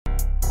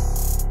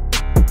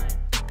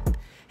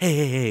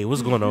Hey,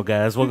 what's going on,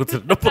 guys? Welcome to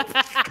the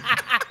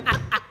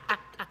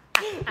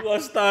You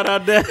want to start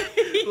out there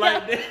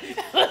like that?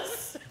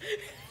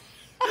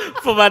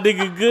 For my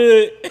nigga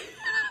Good.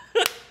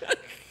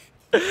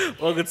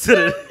 Welcome to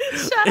the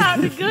Shout out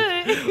to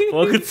Good.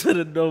 Welcome to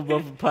the No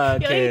Buffer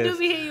Podcast. Yo, he do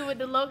be hitting you with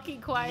the low key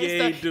quiet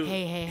Yeah, he stuff. do.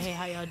 Hey,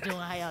 how y'all doing?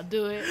 How y'all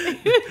doing?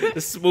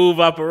 The smooth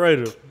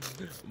operator.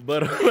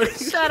 But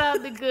Shout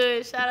out to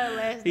Good. Shout out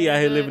last he name out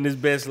here Good. living his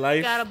best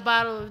life. Got a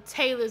bottle of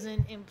Taylor's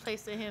in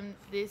place of him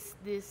this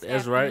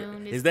That's right.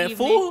 afternoon, this Is that evening.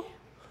 full?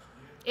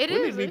 It We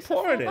need is. to be It's a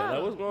full pouring it. Like,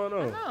 bottle. what's going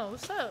on? I know.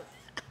 What's up?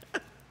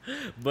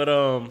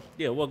 But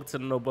yeah, welcome to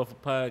the No Buffer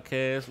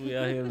Podcast. We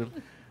out here in the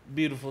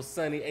beautiful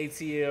sunny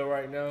ATL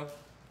right now.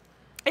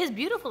 It's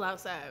beautiful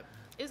outside.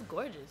 It's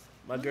gorgeous.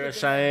 My Look girl at that.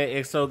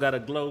 Cheyenne XO got a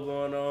glow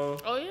going on.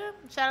 Oh yeah.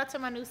 Shout out to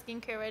my new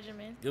skincare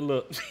regimen. You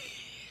look.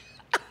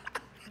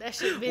 That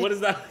shit been. What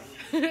is that?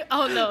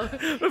 Oh no.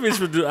 Let me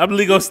introduce. I'm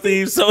Lego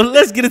Steve. So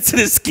let's get into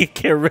this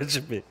skincare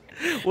regimen.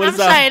 What I'm is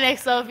that? Cheyenne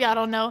XO if y'all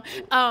don't know.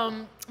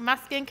 My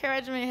skincare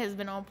regimen has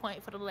been on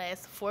point for the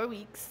last 4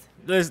 weeks.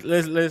 Let's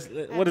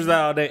what does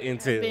all that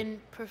entail?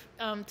 I've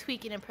been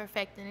tweaking and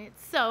perfecting it.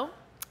 So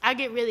I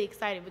get really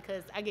excited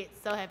because I get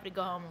so happy to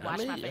go home and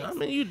wash my face. I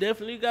mean, you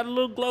definitely got a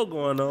little glow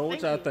going on.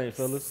 What Thank y'all you. think,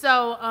 fellas?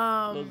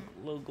 So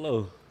Little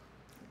glow.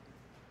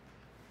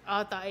 oh,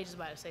 I thought Age was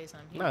about to say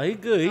something. No, he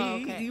good. Oh,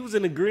 okay. He was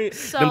in the green.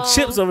 So- Them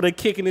chips over there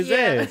kicking his Yeah.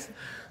 ass.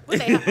 What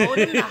they hold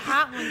them the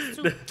hot ones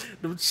too.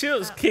 Them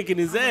chips kicking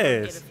his I'm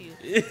gonna ass.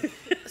 get a few.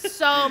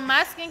 So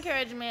my skincare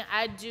regimen,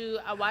 I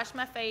wash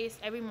my face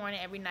every morning,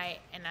 every night,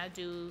 and I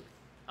do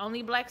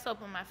only black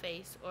soap on my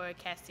face or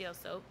Castile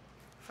soap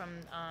from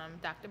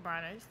Dr.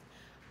 Bronner's.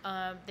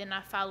 Then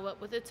I follow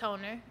up with a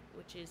toner,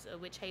 which is a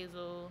witch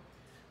hazel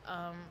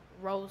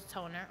rose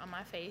toner on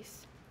my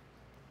face.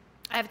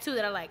 I have two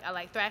that I like. I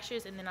like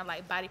Thrashers, and then I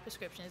like Body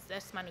Prescriptions.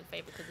 That's my new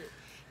favorite because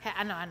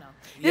I know.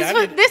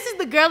 Yeah, This is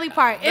the girly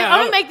part. Nah, I'm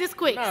gonna make this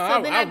quick. No,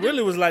 so then I do-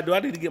 really was like, do I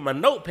need to get my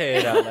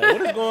notepad out? Like,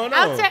 what is going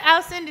on?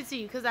 I'll send it to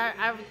you because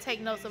I take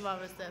notes of all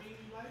this stuff.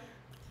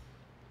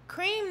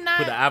 Cream not.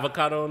 Put the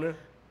avocado on there.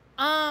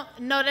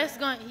 No, that's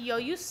going. Yo,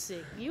 you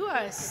sick. You are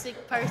a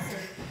sick person.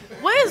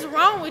 What is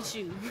wrong with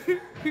you?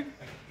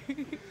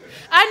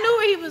 I knew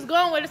where he was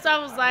going with it, so I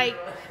was like,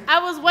 I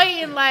was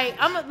waiting. Like,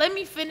 let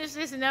me finish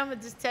this, and then I'm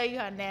gonna just tell you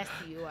how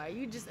nasty you are.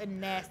 You just a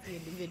nasty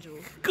individual.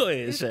 Go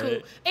ahead, It's Shay. cool.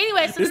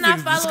 Anyway, so This then I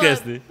nigga's follow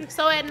disgusting. up.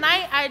 So at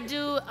night I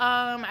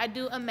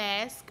do a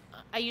mask.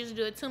 I usually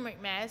do a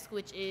turmeric mask,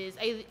 which is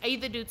I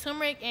either do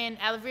turmeric and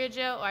aloe vera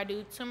gel, or I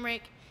do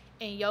turmeric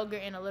and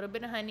yogurt and a little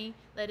bit of honey.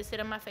 Let it sit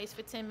on my face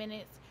for 10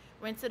 minutes.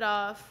 Rinse it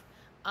off.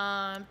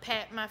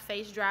 Pat my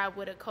face dry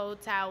with a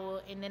cold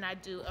towel, and then I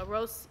do a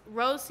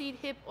roseseed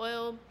hip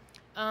oil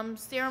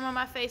serum on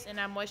my face, and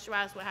I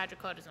moisturize with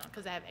hydrocortisone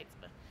because I have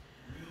eczema.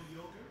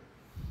 Real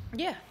yogurt?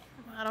 Yeah,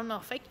 I don't know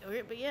fake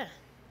yogurt, but yeah.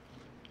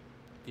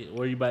 Yeah,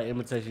 where you buy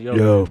imitation yogurt,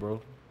 Yo.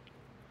 bro?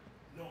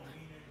 No,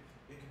 meaning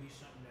it can be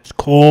something that's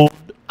called.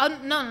 Oh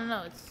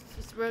no,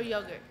 it's real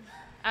yogurt.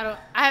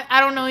 I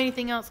don't know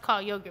anything else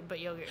called yogurt but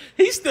yogurt.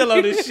 He's still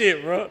on this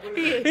shit, bro.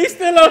 Yeah. He's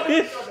still on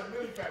this.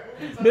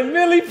 The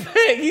Millie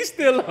Pack. He's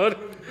still on.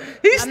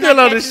 He's still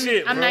on this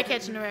shit, bro. I'm not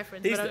catching the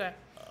reference, He's but the- okay.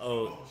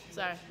 Oh,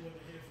 Sorry.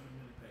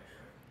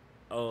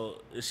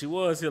 she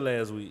was here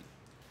last week.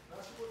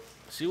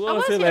 She I was,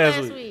 was here here last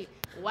last week. week.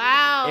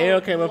 Wow.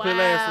 Elle came up here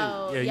last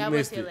Wow. week. Yeah, you I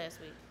missed was here it.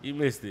 last week. You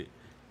missed it.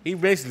 He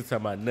basically talking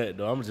about nut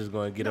though. I'm just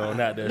gonna get on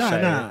out there, Nah,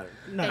 Cheyenne.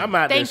 nah. I'm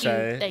out there, Thank you.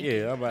 Cheyenne. Thank Yeah,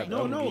 you. I'm out Thank there.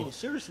 No, I'm no, good.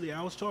 seriously.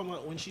 I was talking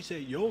about when she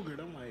said yogurt.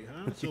 I'm like,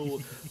 huh?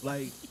 So,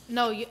 like,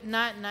 No,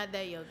 not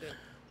that yogurt. No,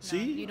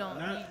 see? you don't.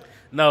 Not-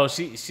 No,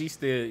 she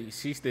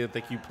still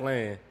think you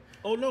playing.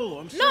 oh, no,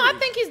 I'm No, serious. I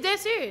think he's dead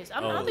serious. I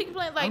don't think he's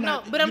playing like I'm no,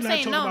 not- but I'm you're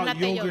saying talking no, about not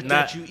that yogurt yogurt.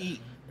 Not- that you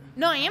eat.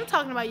 No, I am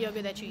talking about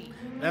yogurt that you eat.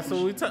 That's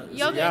what we talk.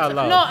 Yogurt. Y'all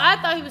No, lost.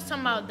 I thought he was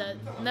talking about the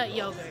nut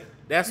yogurt.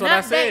 That's what not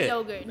I said. that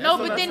yogurt. That's No,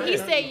 what but I then he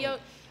said. said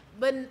yogurt.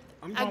 But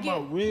I'm I talking get.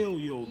 about real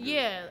yogurt.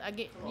 Yeah, I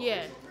get.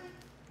 Yeah.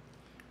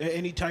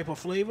 Any type of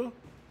flavor?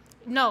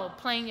 No,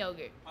 plain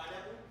yogurt.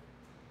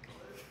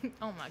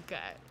 Oh my god.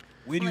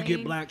 Where do you Plain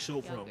get black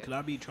soap from? yogurt. Because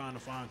I be trying to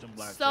find some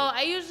black So soap.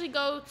 I usually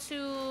go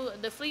to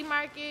the flea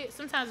market.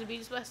 Sometimes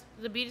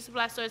the beauty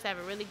supply stores have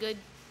a really good,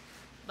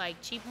 like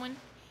cheap one,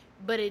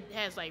 but it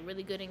has like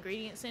really good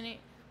ingredients in it.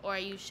 Or I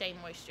use Shea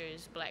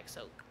Moisture's black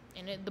soap,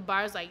 and the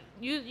bar's like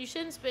you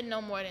shouldn't spend no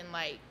more than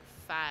like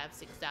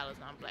 $5-6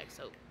 on black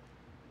soap.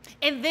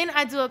 And then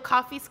I do a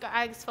coffee scrub.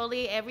 I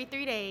exfoliate every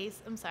 3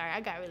 days. I'm sorry, I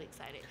got really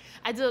excited.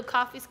 I do a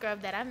coffee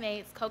scrub that I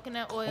made. It's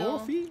coconut oil.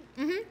 Coffee?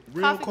 Mm-hmm.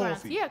 Real grounds.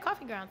 coffee? Yeah,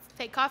 coffee grounds.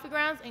 Take coffee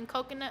grounds and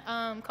coconut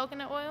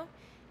oil,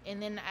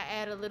 and then I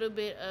add a little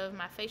bit of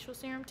my facial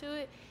serum to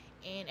it.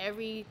 And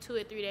every 2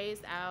 or 3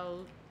 days,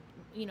 I'll,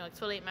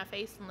 exfoliate my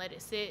face and let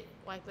it sit,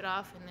 wipe it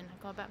off, and then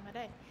I go about my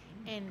day.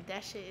 And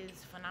that shit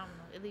is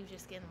phenomenal. It leaves your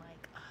skin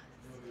like.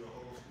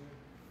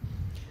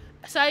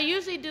 So I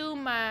usually do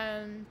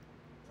my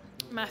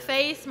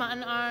face, my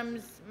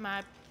underarms,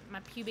 my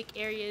pubic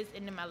areas,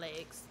 and then my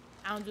legs.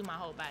 I don't do my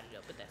whole body though,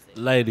 but that's it.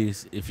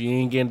 Ladies, if you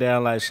ain't getting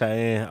down like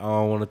Cheyenne, I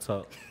don't want to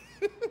talk.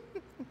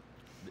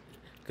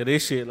 Cause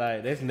this shit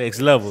like that's next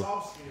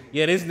level.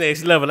 Yeah, this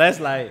next level. That's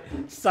like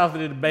softer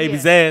than the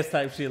baby's ass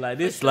type shit. Like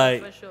this, For sure,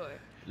 like for sure.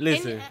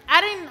 listen. And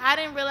I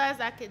didn't realize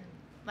I could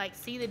like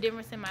see the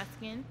difference in my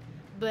skin,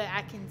 but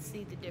I can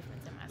see the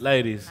difference in my skin.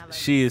 Ladies, and I love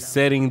she it, is so.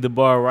 setting the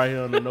bar right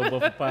here on the No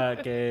Buffer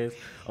podcast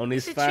on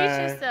this You should treat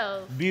fine,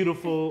 yourself.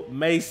 beautiful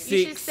May 6th.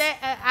 You should set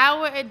an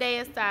hour a day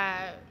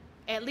aside,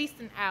 at least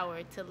an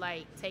hour, to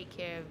like take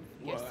care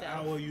of yourself.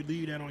 How you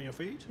leave that on your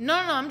face? No,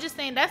 I'm just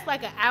saying that's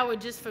like an hour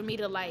just for me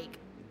to like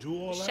Do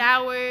all that?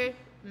 shower,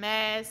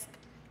 mask,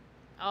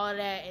 all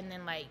that, and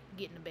then like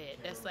get in the bed.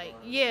 That's like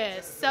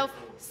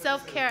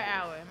self care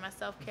hour. My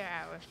self care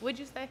hour. What'd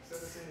you say?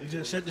 You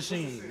just set the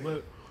scene.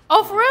 But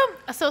Oh, for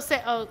real? So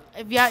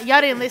if y'all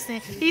didn't listen,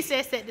 he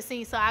said set the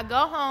scene. So I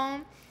go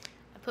home,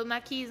 I put my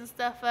keys and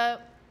stuff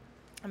up.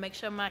 I make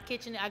sure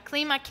I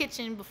clean my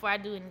kitchen before I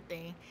do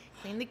anything.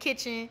 Clean the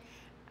kitchen.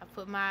 I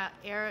put my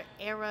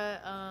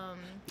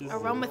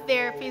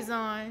aromatherapies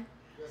on.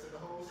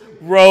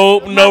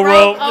 Robe, no My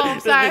robe. Oh, I'm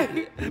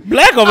sorry.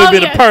 Black on him Oh,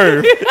 been yeah. a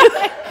perv.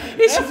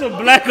 That's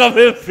what black on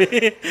him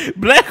been.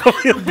 Black on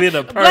him been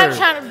a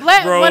perv.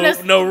 Black robe,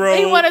 want no robe.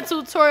 He want a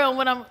tutorial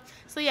when I'm.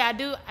 So yeah,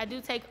 I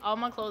do take all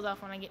my clothes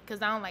off when I get,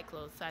 cause I don't like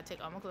clothes, so I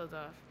take all my clothes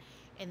off,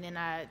 and then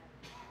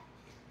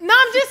No,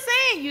 I'm just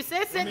saying. You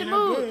said set the I'm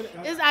mood. good.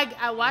 It's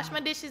I wash my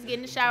dishes, get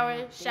in the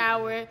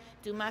shower,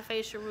 do my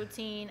facial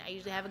routine. I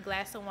usually have a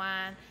glass of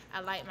wine. I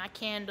light my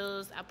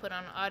candles. I put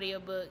on an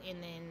audiobook,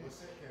 and then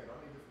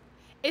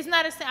it's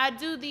not a. I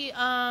do the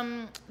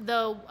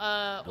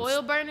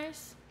oil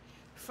burners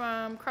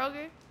from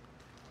Kroger.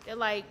 They're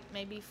like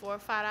maybe $4 or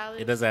 $5.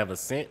 It doesn't have a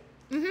scent.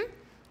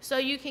 So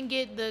you can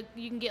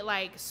get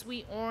like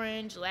sweet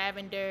orange,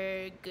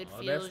 lavender, good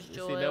feels, See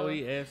that what joy.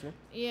 he asking?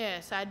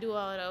 Yeah, so I do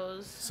all of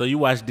those. So you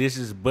wash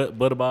dishes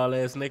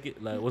butterball ass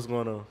naked? Like what's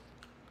going on?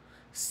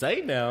 Say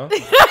now.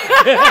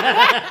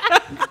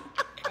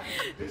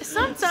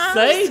 Sometimes.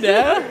 Say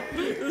now.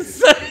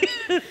 Say.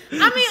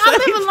 I mean, I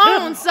live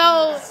alone,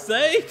 so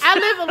Say. I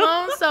live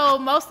alone, so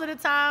most of the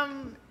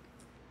time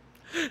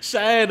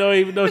Cheyenne don't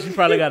even know she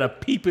probably got a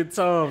peeping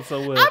Tom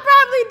somewhere. I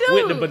probably do.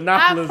 With the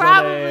binoculars I on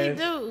probably her ass.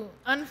 do.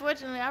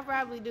 Unfortunately, I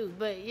probably do.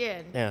 But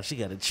yeah. Damn, she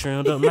got it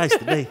trimmed up nice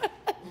today.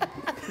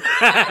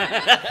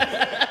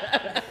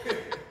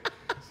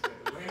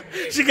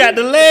 She got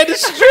the landing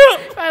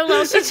strip. Probably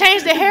well, she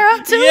changed the hair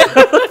up too. Yeah.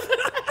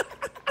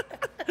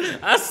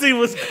 I see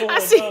what's going I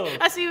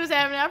on. see what's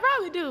happening. I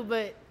probably do,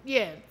 but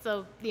yeah.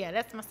 So yeah,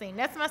 that's my scene.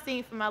 That's my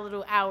scene for my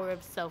little hour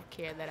of self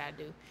care that I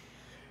do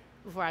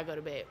before I go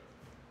to bed.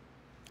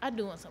 I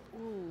do want some.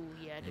 Ooh,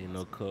 yeah. I do Ain't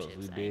want no some cups. chips.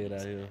 We I dead need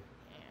out some here. of that.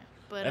 Yeah,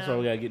 but That's why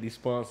we gotta get these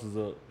sponsors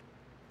up.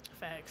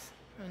 facts.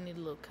 We need a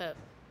little cup.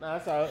 Nah,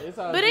 it's all. It's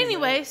all. But good,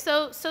 anyway, man.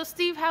 so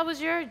Steve, how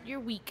was your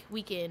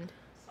weekend?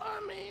 I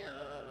mean,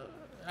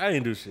 I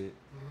didn't do shit.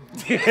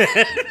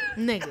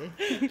 Nigga.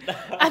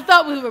 I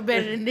thought we were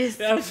better than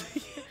this.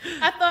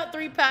 I thought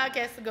 3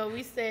 podcasts ago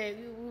we said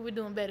we were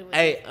doing better with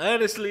Hey,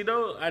 honestly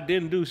though, I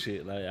didn't do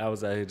shit. Like I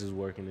was out here just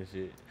working and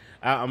shit.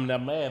 I'm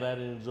not mad. I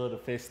didn't enjoy the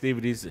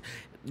festivities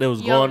that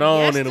was Yo, going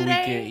on in the yesterday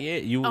weekend. Yeah,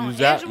 you on was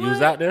out. You was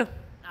Edgewood? out there.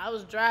 I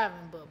was driving,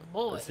 but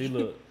boy. See,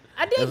 look.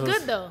 I did That's good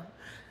what's-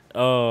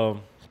 though.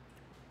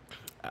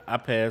 I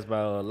passed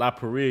by La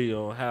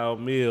Parilla on Howell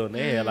Mill, and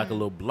they had like a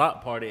little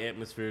block party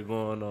atmosphere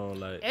going on.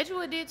 Like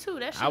Edgewood did too.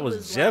 That shit I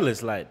was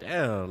jealous. Like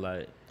damn,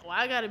 like well,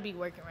 I gotta be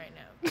working right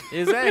now.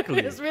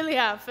 exactly. That's really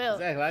how I felt.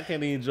 Exactly. I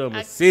can't even enjoy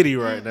my city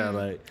right now.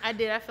 Like I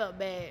did. I felt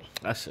bad.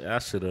 I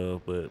should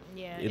have, but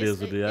Yeah, it is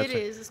what it is. I it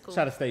is. It's cool.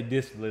 Try to stay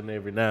disciplined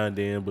every now and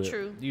then, but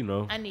True. you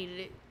know, I needed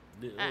it.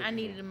 I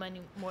needed the money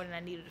more than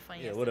I needed the fun.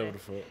 yeah, yesterday. whatever the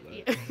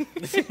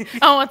fuck. Like, I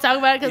don't want to talk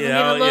about it because I'm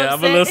getting a little I'm a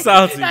upset. little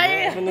salty. I bro.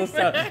 am. I'm a little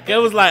salty. It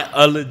was like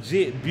a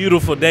legit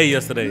beautiful day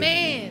yesterday.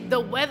 Man, the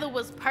weather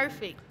was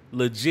perfect.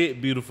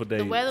 Legit beautiful day.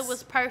 The weather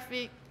was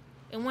perfect.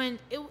 And when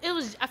it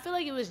was, I feel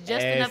like it was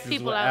just enough Asses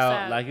people were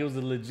outside. out. Like it was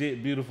a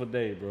legit beautiful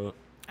day, bro.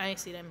 I didn't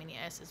see that many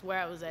asses. Where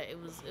I was at, it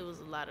was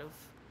a lot of.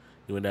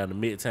 You went down to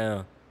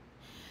Midtown.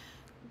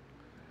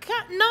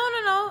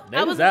 No.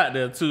 They was out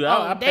there too.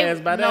 I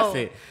passed by that. no.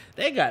 Said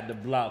they got the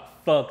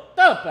block fucked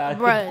up out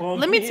here. Bruh, on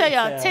let me tell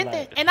y'all, Midtown, 10th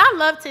like- and I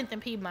love 10th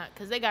and Piedmont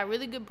because they got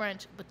really good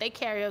brunch, but they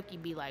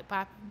karaoke be like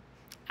popping.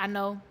 I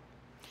know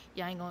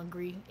y'all ain't gonna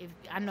agree.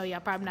 I know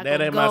y'all probably not That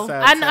gonna ain't my go.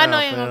 side I of know town, you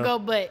ain't gonna fam. go,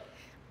 but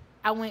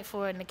I went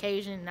for an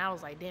occasion and I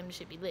was like, damn, this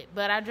shit be lit.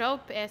 But I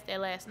drove past there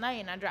last night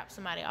and I dropped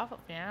somebody off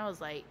up there and I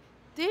was like,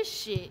 this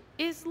shit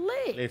is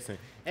lit. Listen,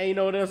 and you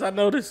know what else I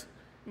noticed?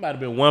 Might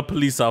have been one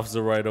police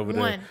officer right over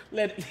One.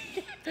 there.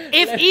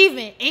 If even,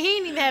 and he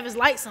didn't even have his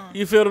lights on.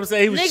 You feel what I'm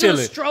saying? He was Nigga was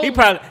chilling.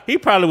 strolling. He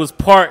probably was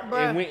parked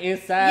Bruh. and went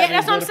inside. Yeah, and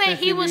that's what I'm enjoyed the saying.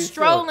 He was festivities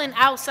himself. strolling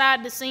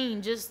outside the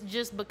scene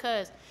just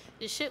because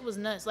the shit was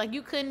nuts. Like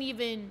you couldn't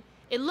even.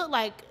 It looked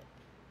like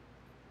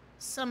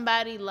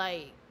somebody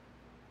like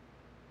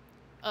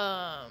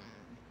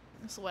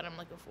what's the word I'm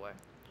looking for?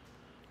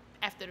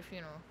 After the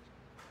funeral.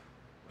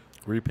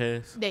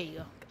 Repass. There you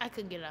go. I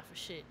couldn't get it out for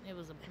shit. It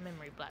was a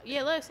memory block.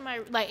 Yeah, like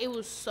somebody, like it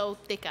was so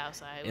thick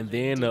outside. It And was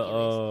then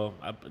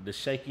ridiculous. the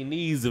shaky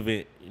knees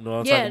event. You know what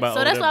I'm Yeah, talking about? so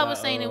over that's there why I was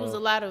by, saying it was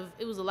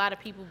a lot of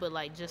people, but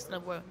like just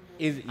enough where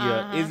Izzy,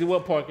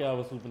 what park y'all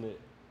was hooping at?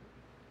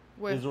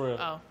 where Israel.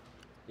 oh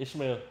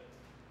Ishmael.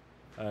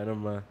 All right, never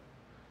mind.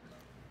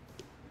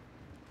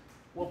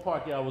 What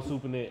park y'all was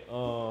hooping at?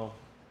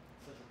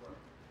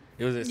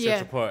 It was at Yeah.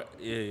 Central Park.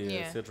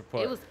 Yeah, Central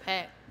Park. it was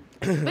packed,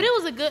 but it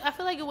was a good. I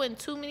feel like it wasn't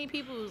too many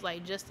people. It was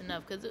like just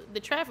enough because the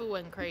traffic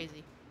wasn't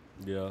crazy.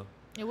 Yeah.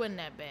 It wasn't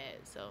that bad,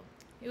 so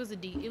it was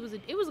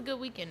it was a good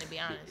weekend to be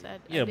honest.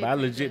 Yeah, but I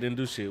pretty legit good. didn't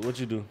do shit. What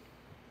you do?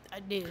 I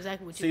did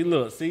exactly what you See, did.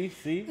 look,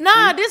 see.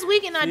 Nah, see? this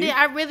weekend I See? did.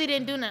 I really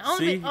didn't do nothing.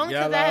 Only See? because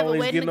Y'all I have a always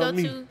wedding to getting go on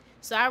me. to.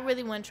 So I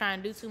really wasn't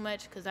trying to do too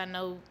much because I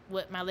know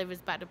what my liver's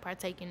about to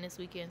partake in this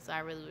weekend. So I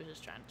really was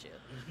just trying to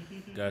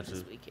chill Gotcha.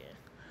 this weekend.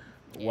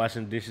 Yeah.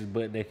 Washing dishes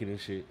butt naked and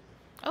shit.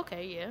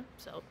 Okay, yeah.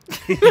 So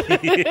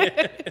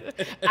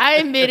I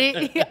admit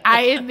it.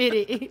 I admit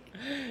it.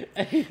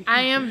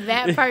 I am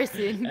that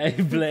person.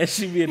 Hey, Black,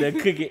 she be in there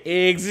cooking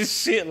eggs and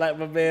shit like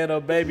my man or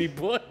baby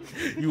boy.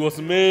 You want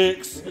some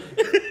eggs?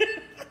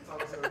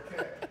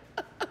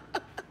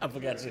 I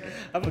forgot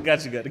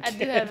you got a cat. I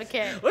do have a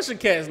cat. What's your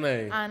cat's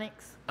name?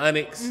 Onyx.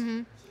 Onyx.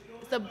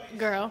 It's a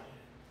girl.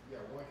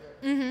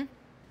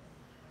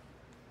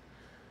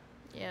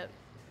 Yep.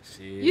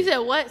 Shit. You said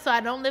what? So I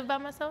don't live by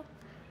myself?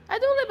 I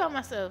do live by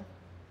myself.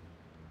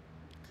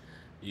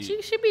 You-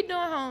 She be doing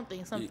her own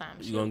thing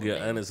sometimes. You gonna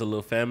get Onyx a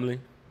little family?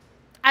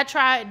 I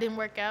tried, it didn't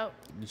work out.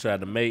 You tried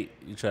to mate.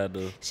 You tried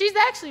to. She's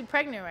actually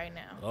pregnant right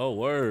now. Oh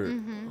word.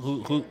 Mm-hmm.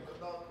 Who?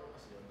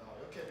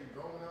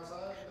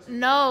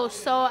 No,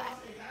 so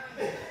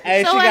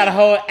Hey, So she I- got a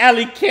whole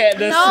alley cat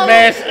that no,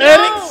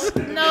 smashed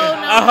Onyx. no,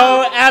 A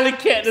whole alley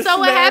cat that So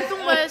what smashed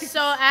happened was,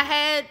 so I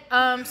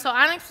had, so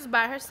Onyx was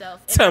by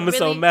herself. and I Thomas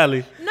really-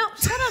 O'Malley No,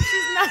 shut up,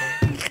 she's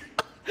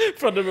not.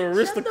 from the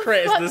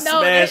Aristocrats Fuck, that no,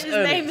 smashed his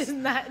name Onyx. is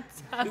not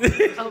Thomas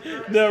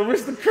O'Malley. The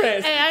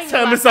Aristocrats. Hey, I ain't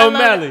gonna Thomas lie,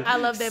 O'Malley. I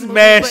love that movie,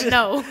 Smashed- but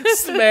no.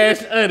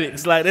 smashed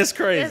Onyx. Like that's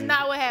crazy. That's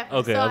not what happened.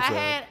 Okay, so I'm I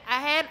sorry.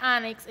 had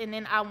Onyx, and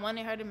then I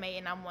wanted her to mate,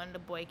 and I wanted a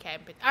boy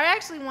cat. But I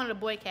actually wanted a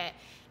boy cat,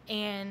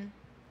 and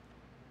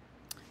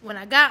when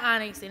I got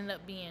Onyx, it ended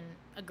up being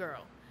a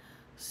girl.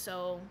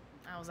 So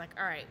I was like,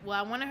 all right, well,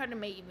 I wanted her to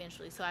mate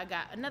eventually, so I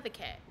got another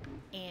cat,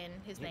 and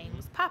his name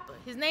was Papa.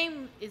 His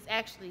name is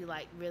actually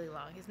like really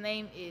long. His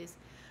name is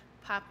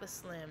Papa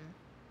Slim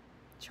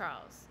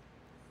Charles.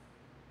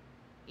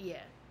 Yeah,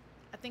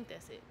 I think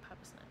that's it, Papa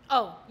Slim.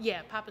 Oh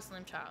yeah, Papa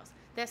Slim Charles.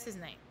 That's his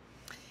name.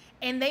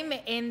 And they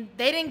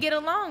didn't get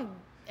along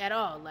at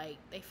all. Like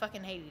they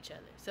fucking hate each other.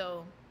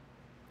 So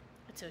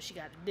until she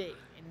got a dick,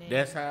 and then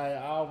That's how it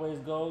always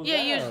goes. yeah,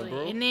 down, usually.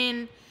 bro. And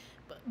then,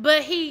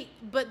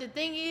 but the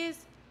thing is,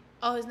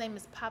 oh, his name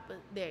is Papa.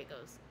 There it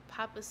goes,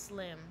 Papa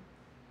Slim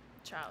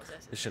Charles.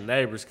 That's his It's your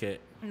neighbor's cat.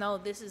 No,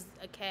 this is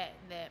a cat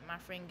that my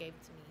friend gave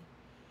to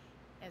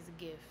me as a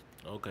gift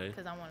Okay.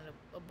 because I wanted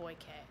a boy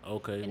cat.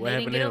 Okay. And What they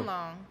happened didn't to get him?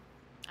 along.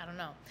 I don't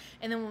know.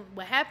 And then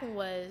what happened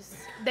was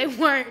they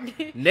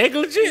weren't.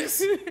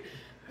 Negligence?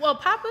 Well,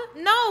 Papa,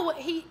 no,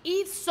 he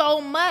eats so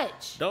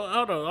much. Don't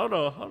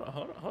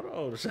hold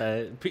on,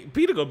 Shane.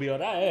 Peter gonna be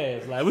on our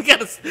ass. Like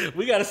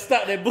we gotta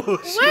stop that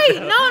bullshit.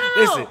 Wait, no.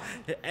 Listen,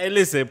 hey,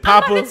 listen, I'm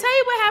Papa. about to tell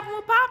you what happened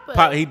with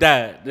Papa. He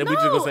died. Then No, we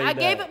just gonna say he I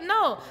gave died. him.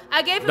 No,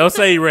 I gave him. Don't to-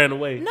 say he ran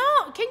away.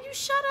 No, can you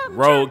shut up? I'm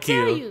trying to tell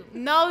Roadkill. you.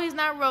 No, he's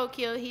not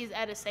roadkill. He's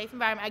at a safe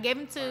environment. I gave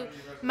him to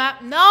my.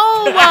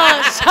 No,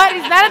 shut.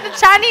 He's not at the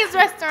Chinese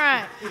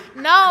restaurant.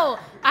 No,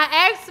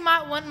 I asked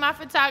one of my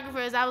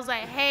photographers. I was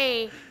like,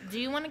 "Hey, do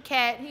you want a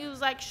cat?" He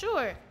was like,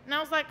 "Sure." And I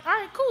was like, "All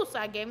right, cool." So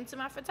I gave him to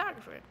my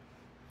photographer.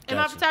 And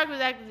my Gotcha. photographer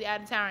is actually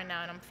out of town right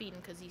now, and I'm feeding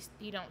because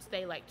he don't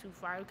stay like too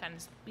far.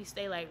 We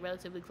stay like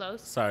relatively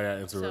close. Sorry, I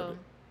interrupted.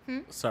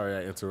 So, Sorry,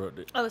 I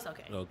interrupted. oh, it's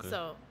okay. Okay.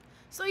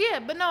 So yeah,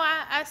 but no,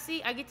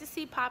 I get to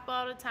see Papa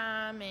all the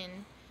time, and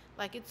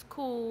like it's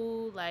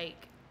cool.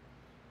 Like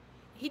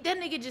that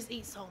nigga just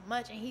eats so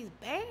much, and he's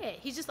bad.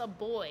 He's just a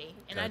boy,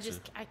 and Gotcha.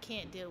 I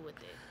can't deal with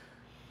it.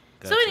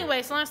 Gotcha. So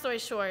anyway, so long story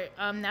short,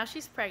 now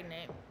she's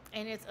pregnant,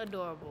 and it's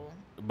adorable.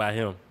 By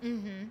him.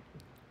 Mm-hmm.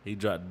 He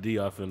dropped the D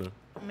off in her.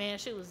 Man,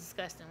 shit was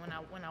disgusting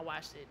when I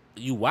watched it.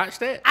 You watched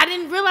that? I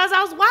didn't realize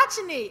I was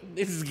watching it.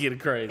 This is getting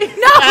crazy.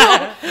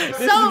 No, This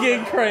so is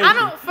getting crazy. I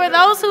don't. For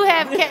those who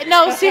have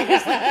no,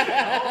 seriously.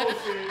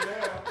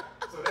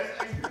 So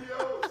that's 8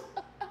 videos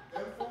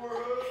and 4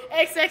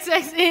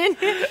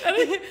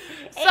 XXXN.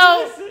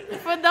 So,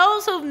 for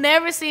those who've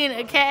never seen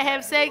a cat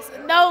have sex,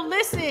 no,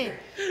 listen.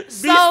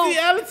 So,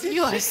 Bestiality.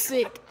 you are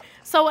sick.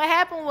 So, what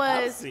happened I'm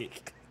was,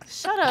 sick.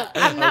 shut up.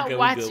 I'm not Okay,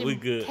 watching we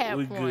good. cat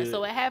We porn. good.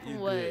 So, what happened You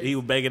was, good. He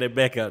was banging that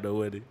back out though,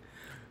 wasn't he?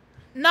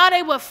 no,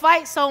 they would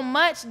fight so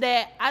much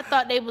that I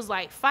thought they was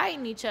like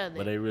fighting each other.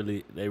 But they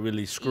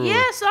really screwed.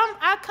 Yeah, so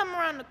I come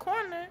around the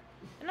corner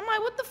and I'm like,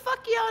 what the fuck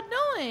y'all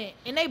doing?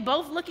 And they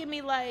both look at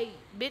me like,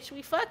 bitch,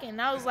 we fucking.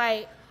 And I was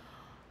like,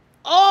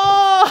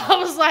 Oh, I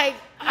was like,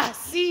 I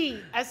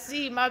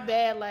see, my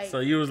bad. Like, So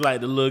you was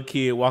like the little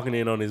kid walking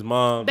in on his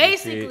mom.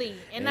 basically,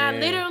 and I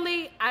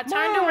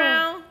turned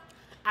around.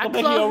 I Go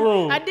back in your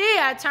room. I did.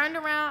 I turned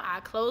around.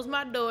 I closed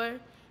my door,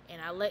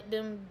 and I let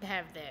them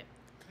have that.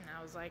 And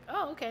I was like,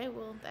 oh, okay,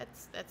 well,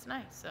 that's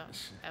nice. So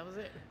that was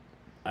it.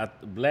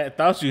 I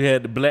thought you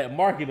had the black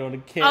market on the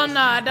cat. Oh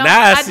no, I don't.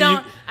 Now I see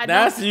don't. You, I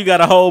now I don't. see you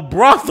got a whole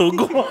brothel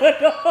going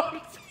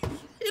on.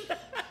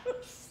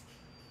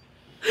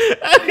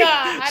 Nah,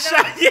 I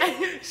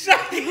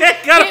Cheyenne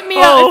got Hit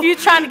me up if you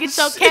trying to get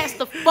your cats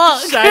the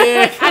fuck.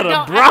 Cheyenne got I a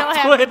don't brothel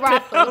have a at the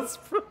brothel. house,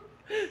 bro.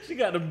 She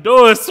got them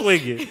doors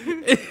swinging.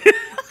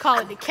 Call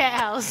it the cat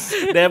house.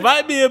 There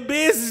might be a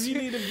business you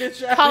need to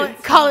venture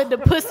out. Call it the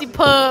pussy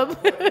pub.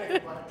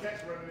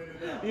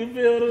 You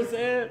feel what I'm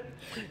saying?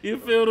 You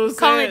feel what I'm saying?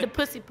 Call it the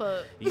pussy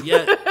pub.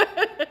 Yeah.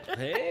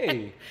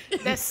 Hey.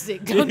 That's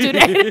sick. Don't do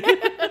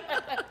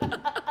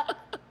that.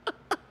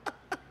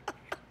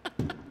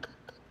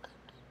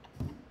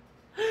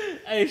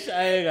 Hey,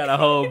 Cheyenne got a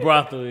whole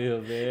brothel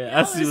here, man.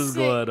 I see what's Sick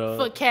going on.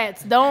 For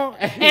cats, don't.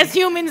 As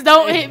humans,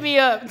 don't hit me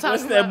up.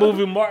 What's that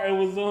movie Martin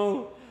was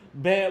on?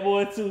 Bad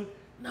Boy 2?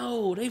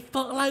 No, they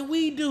fuck like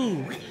we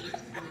do.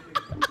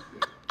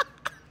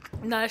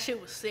 Nah, that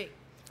shit was sick.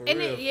 For And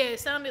real. it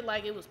sounded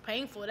like it was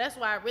painful. That's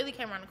why I really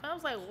came around the corner. I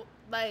was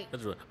like,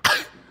 That's what,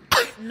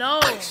 no.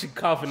 she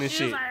coughing and She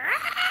shit. was like,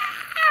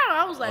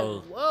 "Ah!" I was like,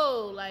 Oh.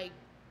 whoa, like,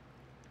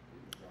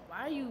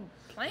 why are you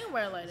playing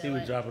with her like that? He was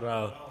Like, dropping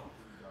off.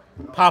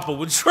 Papa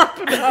was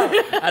dropping off.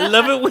 I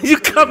love it when you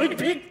come in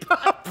Big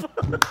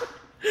Papa.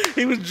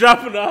 He was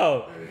dropping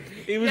off.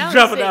 He was that was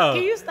dropping sick. off.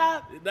 Can you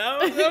stop? No,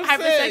 I'm saying.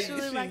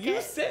 Hypersexually like You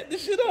that? set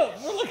this shit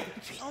up. Bro.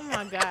 Oh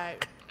my god.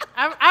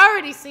 I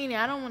already seen it.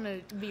 I don't want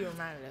to be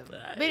reminded of it.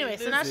 But anyway,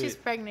 so now That's she's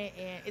it. pregnant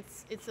and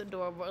it's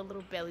adorable. Her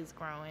little belly's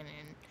growing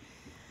and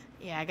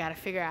yeah, I gotta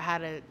figure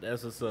out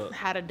That's what's up.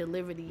 how to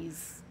deliver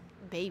these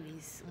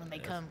babies when they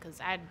come because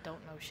I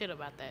don't know shit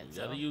about that. You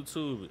So gotta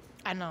YouTube it.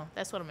 I know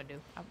that's what I'm gonna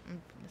do.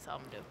 That's all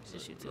I'm gonna do.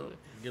 Just YouTube it.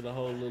 Get a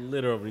whole little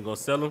litter of them. You gonna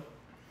sell them?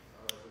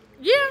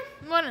 Yeah,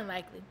 more than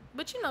likely.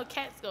 But you know,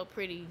 cats go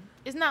pretty.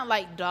 It's not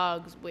like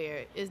dogs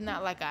where it's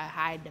not like a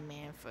high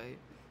demand for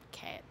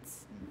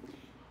cats.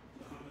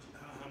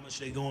 How much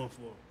they going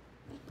for?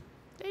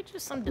 They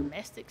just some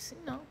domestics,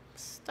 you know.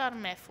 Start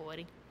them at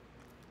 40.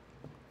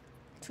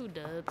 2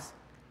 dubs.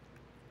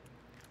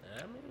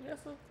 I mean,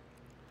 that's a.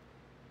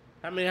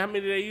 How many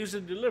do they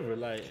usually deliver?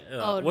 Like,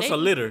 what's they- a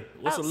litter?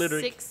 What's a about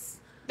litter? 6.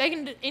 They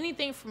can do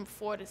anything from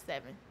 4 to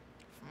 7,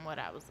 from what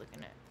I was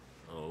looking at.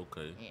 Oh,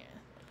 okay. Yeah,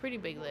 pretty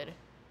big litter.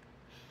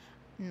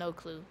 No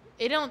clue.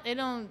 They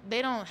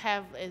don't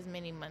have as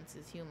many months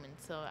as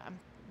humans. So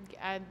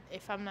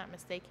if I'm not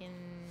mistaken,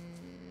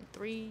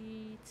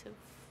 3 to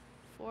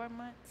 4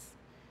 months.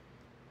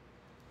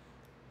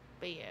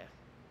 But yeah,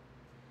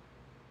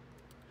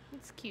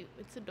 it's cute.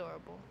 It's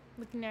adorable.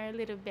 Looking at her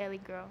little belly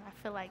girl, I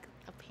feel like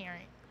a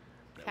parent.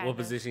 What kinda.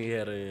 position you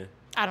had her in?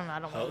 I don't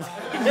know.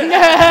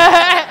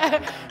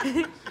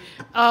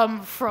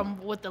 From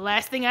what the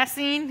last thing I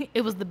seen,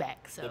 it was the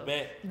back. So The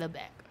back? The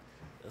back.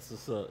 That's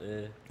what's up,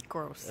 man.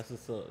 Gross. That's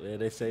what's up, man.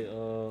 They say,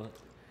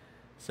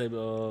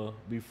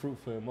 be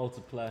fruitful and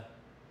multiply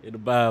in the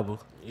Bible.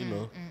 You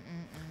know,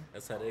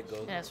 that's how they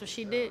go. That's what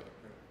she did.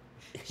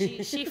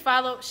 She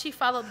followed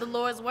the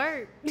Lord's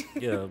word.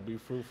 Yeah, be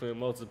fruitful and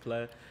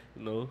multiply.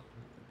 You know,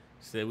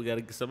 she said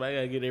somebody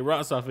gotta get their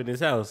rocks off in this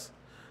house.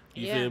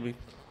 You Yeah. feel me?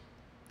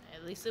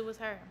 At least it was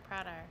her. I'm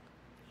proud of her.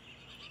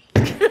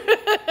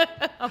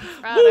 I'm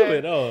proud of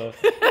Moving her. on.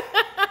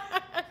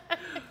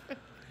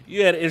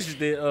 You had an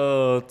interesting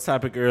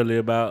topic earlier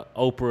about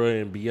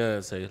Oprah and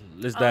Beyonce.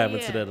 Let's dive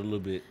into yeah. that a little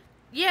bit.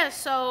 Yeah,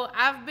 so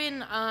I've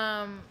been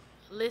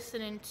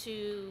listening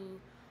to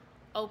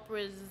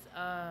Oprah's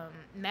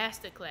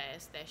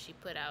masterclass that she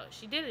put out.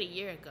 She did it a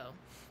year ago,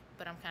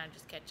 but I'm kind of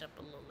just catch up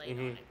a little late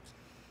on it.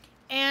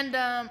 And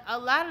a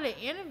lot of the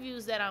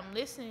interviews that I'm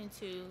listening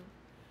to,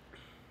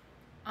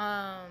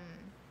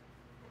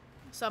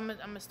 so I'm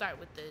gonna start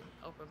with the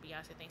Oprah and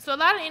Beyonce thing. So a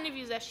lot of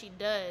interviews that she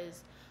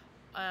does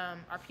are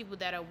people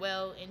that are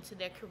well into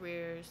their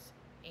careers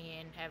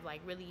and have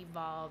like really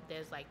evolved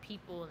as like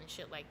people and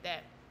shit like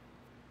that.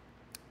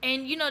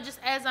 And you know, just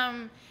as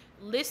I'm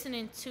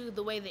listening to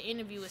the way the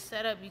interview is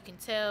set up, you can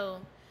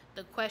tell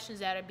the questions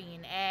that are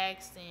being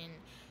asked, and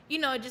you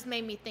know, it just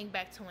made me think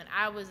back to when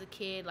I was a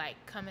kid, like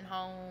coming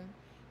home,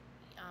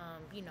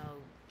 you know,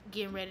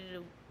 getting ready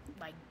to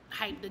like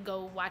hyped to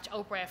go watch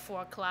Oprah at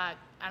 4 o'clock.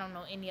 I don't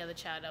know any other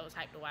child that was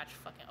hyped to watch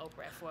fucking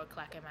Oprah at 4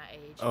 o'clock at my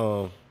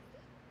age.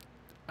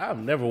 I've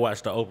never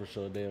watched the Oprah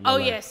show. Damn. Oh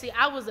yeah, see,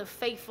 I was a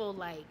faithful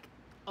like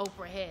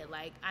Oprah head.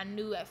 Like I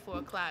knew at 4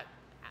 o'clock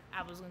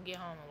I was gonna get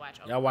home and watch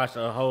Oprah. Y'all watched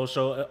a whole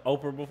show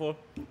Oprah before?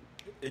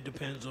 It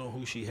depends on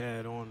who she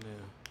had on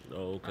there.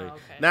 Oh, okay. Oh,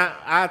 okay. Now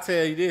I'll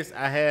tell you this: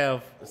 I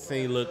have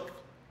seen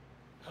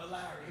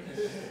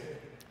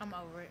I'm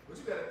over it. But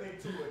you gotta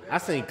think too. At that I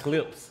seen time,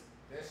 clips.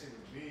 That shit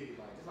was big.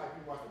 Like just like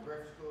people watch the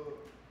Breakfast Club,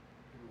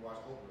 people watch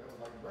Oprah. That was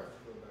like the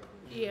Breakfast Club back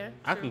then. Yeah.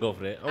 I true. can go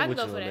for that. I can with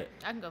go you for on that.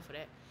 I can go for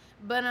that.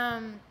 But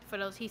for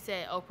those, he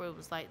said Oprah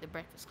was like the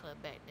Breakfast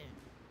Club back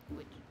then,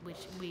 which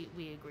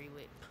we agree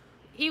with.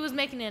 He was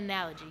making an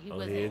analogy. He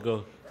wasn't. Here you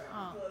go.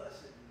 Oh.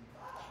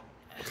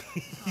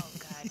 Oh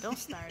God! Don't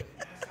start.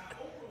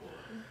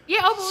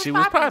 Yeah, Oprah was She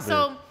was popping. popping.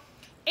 So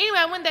anyway,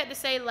 I wanted that to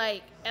say,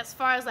 like, as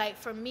far as like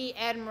for me,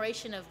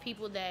 admiration of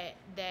people that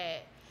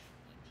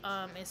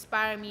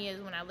inspire me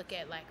is when I look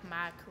at like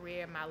my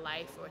career, my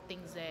life, or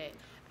things that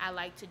I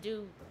like to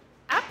do.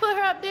 I put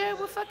her up there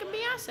with fucking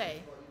Beyonce.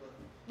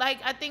 Like,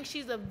 I think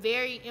she's a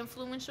very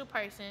influential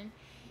person.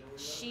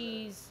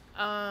 She's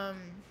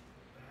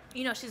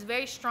she's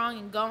very strong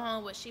and go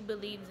home what she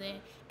believes in.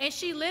 And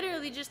she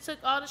literally just took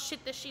all the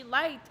shit that she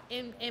liked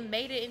and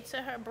made it into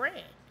her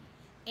brand.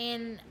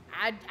 And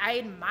I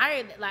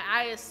admire that. Like,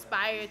 I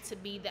aspire to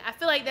be that. I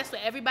feel like that's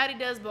what everybody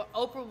does, but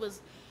Oprah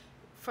was,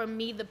 for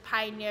me, the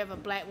pioneer of a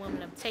black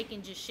woman of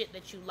taking just shit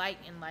that you like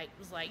and like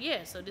was like,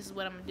 yeah, so this is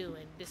what I'm gonna do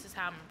and this is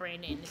how I'm gonna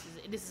brand it and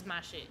this is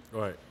my shit.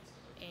 Right.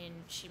 And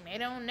she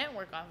made her own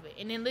network off of it.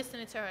 And then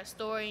listening to her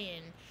story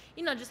and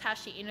just how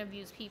she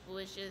interviews people,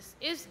 it's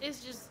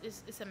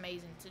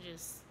amazing to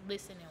just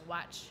listen and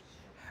watch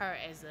her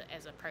as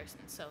a person.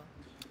 So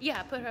yeah,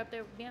 I put her up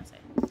there with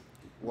Beyonce.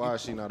 Why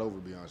is she not over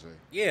Beyonce?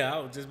 Yeah, I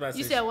was just about to say.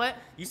 You said what?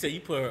 You said you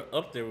put her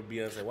up there with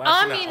Beyonce. Why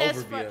is she not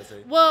over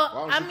Beyonce?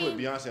 Well, Why don't you put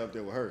Beyonce up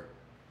there with her?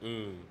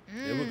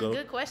 There we go.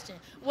 Good question.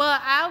 Well,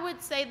 I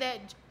would say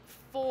that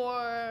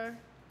for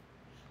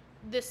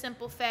the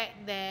simple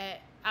fact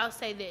that I'll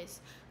say this.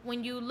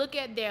 When you look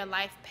at their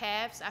life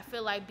paths, I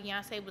feel like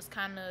Beyonce was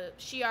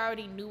she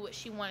already knew what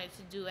she wanted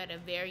to do at a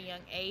very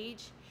young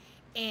age.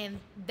 And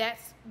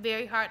that's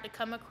very hard to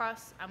come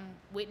across. I'm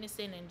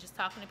witnessing and just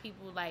talking to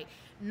people, like,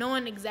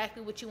 knowing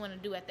exactly what you want to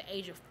do at the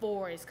age of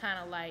 4 is kind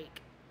of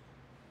like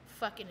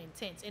fucking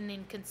intense. And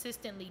then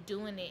consistently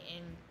doing it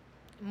and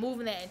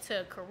moving that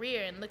into a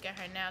career, and look at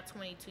her now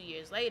 22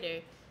 years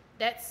later,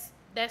 that's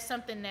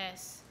something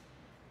that's,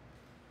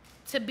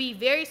 to be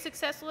very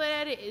successful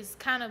at it is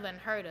kind of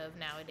unheard of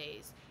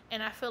nowadays.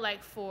 And I feel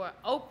like for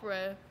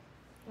Oprah,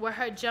 with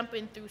her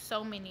jumping through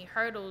so many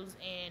hurdles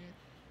and,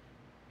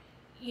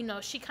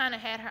 she kind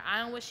of had her eye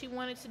on what she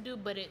wanted to do,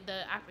 but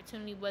the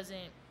opportunity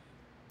wasn't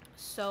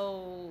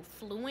so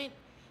fluent.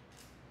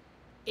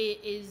 It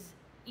is,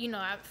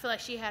 I feel like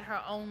she had her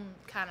own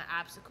kind of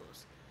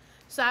obstacles.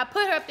 So I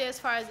put her up there as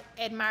far as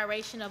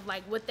admiration of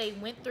like what they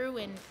went through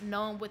and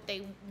knowing what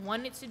they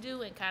wanted to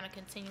do and kind of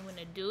continuing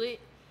to do it.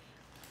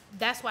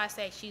 That's why I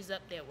say she's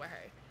up there with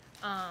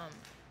her.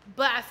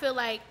 But I feel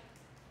like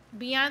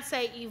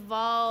Beyonce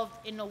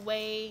evolved in a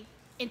way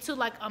into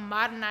like a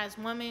modernized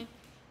woman,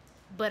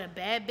 but a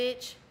bad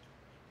bitch.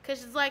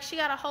 Cause it's like she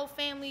got a whole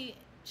family.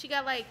 She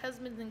got like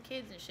husbands and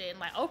kids and shit. And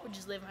like Oprah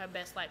just living her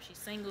best life. She's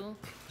single.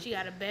 She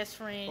got a best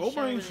friend.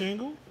 Oprah ain't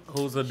single.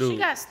 Who's a dude? She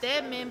got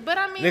Stedman, but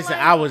I mean, Listen,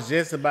 like, I was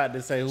just about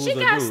to say who's a she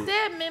dude. got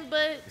Stedman,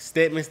 but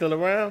Stedman still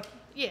around?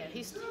 yeah,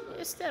 it's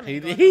Stedman. He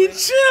going away.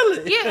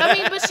 chilling. Yeah, I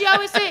mean, but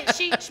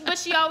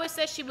she always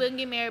said she wouldn't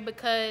get married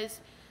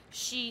because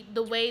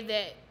the way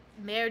that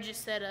marriage is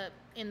set up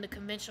in the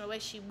conventional way,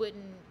 she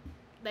wouldn't,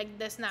 like,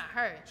 that's not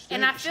her.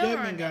 And I feel her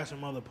Stedman on got that.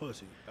 some other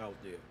pussy out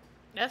there.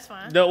 That's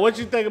fine. No, what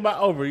you think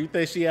about Oprah? You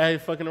think she out here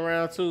fucking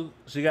around too?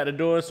 She got the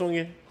door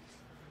swinging?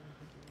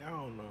 I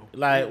don't know.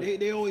 Like-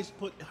 they always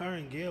put her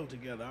and Gail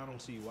together. I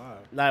don't see why.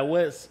 Like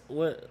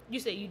what? You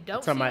said you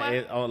don't see Talking about why?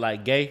 it on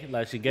like gay?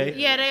 Like she gay?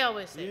 Yeah, they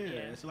always say Yeah, yeah.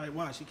 it's like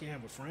why she can't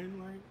have a friend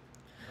like.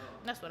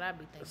 That's what I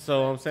be thinking.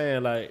 So I'm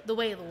saying like The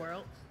way of the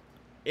world.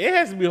 it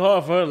has to be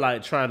hard for her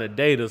like trying to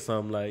date or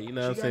something like you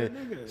know what She I'm got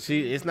a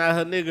saying. nigga. It's not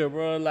her nigga,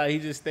 bro. Like he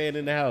just staying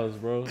in the house,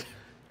 bro.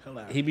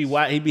 Hilarious.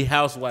 He be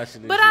house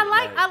watching. But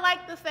I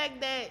like the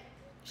fact that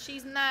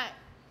she's not.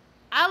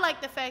 I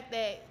like the fact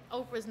that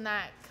Oprah's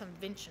not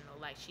conventional.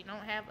 Like, she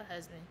don't have a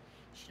husband,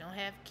 she don't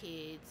have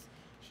kids.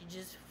 She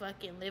just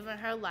fucking living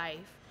her life.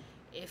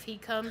 If he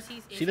comes,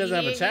 She doesn't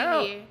have a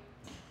child?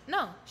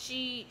 No,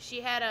 she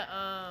had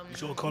a You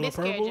saw Color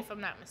miscarriage, Purple? if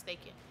I'm not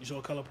mistaken. You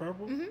saw Color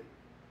Purple? Mm-hmm.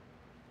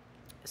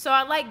 So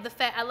I like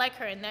I like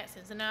her in that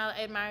sense, and I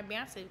admire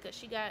Beyonce because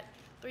she got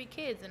 3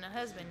 kids and a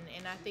husband,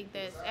 and I think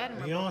that's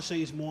admirable.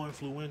 Beyonce is more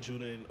influential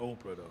than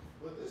Oprah though.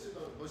 But listen,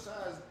 though,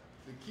 besides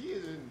the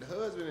kids and the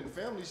husband and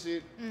family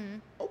shit,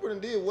 Oprah done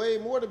did way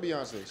more than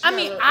Beyonce. She I had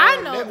mean, her I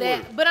own know network.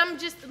 that, but I'm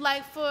just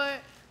like, for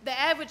the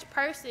average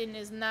person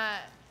is not,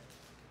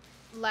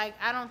 like,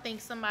 I don't think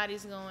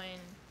somebody's going,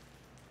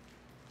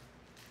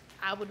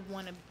 I would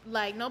want to,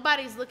 like,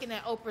 nobody's looking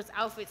at Oprah's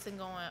outfits and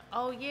going,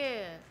 oh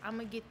yeah, I'm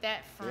gonna get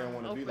that from They don't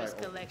wanna be Oprah's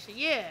like Oprah. collection.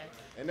 Yeah.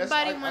 And that's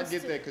Nobody I wants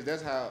get to- that because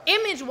that's how.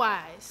 Image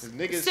wise, 'Cause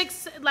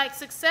niggas-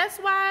 success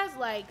wise,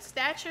 like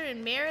stature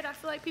and merit, I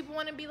feel like people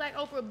want to be like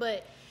Oprah,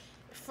 but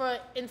for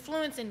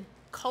influence in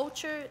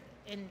culture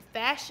and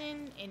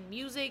fashion and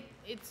music,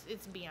 it's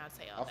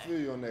Beyonce all I day. feel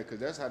you on that because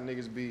that's how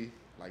niggas be.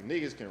 Like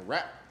niggas can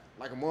rap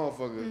like a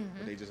motherfucker,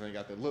 but they just ain't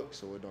got the look,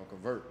 so it don't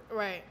convert.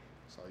 Right.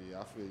 So yeah,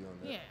 I feel you on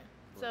that. Yeah.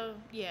 So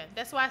yeah,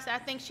 that's why I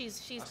think she's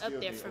I up still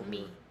there think for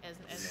me Oprah- as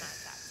my top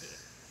tier.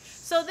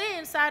 So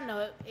then, side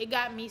note, it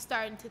got me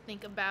starting to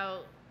think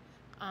about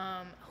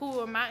who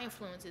were my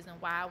influences and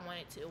why I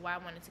wanted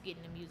to get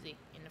into music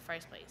in the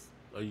first place.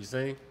 Are you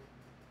saying?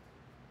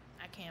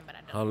 I can, but I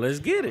Oh, don't. let's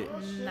get it.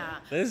 Nah.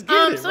 Let's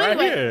get it so right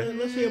anyway, here.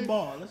 Let's hear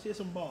ball. Let's hear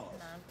some balls.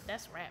 Nah,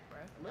 that's rap, bro.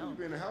 Man, you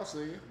be in the house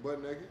singing,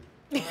 butt naked.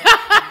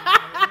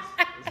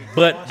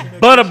 But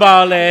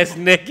butterball ass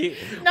naked,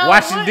 No,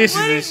 washing dishes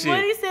what and he, shit.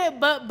 What he said,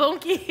 butt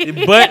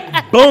bonky.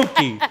 Butt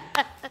bunky.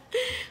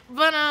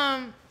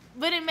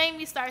 But it made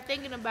me start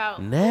thinking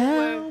about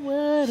Now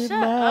what Shut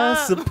am I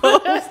up.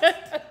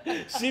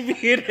 supposed? She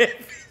be in there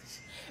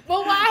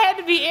But why I had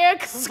to be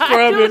Erica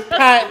scrubbing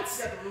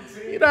pots.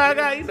 You know,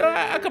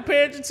 I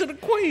compared you to the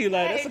queen.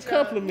 Like that's a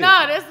compliment.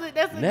 No,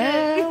 that's a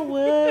Now good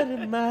what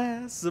am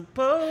I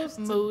supposed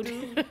to mood. Don't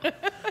let it be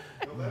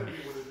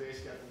one of the days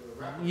she got the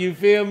little rapper. You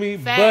feel me?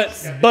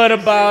 Facts.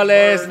 Butterball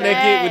ass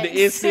naked with the Facts.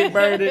 instant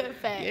burner.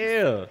 Facts.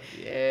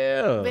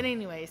 Yeah. But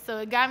anyway, so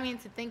it got me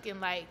into thinking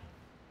like,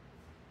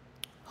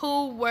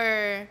 who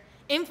were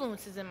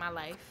influences in my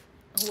life,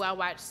 who I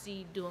watched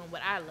see doing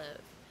what I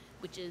love,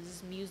 which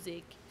is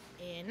music,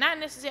 and not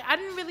necessarily. I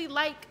didn't really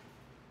like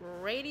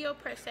radio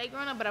per se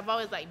growing up, but I've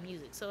always liked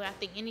music. So I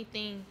think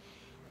anything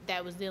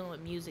that was dealing with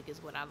music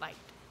is what I liked.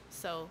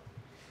 So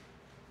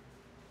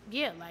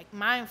yeah, like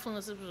my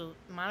influences were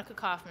Monica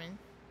Kaufman,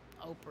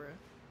 Oprah,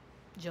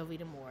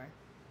 Jovita Moore,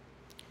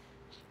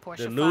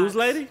 Portia The news Fox.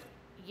 lady.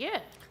 Yeah.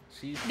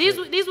 She's These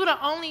were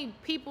the only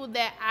people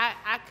that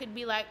I could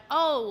be like,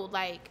 oh,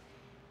 like,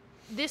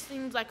 this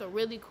seems like a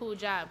really cool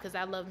job because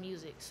I love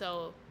music.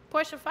 So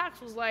Portia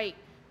Fox was like,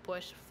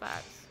 Portia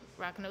Fox,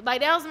 rocking up.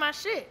 Like, that was my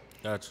shit.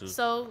 Got you.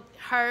 So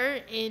her,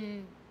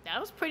 and that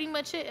was pretty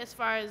much it as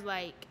far as,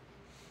 like,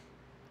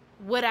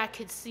 what I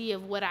could see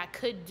of what I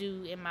could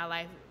do in my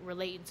life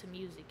relating to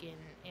music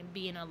and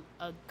being a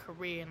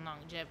career in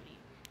longevity.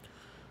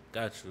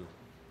 Got you.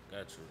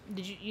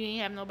 You didn't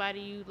have nobody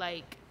you,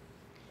 like,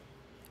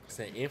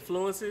 Say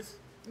influences.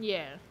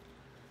 yeah.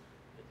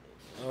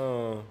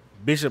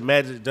 Bishop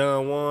Magic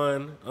John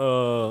Juan.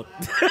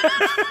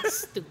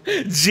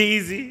 Stupid.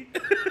 Jeezy.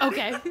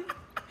 Okay.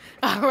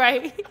 All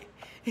right.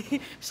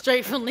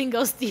 Straight from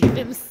Lingo Steve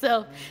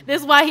himself.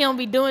 That's why he don't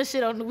be doing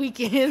shit on the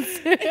weekends.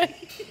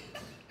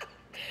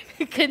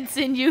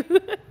 Continue.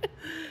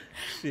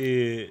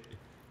 Shit.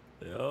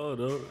 Oh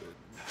no.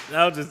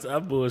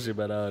 I'm bullshit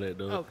about all that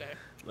though.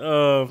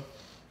 Okay.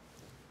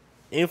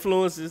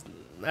 Influences,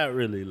 not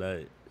really.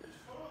 Like,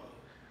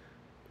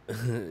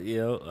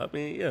 yeah. I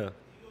mean, yeah.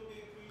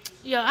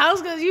 Yo, I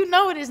was gonna, you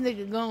know where this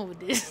nigga going with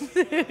this.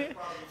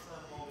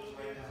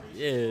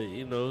 Yeah,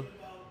 you know.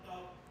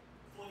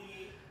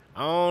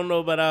 I don't know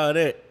about all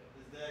that.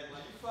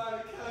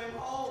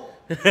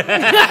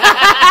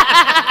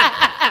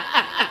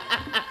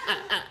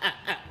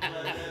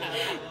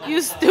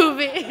 You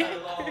stupid.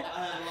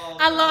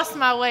 I lost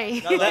my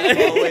way. I lost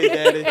my way,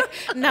 Daddy.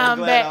 Nah, I'm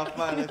glad back. I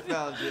finally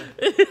found you.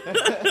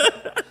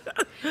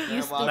 You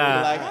I'm stupid.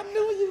 like, I knew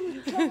you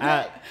would come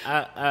back.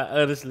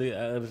 I honestly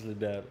doubt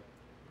it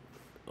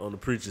on the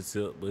preacher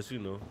tip, but you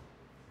know.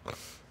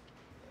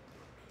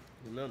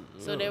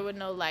 So there were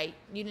no, like,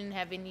 you didn't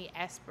have any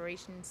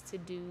aspirations to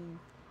do,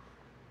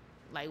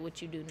 like,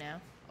 what you do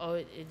now? Or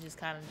it just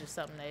kind of just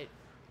something that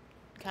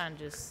kind of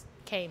just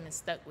came and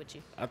stuck with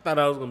you? I thought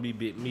I was gonna be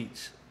Big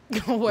Meech.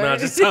 Word. No, I'm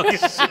just talking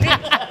shit.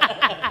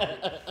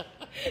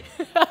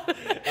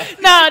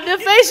 No, the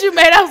face you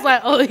made, I was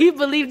like, oh, he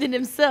believed in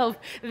himself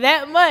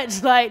that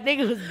much. Like,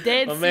 nigga was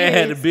dead My serious. man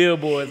had the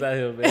billboards out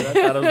here, man. I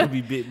thought I was gonna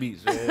be Big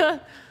Meech,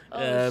 man. Oh,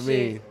 yeah, I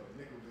mean,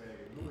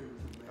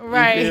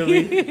 right.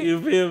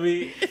 you feel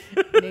me?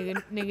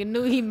 nigga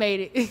knew he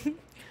made it.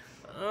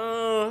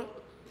 Nah,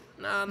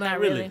 not Not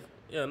really. really.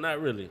 Yeah,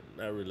 not really.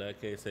 I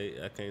can't say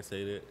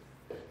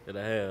that I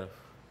have.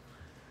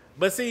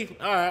 But see,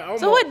 all right.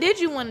 So what did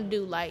you want to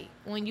do, like,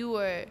 when you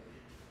were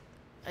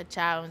a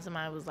child and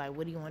somebody was like,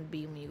 what do you want to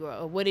be when you grow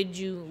up? Or what did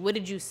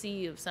you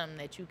see of something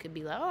that you could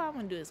be like, oh, I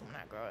want to do this when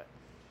I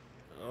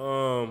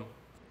grow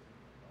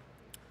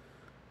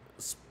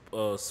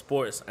up?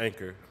 Sports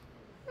anchor.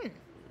 You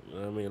know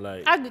what I mean,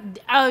 like,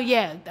 Oh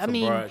yeah, I Some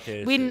mean,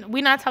 broadcast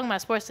we're not talking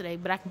about sports today,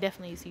 but I can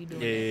definitely see you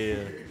doing that.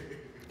 yeah.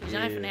 Cause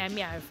y'all ain't finna have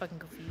me out here fucking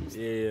confused.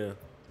 Yeah.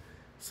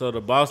 So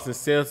the Boston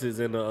Celtics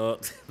in the no,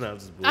 I'm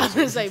just I was bullshit.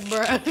 gonna say,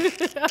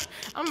 bro,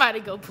 I'm about to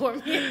go pour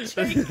me a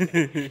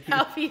drink.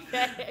 I'll be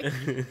back.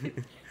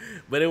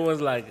 But it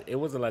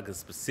wasn't like a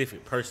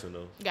specific person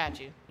though.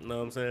 Got you. You know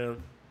what I'm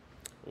saying?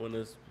 It wasn't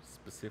a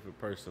specific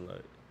person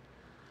like.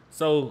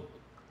 So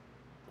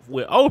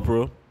with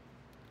Oprah,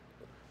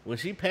 when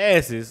she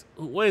passes,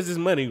 where's this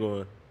money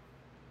going?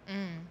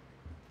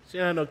 She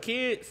don't have no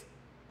kids.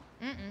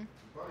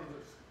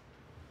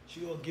 She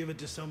gonna give it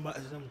to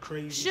somebody, some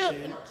crazy She'll-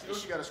 shit. You know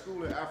she got a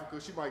school in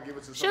Africa. She might give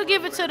it to. She'll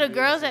give it to the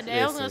girls at the.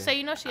 I was gonna Listen, say,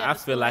 you know, she. Got I the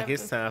feel school like after.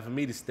 it's time for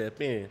me to step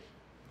in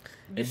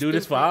and You do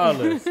this for all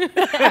us.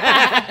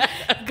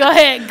 Go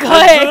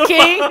ahead,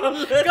 King.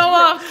 Go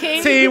off,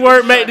 King.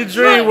 Teamwork make the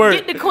dream Look, work.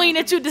 Get the queen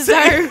that you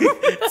deserve.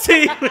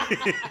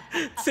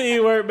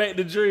 Teamwork make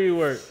the dream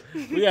work.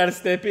 We gotta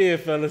step in,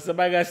 fellas.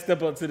 Somebody gotta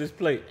step up to this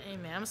plate. Hey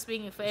man, I'm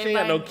speaking for She ain't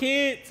got everybody. no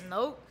kids.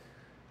 Nope.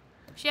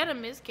 She had a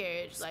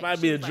miscarriage. This Like, might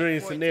she be a was, like, dream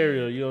 14.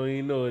 scenario. You don't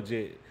even know it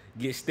yet.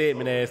 Get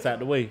Stedman ass out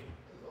the way.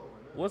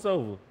 What's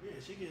over? Yeah,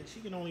 she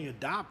can only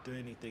adopt or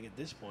anything at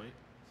this point.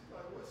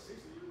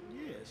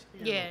 Yeah, she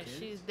ain't Yeah, no kids.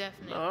 she's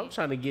definitely No, I'm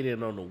trying to get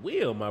in on the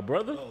wheel, my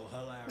brother. Oh,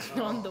 hilarious.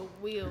 on the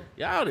wheel.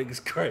 Y'all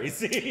niggas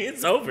crazy.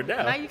 It's over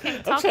now. Now you can't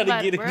I'm talk trying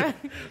about to it, get bruh.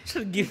 I'm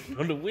trying to get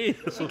on the wheel.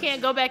 You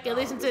can't go back and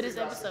listen to this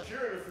episode.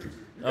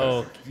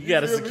 Oh, you got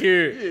to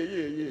secure it.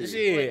 Yeah.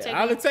 Shit, What, take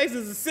all me- it takes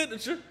is a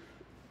signature.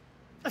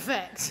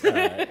 Facts. All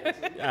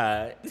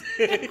right.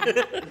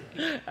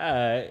 All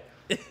right.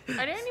 Are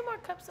there any more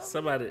cups over?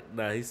 Somebody,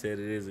 nah, he said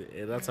it isn't.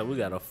 And I'm talking, we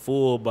got a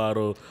full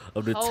bottle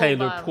of the Whole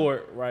Taylor bottle.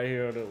 Port right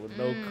here with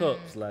no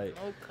cups. Like,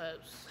 No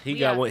cups. he We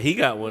got out- one. He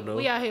got one though.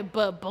 We out here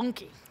butt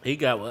bunking. He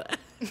got one.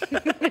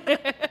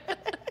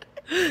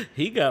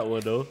 He got one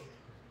though.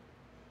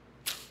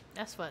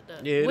 That's fucked up.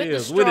 Yeah, it with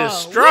is. The With a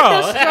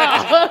straw. straw. With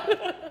the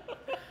straw.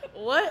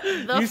 What the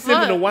You fuck?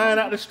 sipping the wine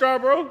out the straw,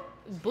 bro?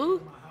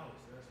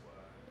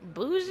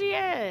 Bougie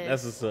ass.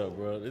 That's what's up,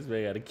 bro. This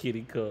man got a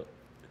kitty cup.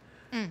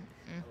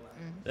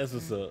 That's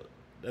what's up.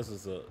 That's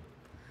what's up.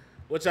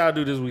 What y'all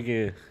do this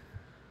weekend?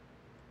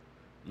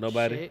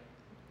 Nobody? Shit.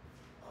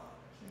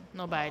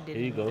 Nobody did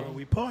Here you go. anything.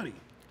 We party.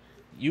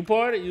 You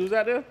partied? You was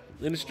out there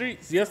in the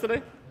streets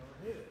yesterday?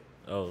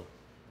 Oh.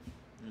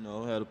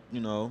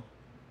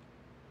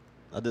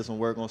 I did some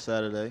work on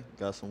Saturday.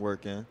 Got some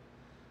work in.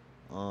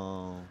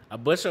 I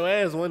bust your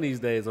ass one of these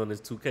days on this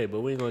 2K,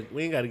 but we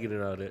ain't got to get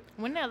into all that.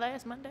 When that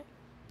last Monday?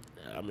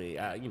 I mean,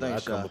 I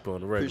Thanks, come Shy. up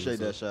on the regular. Appreciate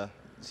that, so. Shy.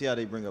 See how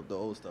they bring up the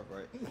old stuff,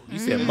 right? You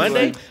said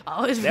Monday?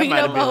 Always That bring might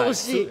up have been old like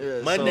shit.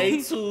 Yeah, Monday,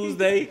 so-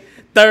 Tuesday,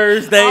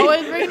 Thursday.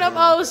 Always bring up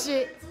old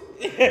shit.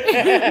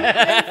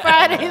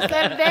 Friday,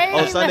 Saturday.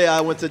 Oh, Sunday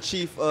I went to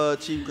Chief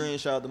Green.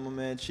 Shout out to my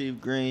man Chief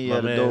Green. He My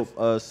had a mans.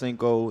 dope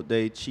Cinco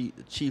de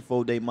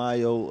Chifo de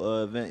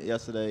Mayo event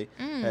yesterday.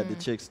 Had the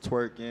chicks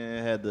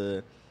twerking. Had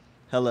the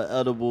hella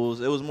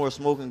edibles. It was more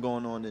smoking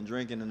going on than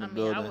drinking in the I mean,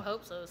 building. I would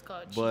hope so. It's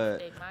called Chief But-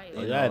 de Mayo.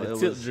 Yeah, y'all had a it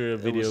tip was- drill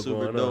it video was super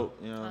going on. dope.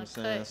 You know what I'm Okay.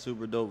 saying?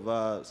 Super dope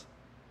vibes.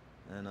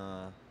 And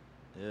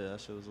yeah,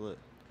 that shit was lit.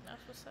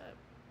 That's what's up.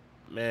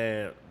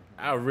 Man,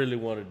 I really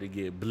wanted to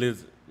get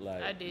Blizzard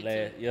like I did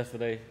too.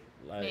 yesterday.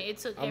 Like, Man, it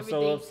took I'm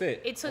everything. so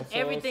upset. It took I'm so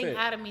everything upset.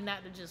 out of me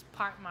not to just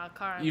park my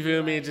car. And You be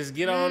feel me? like, Just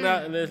get on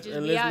out and let's just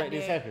be out make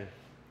this there. happen.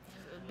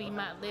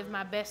 Live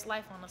my best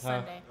life on a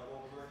Sunday.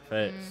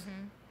 Facts.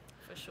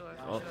 For sure.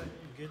 For Oh. sure.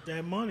 Get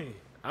that money.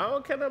 I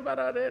don't care nothing about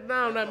all that. No,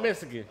 I'm not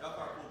Mexican.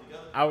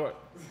 Our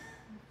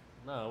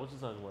Nah, what you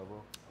talking about,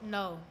 bro?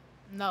 No,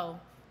 we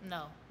did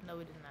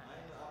not.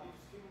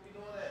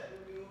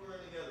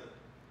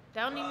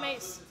 That only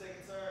makes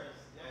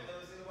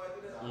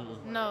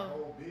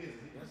no.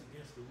 That's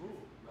against the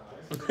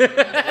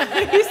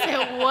rules. You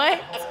said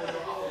what?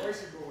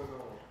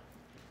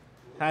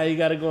 How you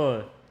got it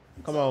going?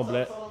 Come on,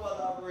 Black. Tell them about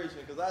the operation,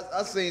 because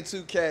I seen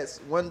two cats.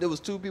 There was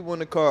two people in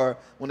the car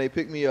when they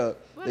picked me up.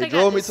 Well, they they got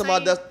drove me the to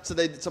my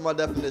same- to my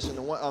definition.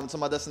 To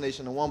my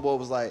destination. And one boy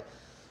was like,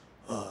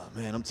 "Oh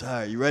man, I'm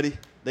tired. You ready?"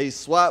 They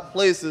swapped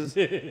places,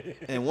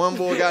 and one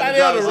boy got in the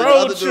They on driver's a seat, the road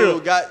other trip.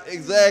 dude got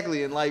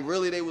exactly. And like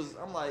really, they was.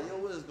 I'm like, yo,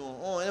 what is going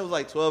on? And it was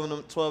like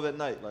 12 at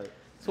night. Like,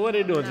 So what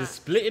they doing? Just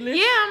splitting it?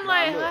 Yeah, I'm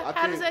like, look,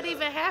 how I does can't- that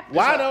even happen?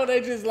 Why don't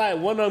they just like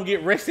one of them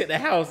get rested at the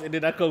house and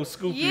then I go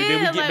scoop you and then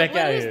we Yeah, get like, back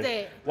what out is here?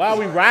 that? Why are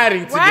we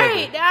riding together?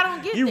 Right, I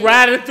don't get You that.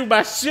 riding through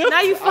my shift?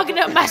 Now you fucking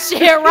up my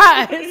share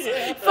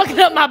rides. Fucking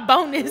up my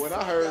bonus. What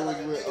I heard was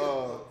with,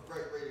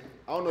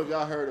 I don't know if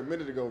y'all heard a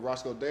minute ago,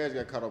 Roscoe Dash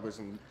got caught up in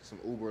some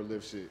Uber or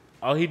Lyft shit.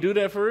 Oh, he do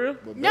that for real?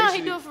 But No,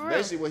 he basically- do it for real.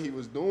 Basically, what he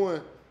was doing,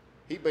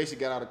 he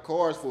basically got out of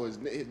cars for his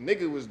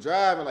nigga was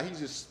driving, like he's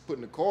just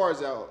putting the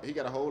cars out. He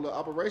got a whole little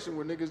operation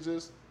where niggas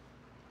just,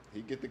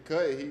 he get the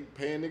cut, he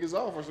paying niggas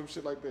off or some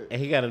shit like that. And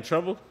he got in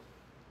trouble?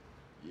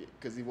 Yeah,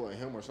 cause he wasn't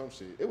him or some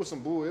shit. It was some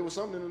bull. It was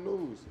something in the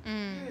news.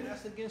 Yeah,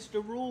 that's against the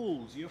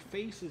rules. Your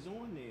face is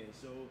on there.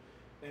 So,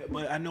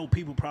 but I know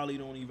people probably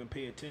don't even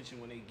pay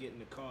attention when they get in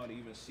the car to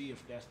even see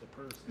if that's the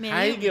person. Man,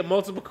 How he you- get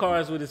multiple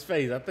cars with his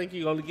face? I think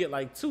you only get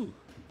like two.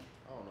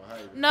 I don't know how.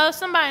 He, No,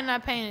 somebody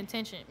not paying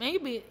attention.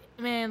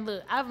 Man,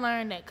 look, I've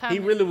learned that He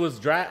coming. really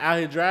was out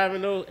here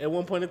driving though at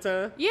one point in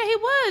time? Yeah, he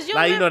was. You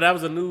Like, you know, remember- that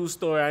was a news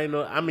story.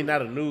 I mean,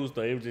 not a news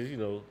story. It was just, you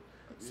know,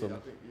 yeah, some I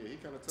think he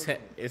kind of took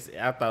him.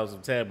 I thought it was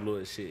some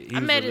tabloid shit. He I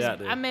was met really his out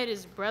there. I met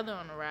his brother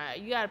on the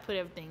ride. You gotta put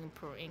everything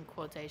in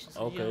quotations so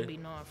you Okay. don't be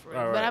knowing for real.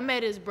 All But I right.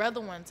 met his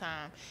brother one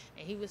time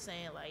and he was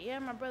saying like, yeah,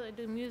 my brother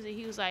do music.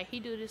 He was like,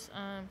 he do this.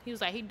 He was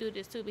like, he do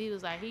this too. But he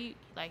was like,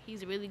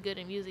 he's really good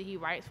in music. He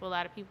writes for a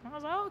lot of people. And I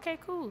was like, oh, okay,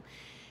 cool.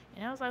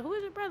 And I was like, who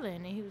is your brother?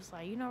 And then he was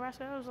like, you know,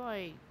 Russell. I was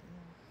like,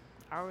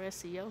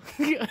 RSCO.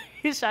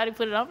 His shawty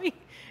put it on me.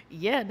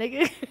 Yeah,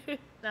 nigga. And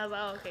I was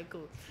like, oh, okay,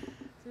 cool. So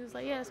he was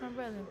like, yeah, that's my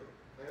brother.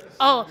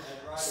 Oh,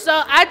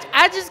 so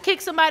I just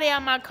kicked somebody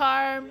out my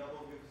car.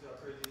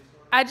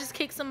 I just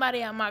kicked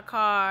somebody out my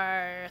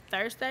car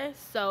Thursday.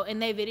 So,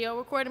 and they video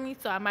recorded me.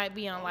 So I might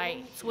be on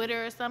like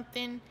Twitter or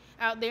something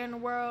out there in the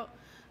world.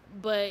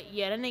 But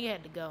yeah, that nigga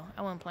had to go.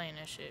 I wasn't playing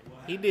that shit.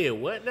 He did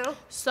what now?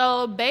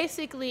 So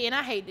basically, and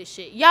I hate this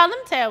shit. Y'all, let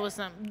me tell you what's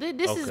something.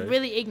 This is Okay.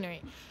 really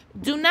ignorant.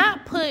 Do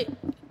not put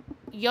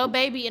your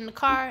baby in the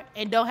car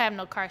and don't have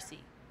no car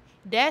seat.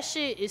 That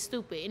shit is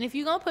stupid. And if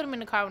you're going to put them in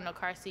the car with no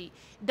car seat,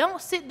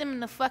 don't sit them in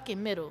the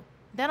fucking middle.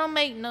 That don't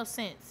make no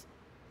sense.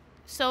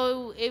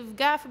 So if,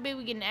 God forbid,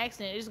 we get in an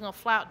accident, it's going to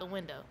fly out the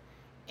window.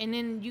 And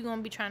then you're going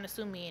to be trying to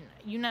sue me. And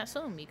you're not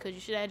suing me because you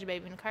should have your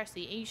baby in the car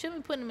seat. And you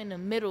shouldn't be putting them in the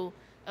middle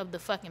of the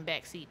fucking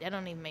back seat. That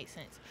don't even make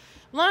sense.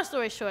 Long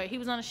story short, he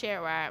was on a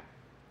shared ride.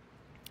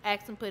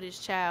 Asked him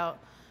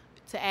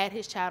to add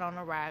his child on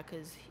the ride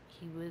because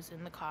he was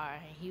in the car.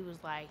 And he was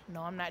like,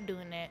 no, I'm not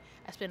doing that.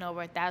 I spend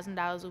over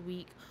 $1,000 a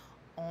week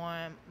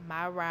on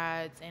my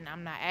rides and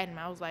I'm not adding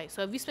them. I was like,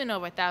 so if you spend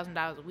over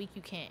 $1,000 a week,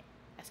 you can't.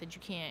 I said,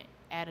 you can't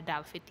add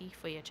 $1.50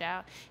 for your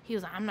child. He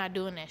was like, I'm not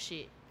doing that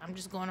shit. I'm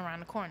just going around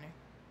the corner.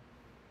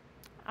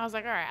 I was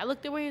like, all right. I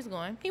looked at where he was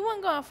going. He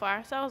wasn't going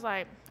far. So I was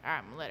like, all right,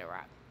 I'm going to let it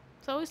rock.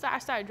 So I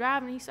started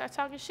driving, and he started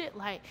talking shit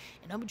like,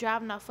 and don't be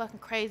driving out fucking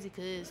crazy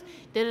because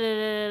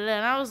da-da-da-da-da.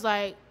 And I was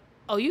like,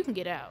 oh, you can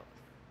get out.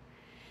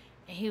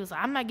 And he was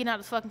like, I'm not getting out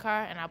of this fucking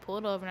car. And I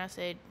pulled over, and I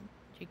said,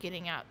 you're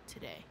getting out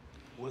today.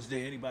 Was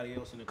there anybody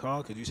else in the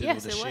car? Because you said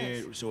Yes, it was a it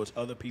shared, was. so it's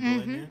other people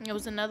in there? There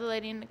was another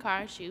lady in the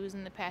car. She was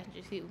in the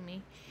passenger seat with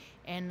me.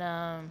 And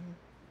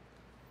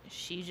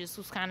she just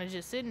was kind of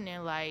just sitting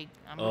there like,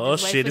 I'm gonna Oh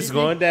just wait shit, for it's this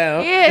going nigga.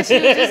 down. Yeah, she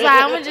was just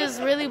like, I'm going to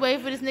just really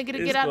wait for this nigga to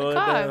It's get out the going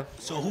car. down.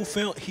 So who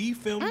filmed? He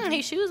filmed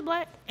you? She was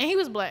black, and he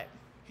was black.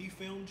 He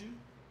filmed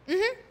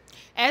you?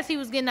 As he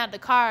was getting out the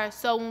car,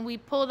 so when we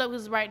pulled up, it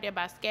was right there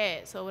by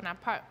SCAD. So when I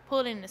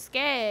pulled in the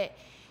SCAD,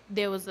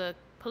 there was a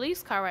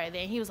police car right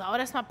there. And he was like, oh,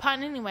 that's my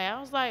partner anyway.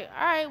 I was like,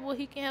 all right, well,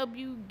 he can help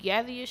you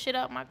gather your shit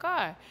out my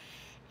car.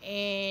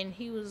 And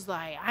he was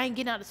like, I ain't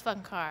getting out this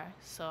fucking car.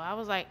 So I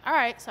was like, all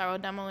right. So I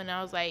wrote down my window.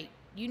 I was like,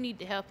 you need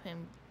to help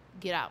him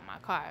get out my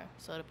car.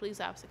 So the police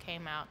officer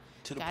came out,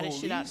 To the got his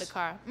shit out the police?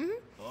 car.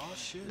 Oh,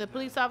 shit. The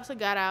police officer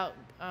got out,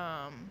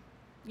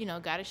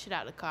 got his shit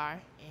out the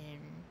car, and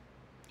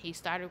he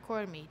started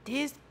recording me.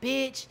 This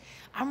bitch,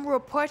 I'm gonna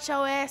report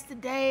your ass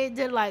today.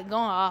 They're like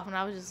going off, and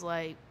I was just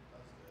like,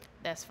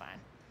 that's fine.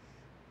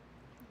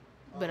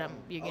 But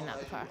you're getting out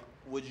the car.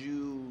 Do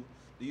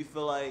you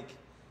feel like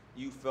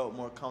you felt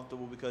more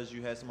comfortable because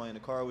you had somebody in the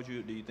car with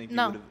you? Do you think you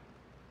No. would have?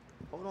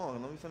 Hold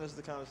on, let me finish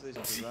the conversation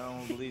because I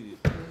don't believe you.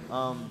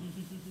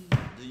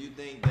 Do you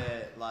think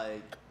that,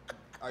 like,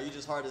 are you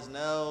just hard as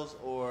nails,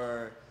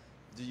 or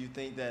do you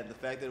think that the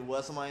fact that it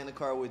was somebody in the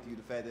car with you,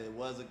 the fact that it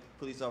was a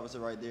police officer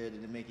right there,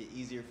 did it make it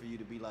easier for you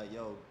to be like,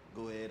 yo,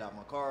 go ahead out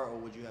my car, or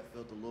would you have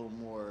felt a little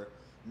more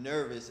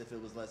nervous if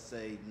it was, let's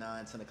say,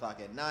 9, 10 o'clock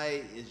at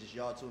night, it's just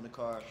y'all two in the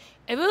car?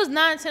 If it was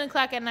 9, 10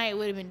 o'clock at night, it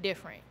would have been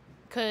different.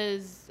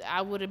 Because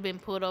I would have been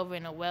pulled over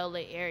in a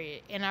well-lit area.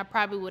 And I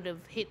probably would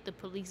have hit the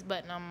police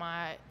button on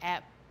my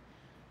app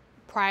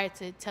prior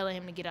to telling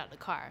him to get out the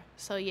car.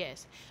 So,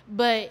 yes.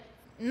 But,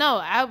 no,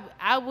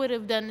 I would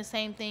have done the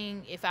same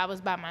thing if I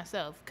was by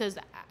myself. Because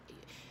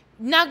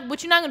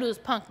what you're not going to do is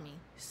punk me.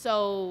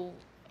 So,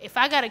 if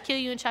I got to kill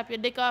you and chop your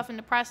dick off in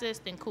the process,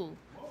 then cool.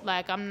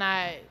 Like, I'm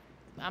not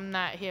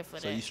here for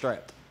that. So you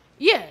strapped?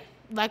 Yeah.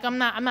 Like, I'm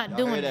not Y'all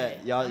doing hear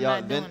that. Y'all I'm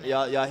not doing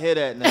that. y'all hear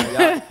that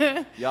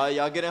now?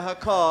 Y'all get in her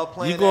car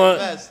playing You that going?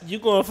 mess. You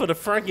going for the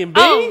Franken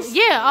Oh, beans?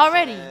 yeah,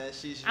 already.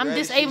 She's I'm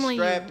ready, disabling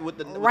she's strapped you with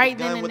the right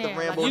gun, then and with there. the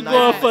Rambo Like, You not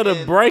going knife for the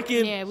and-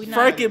 breaking Yeah, we not-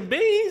 Franken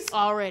beans?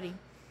 Already.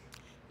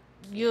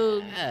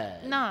 God.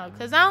 No,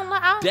 because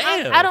I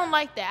Damn. don't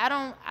like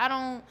that. I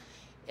don't,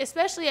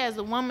 especially as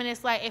a woman,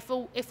 it's like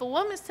if a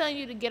woman's telling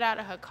you to get out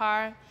of her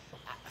car,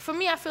 for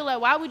me, I feel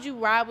like, why would you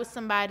ride with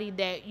somebody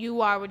that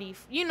you already,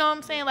 you know what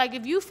I'm saying? Like,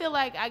 if you feel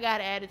like I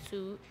got an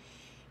attitude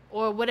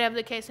or whatever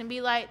the case can be,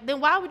 like, then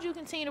why would you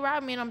continue to ride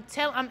with me? And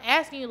I'm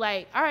asking you,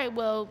 like, all right,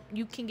 well,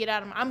 you can get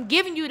out of I'm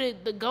giving you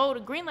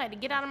the green light to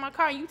get out of my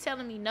car, and you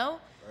telling me no?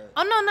 Right.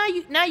 Oh, no,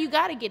 now you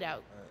got to get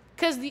out.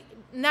 Because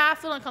now I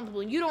feel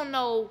uncomfortable. You don't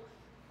know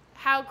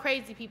how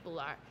crazy people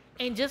are.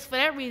 And just for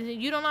that reason,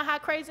 you don't know how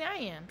crazy I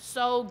am.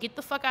 So get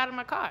the fuck out of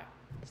my car.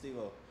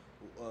 Steve-O,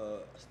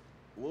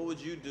 what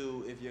would you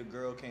do if your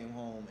girl came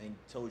home and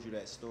told you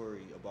that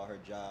story about her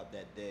job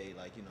that day?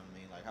 Like, you know what I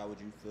mean? Like, how would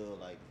you feel,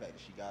 like, the fact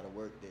that she got to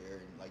work there?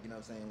 And, like, you know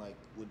what I'm saying? Like,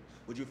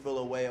 would you feel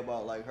a way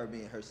about, like, her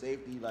being her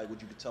safety? Like,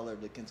 would you tell her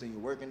to continue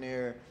working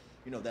there?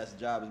 You know, if that's the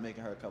job, is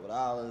making her a couple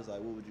dollars. Like,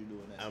 what would you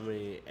do in that? I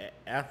mean,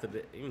 after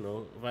that,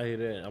 if I hear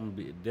that, I'm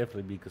gonna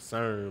definitely be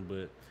concerned.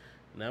 But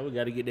now we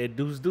got to get that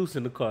deuce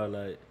in the car,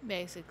 like.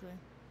 Basically.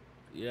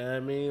 You know what I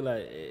mean?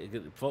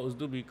 Like, folks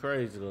do be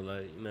crazy though.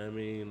 Like, you know what I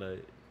mean?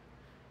 Like,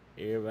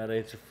 everybody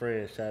ain't your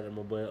friend. Shout out to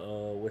my boy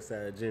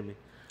Westside Jimmy.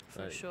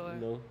 For Like, sure. You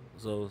know,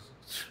 so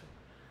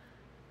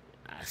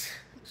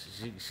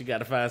she got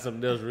to find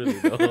something else, really.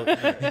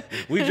 Though.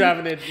 We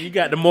driving it. You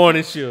got the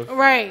morning shift.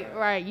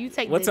 Right. You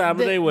take What time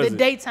of day was the it?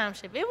 daytime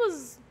shift. It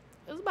was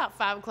about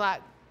 5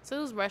 o'clock. So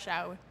it was rush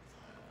hour.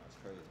 That's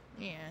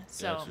crazy. Yeah.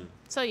 Got you.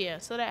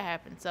 So that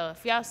happened. So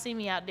if y'all see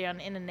me out there on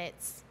the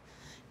internets,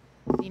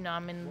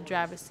 I'm in the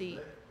driver's seat.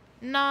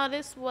 No,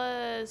 this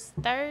was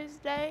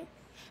Thursday.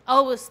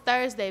 Oh, it was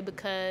Thursday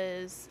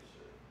because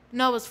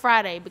no, it was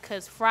Friday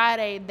because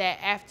Friday that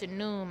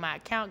afternoon my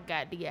account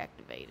got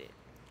deactivated.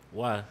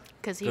 Why?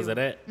 Because of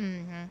that?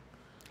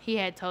 He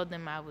had told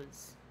them I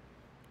was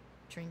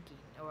drinking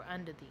or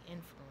under the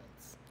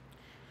influence.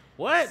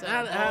 What?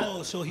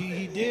 So- So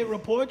he did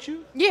report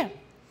you? Yeah.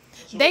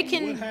 So They what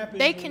can happens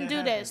they when can that do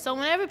that. happens? So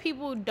whenever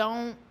people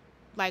don't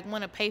like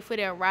want to pay for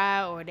their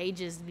ride or they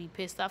just be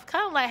pissed off,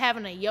 kind of like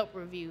having a Yelp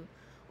review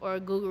or a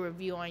Google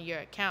review on your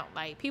account.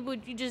 Like people,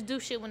 you just do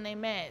shit when they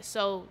mad.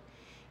 So,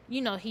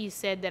 you know, he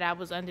said that I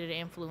was under the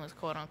influence,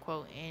 quote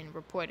unquote, and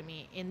reported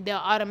me, and they'll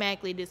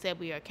automatically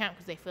disable your account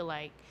because they feel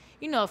like,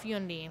 you know, if you're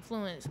under the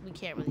influence, we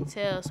can't really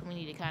tell, so we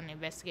need to kind of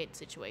investigate the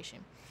situation.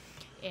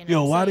 And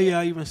Yo, I'm why do saying-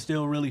 y'all even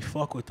still really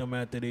fuck with them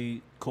after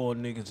they call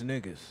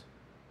niggas?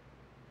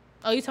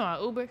 Oh, you talking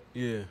about Uber?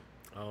 Yeah.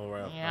 All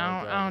right.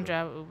 Yeah, I don't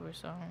drive Uber,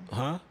 so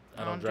Huh?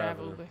 I don't drive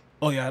Uber.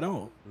 Oh, yeah, I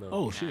don't. No.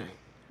 Oh, shit.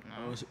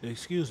 Oh,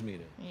 excuse me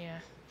then. Yeah.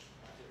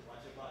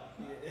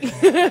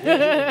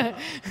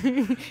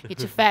 Get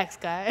your facts,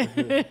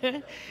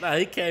 guy. Nah,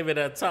 he came in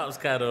that Topps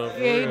kind of.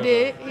 Yeah, he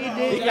did. He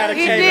did. He gotta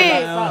He came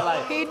in did.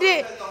 like, He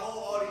did. The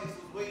whole audience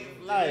was waiting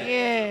for like,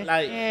 Yeah.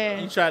 like Yeah.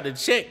 you tried to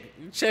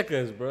check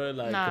us, bro.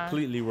 Like Nah.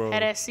 completely wrong.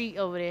 Had that seat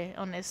over there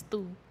on that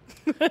stool.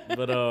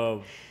 But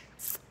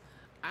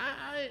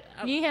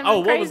You ain't have oh,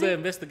 nothing what was crazy? the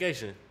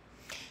investigation?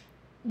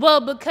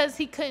 Well, because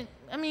he couldn't.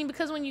 I mean,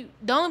 because when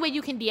the only way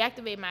you can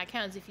deactivate my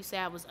account is if you say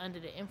I was under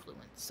the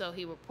influence. So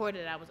he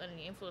reported I was under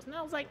the influence, and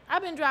I was like,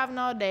 I've been driving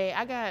all day.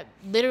 I got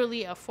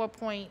literally a 4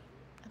 point.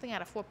 I think I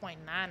had a 4.9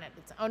 at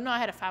the time. Oh no, I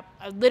had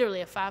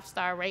literally a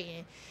 5-star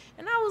rating,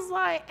 and I was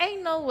like,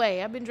 ain't no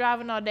way. I've been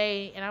driving all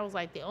day, and I was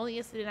like, the only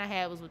incident I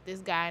had was with this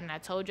guy, and I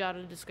told y'all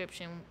the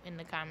description in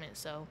the comments.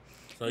 So.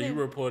 So you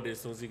reported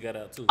as soon as he got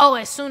out too. Oh,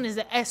 as soon as,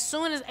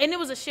 and it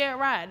was a shared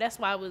ride. That's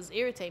why it was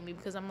irritating me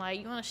because I'm like,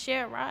 you on a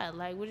shared ride?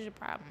 Like, what is your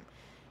problem?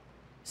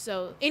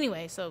 So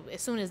anyway, so as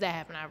soon as that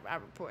happened, I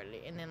reported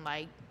it, and then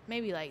like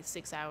maybe like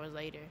 6 hours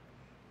later,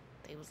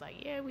 they was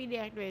like, yeah, we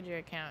deactivated your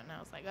account, and I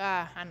was like,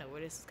 I know where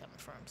this is coming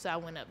from. So I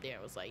went up there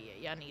and was like,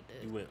 yeah, y'all need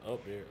to You went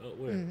up there. Up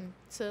where?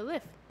 to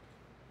Lyft.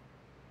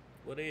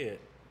 What they at?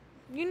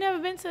 You never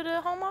been to the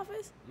home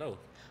office? No.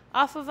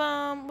 Off of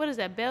what is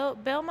that?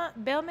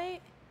 Belmate?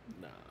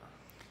 Nah.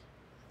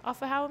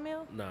 Off of Howard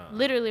Mill? Nah.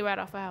 Literally right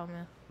off of Howard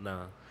Mill. Nah.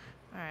 All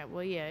right.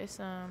 Well, yeah, it's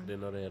Didn't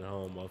know they had a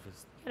home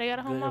office. they got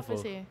a home Good office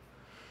info. here.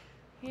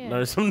 Yeah.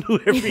 Learn something new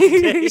every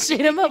day.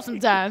 Shit him up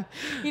sometime.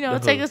 You know, No.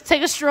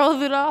 take a stroll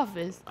through the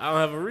office. I don't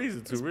have a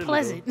reason to It's really.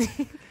 pleasant.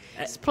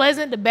 It's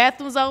pleasant. The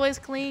bathroom's always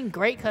clean.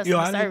 Great customer Yo,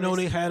 I service. didn't know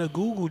they had a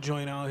Google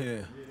joint out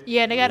here.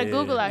 Yeah, they got a Yeah.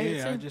 Google out here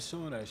Yeah, I too. just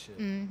saw that shit.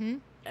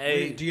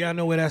 Hey, Do y'all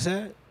know where that's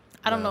at?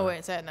 I don't know where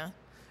it's at now.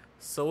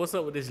 so what's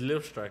up with this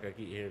Lyft strike I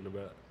keep hearing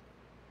about?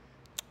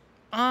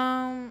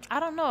 I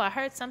don't know. I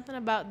heard something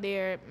about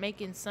they're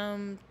making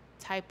some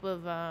type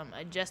of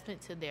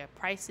adjustment to their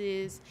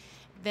prices.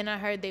 Then I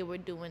heard they were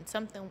doing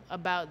something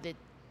about the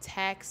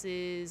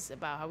taxes,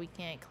 about how we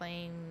can't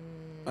claim.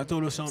 I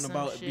thought it was something some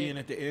about shit. being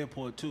at the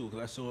airport too, because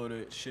I saw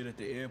the shit at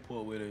the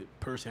airport where the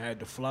person had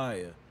the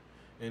flyer,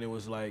 and it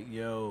was like,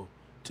 yo,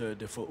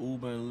 for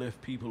Uber and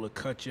Lyft people to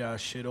cut y'all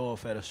shit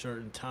off at a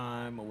certain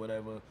time or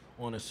whatever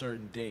on a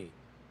certain day.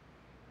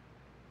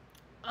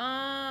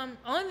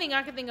 Only thing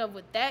I can think of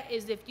with that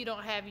is if you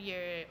don't have your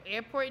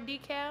airport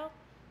decal.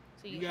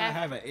 So You gotta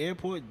have an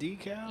airport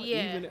decal?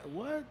 Yeah. Even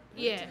what?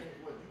 Yeah.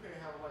 What, you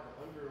can't have like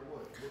a under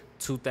what?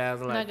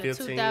 2000, like Like a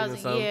 15 or 2000,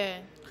 something? yeah.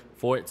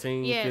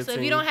 14, Yeah, 15. so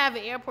if you don't have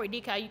an airport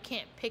decal, you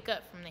can't pick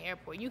up from the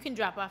airport. You can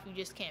drop off, you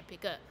just can't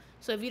pick up.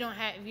 So if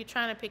you're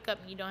trying to pick up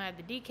and you don't have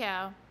the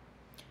decal,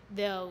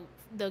 they'll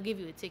give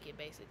you a ticket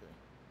basically.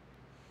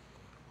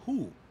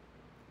 Who?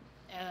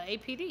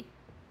 APD.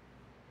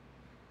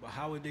 But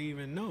how would they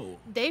even know?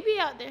 They be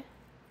out there.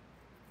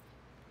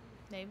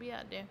 They be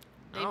out there.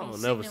 They I be don't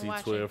sitting never and see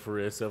watching. 12 for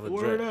real, except for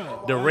Word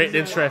up.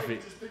 directing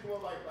traffic. Just pick them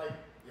up like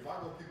if I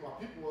go pick my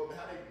people up,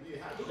 how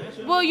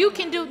they Well, you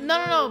can do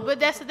no, but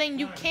that's the thing.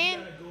 You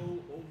can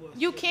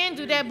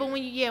do that, but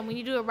when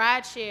you do a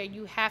ride share,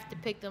 you have to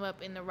pick them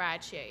up in the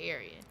ride share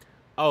area.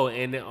 Oh,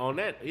 and then on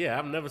that, yeah,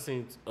 I've never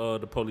seen the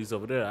police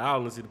over there. I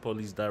only see the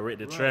police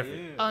directing traffic.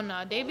 Yeah. Oh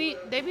no, they be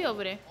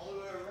over there. Only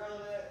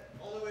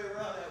way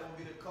around that would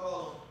be to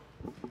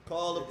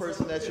call the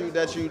person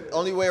that you.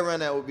 Only way around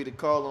that would be to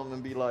call them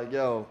and be like,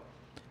 yo,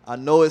 I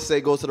know it say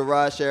go to the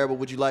ride share, but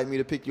would you like me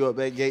to pick you up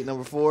at gate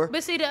number 4?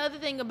 But see, the other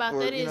thing about Or,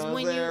 that you is know what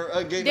when I'm you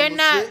saying, gate they're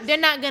number not 6. they're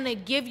not gonna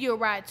give you a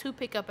ride to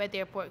pick up at the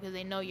airport because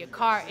they know your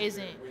car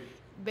isn't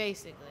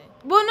basically.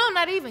 Well, no,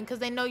 not even because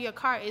they know your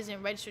car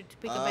isn't registered to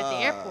pick up at the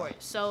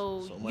airport,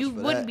 so so much you for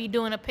wouldn't that. be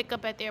doing a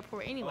pickup at the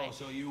airport anyway. Oh,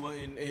 so you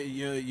wouldn't,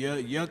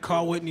 your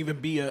car wouldn't even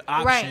be an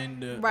Right,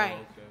 option. right, oh,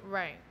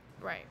 okay.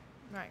 right.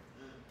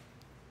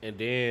 And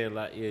then,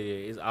 like, yeah,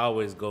 it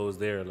always goes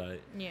there.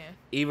 Like, Yeah,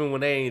 even when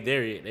they ain't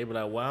there yet, they be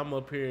like, well, I'm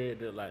up here.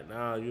 They're like,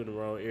 nah, you're in the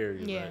wrong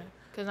area. yeah. Like,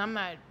 Cause I'm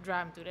not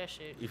driving through that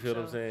shit. You feel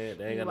what I'm so saying?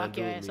 They ain't you got walk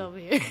nothing your to ass do over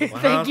with here. me.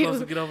 Well, how I'm Thank supposed to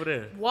you. get over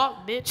there?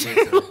 Walk, bitch.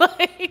 Listen,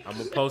 Like- I'm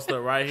gonna post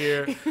up right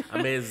here.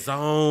 I'm at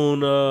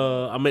zone.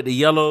 I'm at the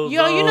yellow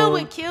Yo, zone. you know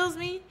what kills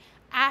me?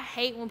 I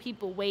hate when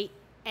people wait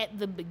at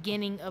the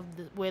beginning of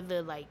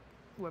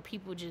where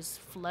people just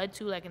flood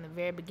to, like in the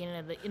very beginning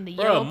of in the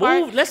Bruh, yellow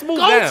part. let's move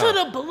Go down.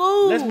 to the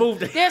blue. Let's move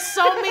down. There's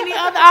so many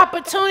other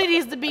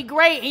opportunities to be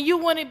great, and you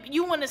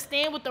want to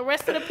stand with the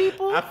rest of the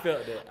people. I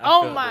felt that.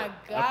 Oh my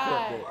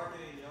God.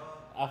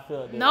 I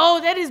felt that. No,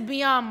 that is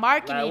beyond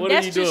marketing. Like, what are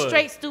That's you just doing?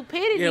 straight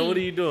stupidity. Yeah, what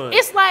are you doing?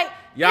 It's like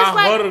Y'all it's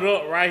like, huddled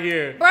up right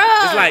here.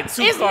 Bruh, It's like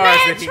two it's cars mad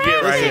that can get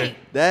right traffic. here.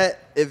 That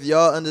if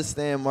y'all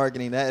understand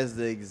marketing, that is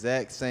the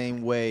exact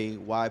same way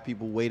why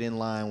people wait in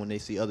line when they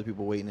see other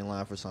people waiting in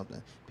line for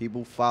something.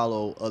 People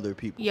follow other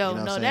people. Yo, you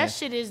know what no, I'm that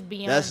saying? shit is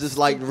beyond. That's just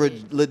like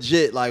stupid.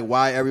 legit, like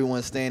why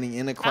everyone's standing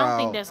in the I crowd.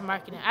 don't think that's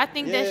marketing. I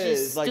think Yeah, that's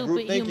just it's like stupid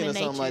group thinking human or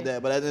something nature. like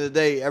that. But at the end of the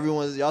day,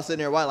 y'all sitting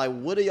there, like,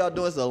 what are y'all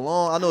doing? It's a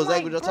long. I know I'm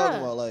exactly like, what y'all talking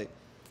bruh. about. Like,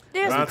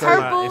 There's But I'm talking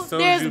about, purple. as soon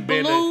There's as you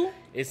been blue.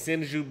 as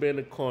soon as you been in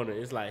the corner,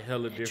 it's like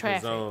hella different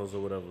Traffic. zones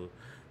or whatever.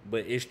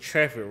 But it's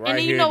traffic right then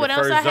you here know in what the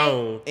else first I hate?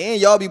 zone.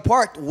 and y'all be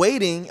parked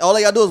waiting. All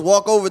they gotta do is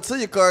walk over to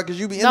your car because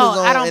you be in No, the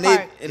zone. I don't and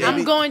park. and I'm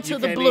be, going to you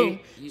the can't blue,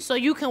 even- so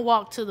you can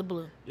walk to the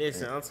blue.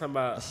 Listen, I'm talking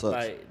about That sucks.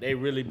 like they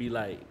really be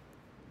like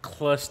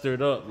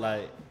clustered up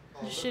like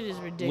This shit is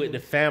ridiculous. with the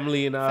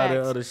family and all that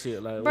Facts. other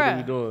shit. Like, what are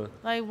we Bruh. doing?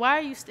 Like, why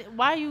are you?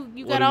 Why you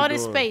What got are we all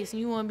this doing? space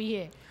and you want to be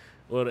here?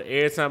 Well,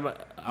 every time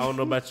I don't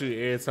know about you,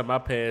 every time I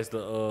pass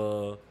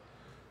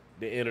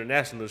the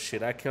international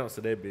shit, I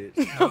cancel that bitch.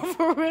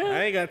 For real?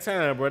 I ain't got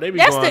time, bro. They be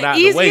That's going the out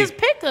the way. easiest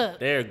pickup.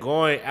 They're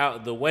going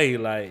out the way,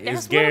 like That's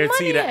it's where the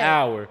guaranteed money an at.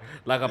 hour.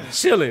 Like I'm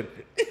chilling,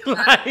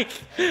 like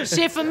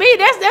Shit for me,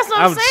 that's what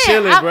I'm I'm saying.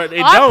 chilling, bro. I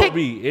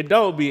It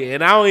don't be,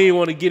 and I don't even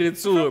want to get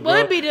into it, bro. Well,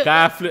 it be the-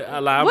 God, flip,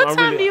 like, what I'm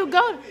time really, do you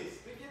go?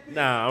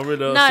 Nah, I'm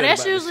really upset Nah,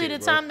 that's about this usually shit,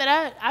 the bro. time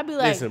that I be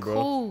like, Listen, bro.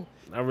 cool,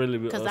 I really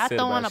be because upset I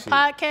throw on a about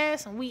shit.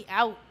 podcast and we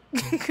out.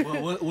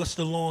 What's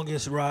the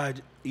longest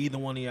ride either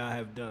one of y'all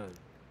have done?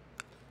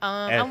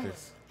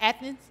 Athens.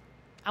 Athens.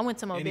 I went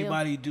to Mobile.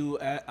 Anybody do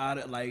out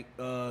of like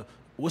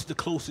what's the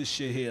closest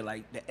shit here?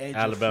 Like the edge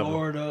Alabama. of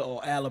Florida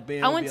or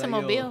Alabama? I went Be to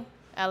like, yo, Mobile,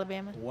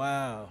 Alabama.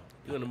 Wow.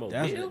 You in the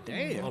That's- mobile?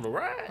 damn. On the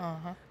ride?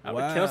 Uh-huh. I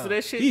would Wow. cancel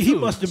that shit He too.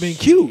 must have been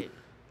cute.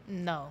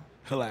 No.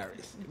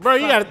 Hilarious. Bro,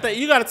 you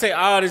gotta take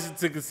all this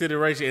into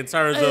consideration in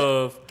terms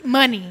of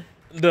Money.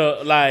 the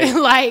like.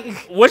 Like,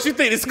 What you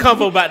think this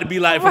combo about to be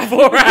like for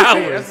 4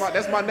 Hey, hours?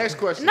 that's my next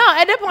question. no,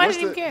 at that point, What's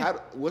I didn't care.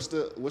 what's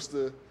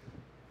the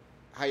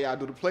how y'all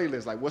do the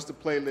playlist? Like, what's the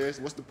playlist?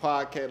 What's the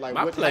podcast? Like,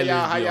 My what,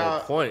 playlist how be y'all?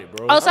 on point,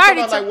 bro. Oh, I'm sorry. talking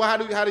about, to- like,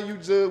 well, how do you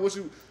judge? What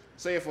you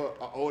say if an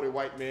older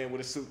white man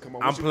with a suit come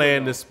on? I'm What you playing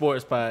putting the on?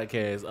 sports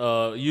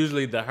podcast.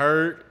 Usually the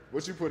herd.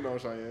 What you putting on,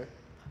 Cheyenne?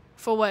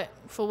 For what?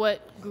 For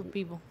what group of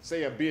people?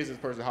 Say a business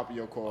person hop in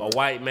your car. A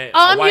white man, Oh,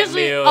 a I'm white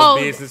usually. male Oh,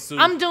 business suit.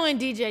 I'm doing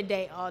DJ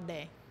Day all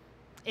day.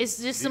 It's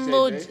just some DJ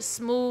little Day?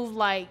 smooth,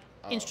 like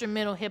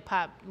instrumental hip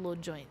hop little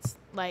joints.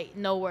 Like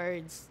no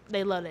words.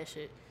 They love that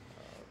shit.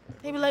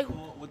 They be like,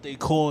 What they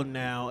call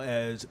now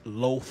as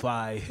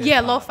lo-fi hip-hop. yeah,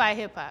 lo-fi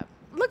hip hop.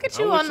 Look at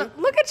you I'm on. with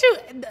Look at you.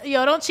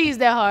 Yo, don't cheese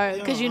that hard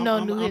because you know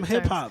I'm, new I'm hip hip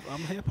terms. hop. I'm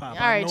hip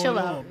hop. All right, chill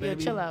out. Yo,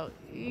 chill out.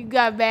 You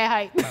got bad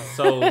hype.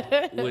 So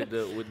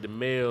with the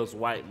males,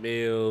 white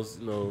males,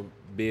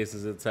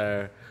 business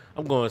attire,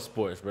 I'm going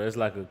sports, bro. It's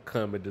like a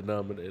common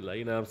denominator. Like,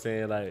 you know what I'm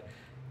saying? Like,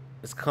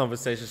 it's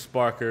conversation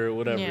sparker,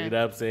 whatever. Yeah. You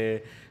know what I'm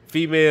saying?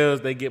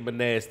 Females, they get my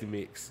nasty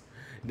mix.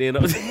 Then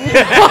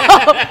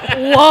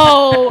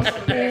Whoa,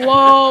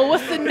 whoa.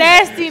 What's the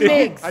nasty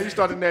mix? How you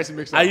start the nasty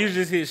mix? I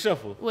usually just hit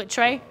shuffle. With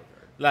Trey?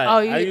 Like Oh,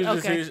 you- I usually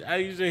okay. I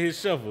usually hit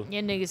shuffle.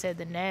 Your nigga said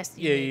the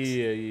nasty Yeah, mix.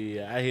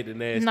 yeah. I hit the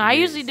nasty. No, I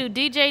mix. usually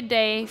do DJ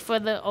Day for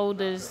the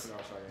oldest.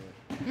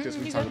 Just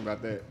we talking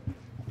about that.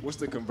 What's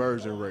the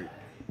conversion rate?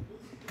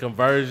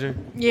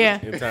 conversion. Yeah.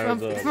 In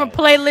terms of From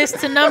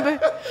playlist to number.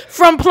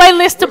 From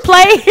playlist to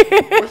play.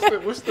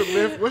 What's the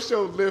lift? What's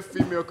your lift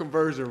female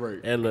conversion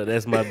rate? and look,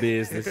 that's my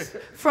business.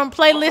 From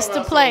playlist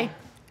to play.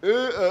 You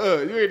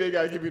ain't even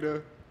gotta give me the.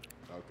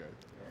 Okay.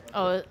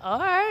 Oh, all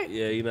right.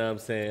 Yeah, you know what I'm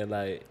saying?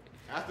 Like,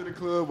 After the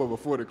club or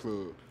before the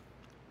club?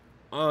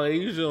 oh, it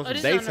usually on some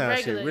this is on the daytime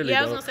shit, regular. really. Yeah,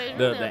 I was though. gonna say,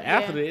 the really, the yeah.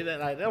 after the,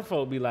 like them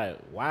folk be like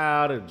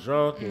wild and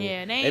drunk. And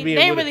Yeah, they be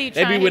ain't with- really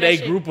They be tryna with hear a that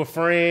shit. group of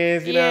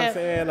friends. You know what Yeah. I'm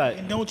saying? Like,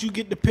 And don't you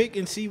get to pick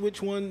and see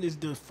which one is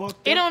the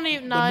fucked It up don't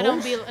even. No, the it don't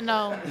most? be.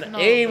 No.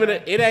 it ain't even.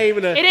 bruh. It ain't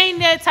even. It ain't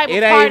that type of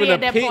It ain't party even at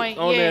a that pick point.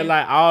 on yeah. there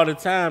like all the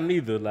time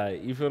neither.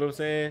 Like, you feel what I'm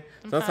saying?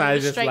 Sometimes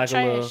it's just straight like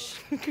a little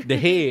trash. the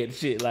head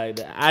shit, like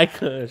the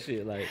icon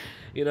shit, like,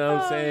 you know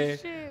what I'm Oh, saying?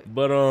 shit.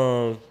 But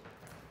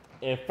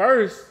at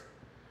first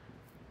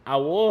I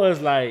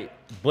was like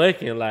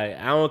bucking, like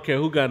I don't care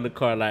who got in the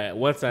car. Like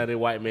one time that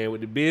white man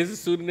with the business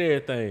suit and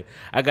everything,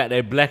 I got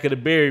that Black of the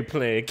Berry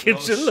playing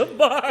Kendrick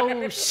Lamar.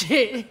 Oh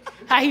shit!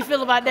 How you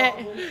feel about that?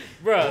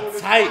 Bro,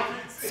 tight.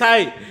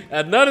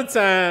 Another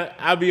time,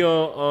 I be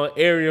on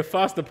Ariel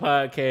Foster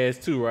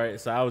podcast too, right?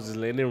 So I was just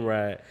letting him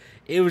ride.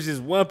 It was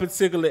just one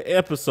particular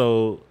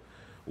episode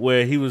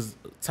where he was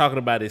talking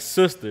about his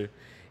sister,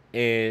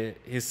 and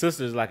his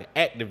sister is like an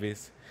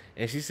activist,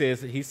 and he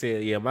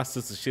said, yeah, my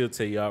sister, she'll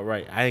tell you all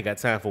right. I ain't got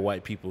time for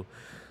white people.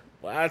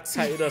 Well, I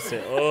tightened up and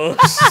said, oh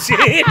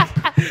shit.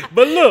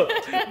 But look,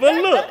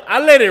 I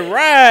let it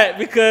ride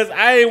because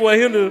I ain't want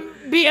him to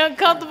be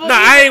uncomfortable. No,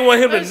 I ain't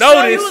want him to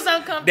notice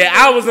that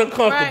I was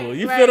uncomfortable. Right,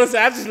 you right. feel what I'm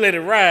saying? I just let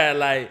it ride.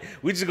 Like,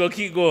 we just gonna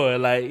keep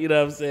going. Like, you know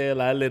what I'm saying?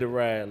 Like, I let it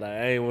ride. Like,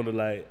 I ain't want to,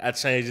 like, I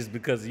changed just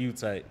because of you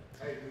type.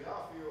 Hey, do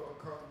y'all feel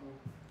uncomfortable?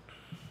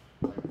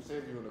 Like, say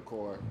if you're in the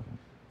car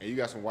and you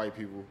got some white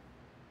people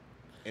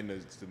and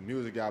the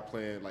music y'all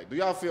playing, like, do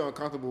y'all feel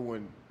uncomfortable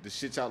when the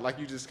shit y'all, like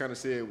you just kind of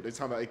said, they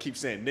talking about, they keep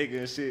saying nigga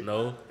and shit?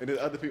 No. And then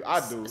other people, I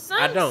do.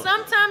 I don't.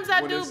 Sometimes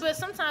I When do, it's- but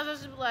sometimes I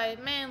just be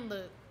like, man,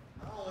 look,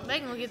 they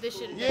gonna get this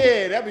shit.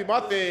 Yeah, that'd be my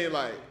thing,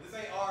 like. This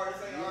ain't our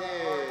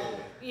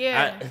moment.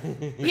 Yeah.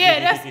 Yeah,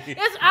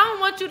 that's. I don't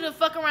want you to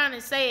fuck around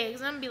and say it,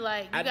 cause I'm gonna be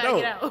like, you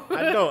gotta get out.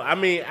 I don't. I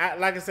mean,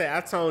 like I said,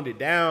 I toned it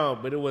down,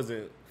 but it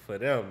wasn't for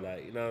them.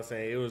 Like, you know what I'm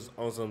saying? It was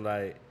on some,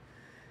 like,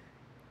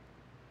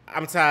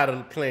 I'm tired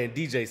of playing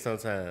DJ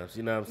sometimes.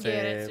 You know what I'm Yeah,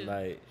 saying? that too.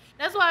 Like,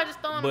 That's why I just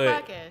throw on the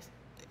But- podcast.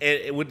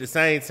 and with the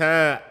same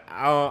time,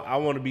 I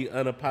want to be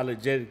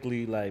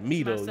unapologetically like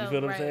me though. Myself, You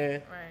feel what right, I'm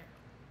saying? Right.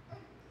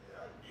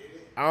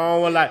 I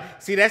don't want like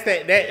see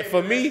that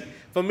for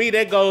me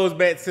that goes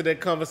back to the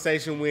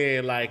conversation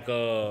when like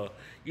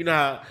you know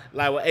how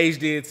like what H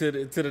did to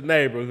the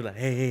neighbor. He was like,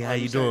 hey, how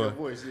you you saying doing? that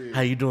voice, yeah.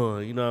 How you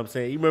doing? You know what I'm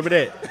saying? You remember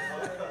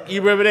that?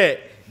 You remember that?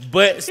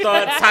 But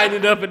start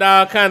tightening up and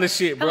all kind of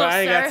shit, bro. Hello, I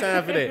ain't got sir.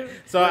 time for that.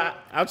 So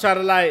I'm trying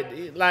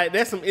to like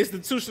that's some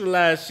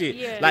institutionalized shit.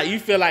 Yeah. Like you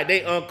feel like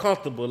they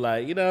uncomfortable,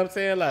 like you know what I'm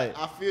saying? Like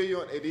I feel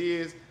you, it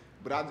is,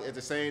 but at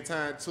the same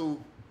time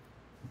too,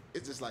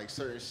 it's just like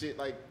certain shit.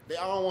 Like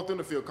I don't want them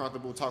to feel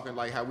comfortable talking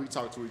like how we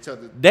talk to each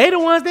other. they the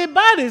ones that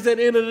buy this at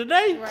the end of the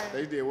day. Right.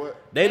 They did what?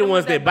 They the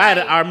ones that buy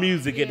our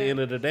music at the Yeah. end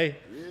of the day.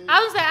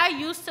 I would say I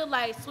used to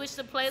like switch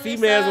the playlist.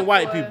 Females up, and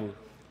white or- people.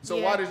 So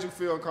Yeah. why did you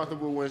feel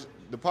uncomfortable when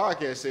the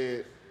podcast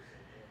said?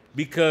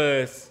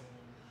 Because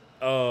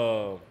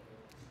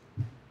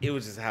it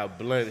was just how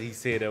blunt he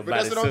said about But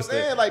that's his what I'm sister.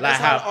 saying. Like that's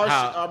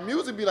how our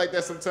music be like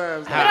that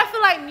sometimes. But Like, I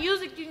feel like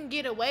music you can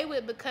get away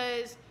with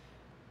because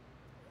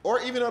or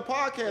even a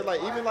podcast,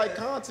 like even like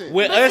content.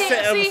 with But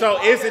us, see- so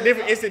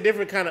it's a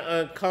different kind of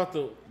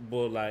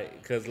uncomfortable,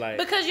 like, cause like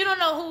because you don't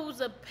know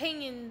whose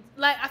opinion.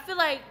 Like I feel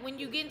like when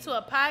you get into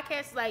a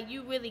podcast, like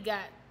you really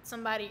got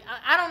somebody.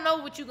 I don't know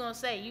what you're gonna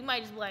say. You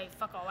might just be like,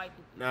 "Fuck all white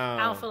people." Nah,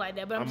 I don't feel like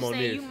that, but I'm I'm just on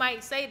saying this. you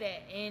might say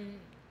that, and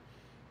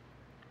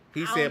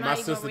he I don't said, know my how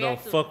you gonna sister don't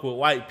react to it. fuck with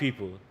white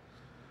people.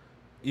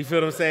 You feel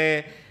what I'm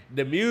saying?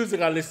 The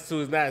music I listen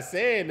to is not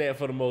saying that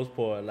for the most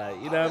part. Like,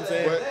 you know what I'm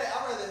saying? But-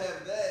 I'd rather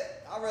have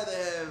that. I'd rather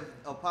have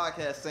a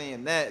podcast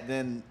saying that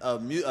than a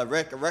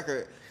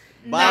record.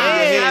 Nah, bobbing your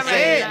head I'd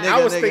saying rather nigga, not.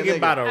 I was nigga, thinking nigga.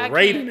 about I a can't.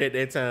 rating at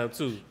that time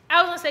too.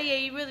 I was gonna say, yeah,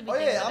 you really be. Oh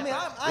thinking yeah, I about mean,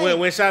 that. I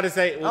When Shawty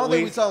say, I don't we-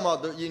 think we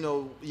talking about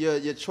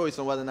your choice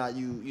on whether or not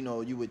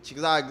you would,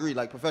 because I agree,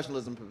 like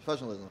professionalism.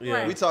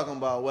 Yeah. We talking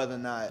about whether or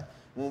not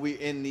when we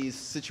in these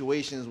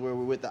situations where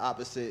we're with the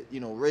opposite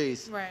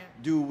race, Right.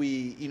 do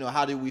we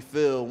how do we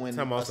feel when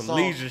talking about a some song,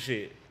 leisure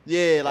shit.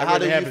 yeah, like That how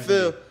do really you happens to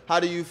feel? me. How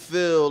do you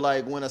feel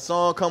like when a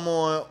song come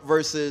on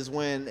versus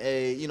when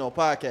a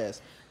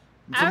podcast?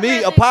 For I'd me,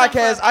 a rather come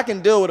podcast, from- I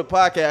can deal with a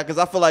podcast because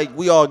I feel like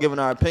we all giving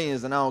our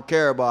opinions, and I don't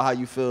care about how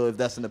you feel if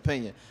that's an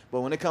opinion.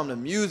 But when it comes to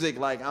music,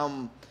 like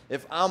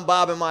if I'm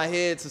bobbing my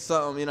head to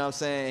something, you know what I'm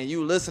saying, and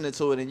you listening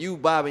to it, and you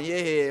bobbing your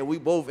head, and we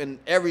both in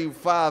every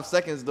 5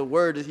 seconds the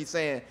word that he's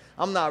saying,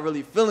 I'm not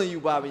really feeling you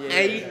bobbing your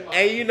head.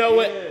 And you know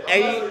what?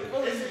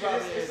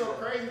 It's so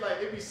crazy.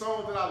 Like it be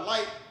songs that I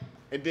like,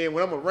 and then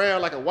when I'm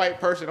around like a white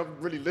person, I'm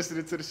really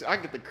listening to the shit. I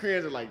get the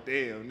cringe and like,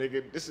 damn,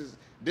 nigga, this is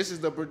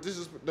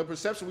the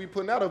perception we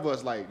putting out of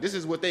us. Like this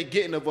is what they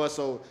getting of us.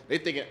 So they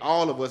thinking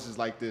all of us is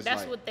like this.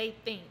 That's like, what they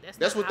think. That's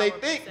That's not what they our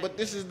think. perception. But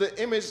this is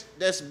the image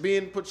that's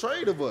being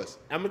portrayed of us.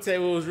 I'm gonna tell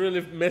you what was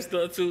really messed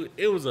up too.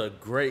 It was a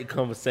great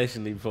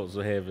conversation these folks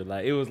were having.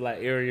 Like it was like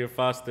Arian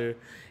Foster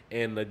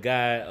and the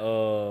guy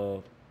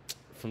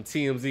from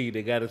TMZ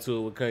that got into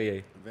it with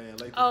Kanye. Van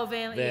Lathan. Oh,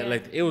 Van. Man, Yeah.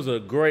 like it was a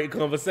great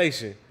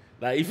conversation.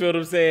 Like you feel what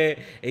I'm saying?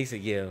 And he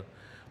said, "Yeah,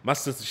 my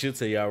sister, she'll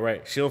tell you all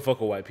right. She don't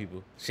fuck with white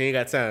people. She ain't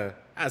got time."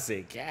 I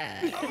said,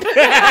 "God."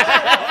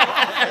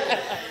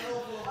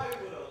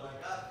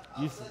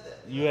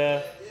 You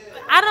have?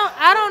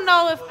 I don't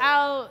know if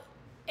I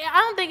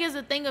don't think it's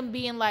a thing of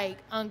being like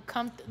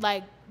uncomfortable,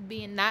 like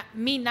being not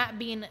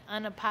being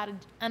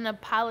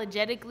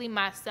unapologetically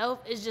myself.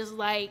 It's just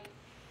like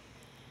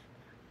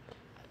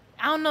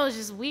I don't know. It's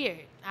just weird.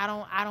 I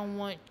don't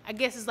want. I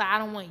guess it's like I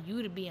don't want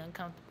you to be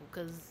uncomfortable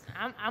because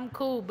I'm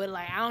cool, but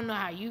like I don't know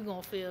how you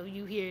gonna feel if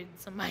you hear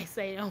somebody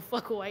say don't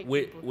fuck with white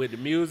people. With the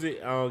music,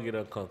 I don't get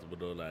uncomfortable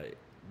though. Like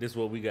this is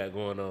what we got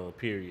going on.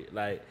 Period.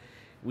 Like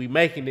we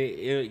making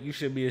it. You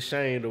should be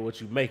ashamed of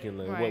what you making,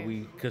 like what Right.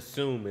 we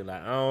consuming.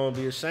 Like I don't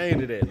be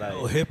ashamed of that. Like,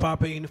 Oh, hip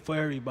hop ain't for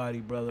everybody,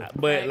 brother.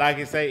 but Right. like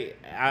I say,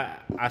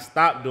 I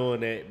stopped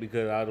doing that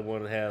because I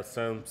want to have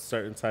some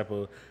certain type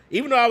of.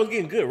 Even though I was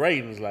getting good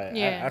ratings, like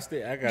Yeah.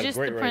 I got Just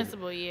great the ratings.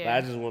 principle, yeah.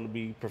 Like, I just want to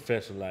be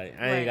professional. Like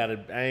I ain't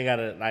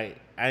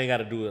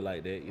gotta do it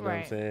like that. You know what I'm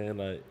Right. saying?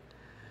 Like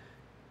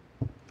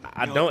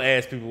I don't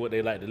ask people what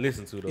they like to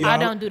listen to though. Yeah. I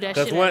don't do that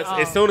shit Because once, at all.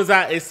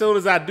 as soon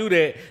as I do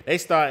that, they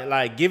start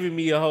like giving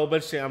me a whole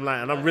bunch of shit. I'm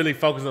like, and I'm really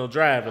focused on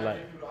driving.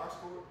 Like,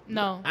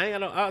 No. I ain't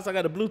got no aux. I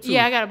got a Bluetooth.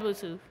 Yeah, I got a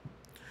Bluetooth.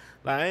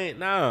 Like, I ain't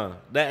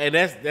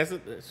that's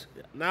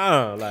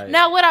like.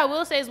 Now, what I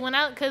will say is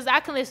because I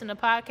can listen to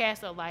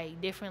podcasts of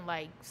like different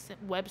like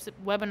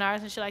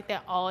webinars and shit like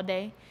that all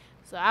day.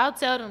 So I'll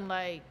tell them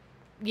like,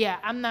 yeah,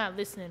 I'm not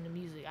listening to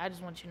music. I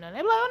just want you to know.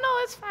 They're like, oh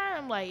no, it's fine.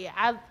 I'm like,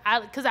 yeah,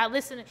 because I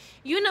listen.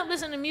 You end up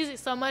listening to music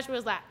so much where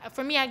it's like,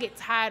 for me, I get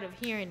tired of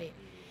hearing it.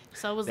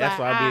 So it was That's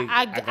like, why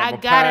I got my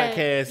gotta,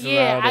 podcast and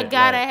yeah, all I that,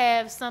 gotta like-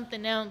 have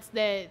something else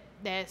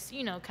that's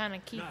kind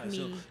of keep Nah, me.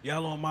 so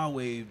y'all on my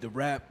wave. The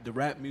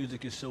rap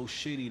music is so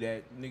shitty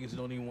that niggas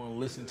don't even want to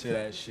listen to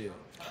that shit.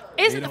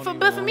 It's They don't even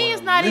but for me, wanna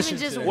it's not even listen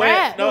just to that.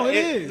 rap. No, it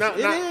is. No, It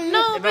is.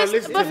 No, but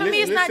listen for to-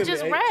 me, it's not listen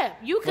just to- rap.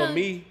 You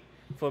can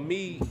For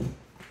me,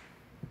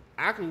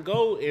 I can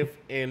go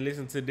and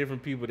listen to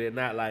different people that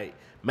not like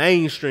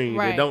mainstream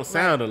Right, that don't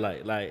sound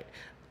alike. Like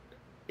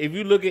if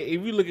you look at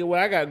what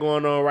I got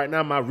going on right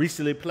now, my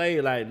recently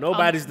played, like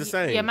nobody's the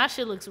same. Yeah, my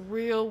shit looks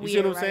real You weird see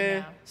what I'm right saying?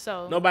 now.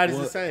 So Nobody's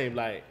the What? same.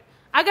 Like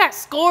I got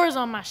scores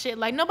on my shit.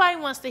 Like nobody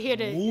wants to hear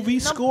the Movie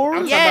scores?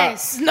 I'm talking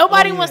Yes, about-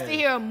 nobody Oh, wants yeah. to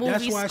hear a movie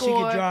That's why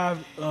score. she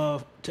can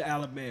drive to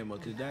Alabama,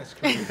 because that's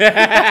crazy. But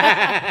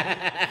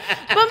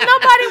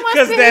nobody wants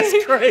because to. that's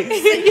hear,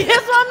 crazy.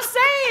 That's what I'm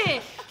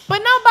saying. But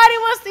nobody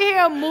wants to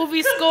hear a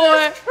movie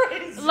score.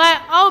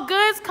 Like, oh,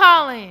 Good's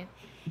calling.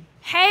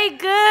 Hey,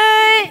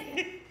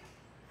 Good.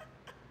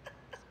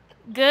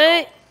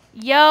 Good.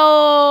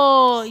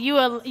 Yo, you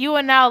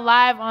are now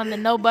live on the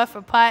No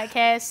Buffer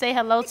podcast. Say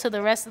hello to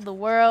the rest of the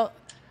world.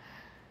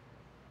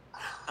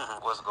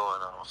 What's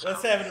going on?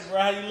 What's happening, bro?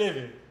 How you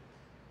living?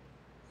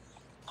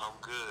 I'm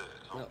good.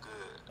 I'm good.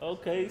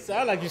 Okay,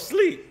 sound like you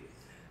sleep.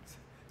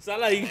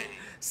 Sound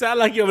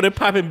like you over there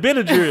popping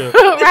Benadryl.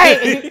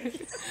 Right.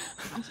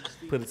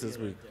 Put it to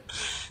speak.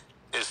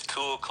 It's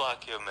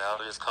 2:00 here, man. I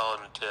was just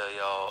calling to tell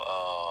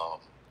y'all.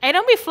 Hey,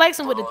 don't be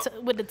flexing with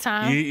the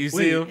time. You see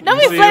Wait, him? Don't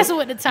You be see flexing him?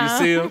 with the time. You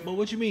see him? But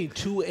what you mean,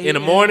 2 a.m.? In the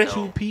morning?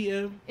 2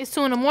 p.m.? It's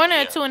 2 in the morning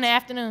or 2 in the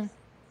afternoon.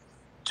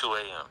 2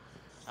 a.m.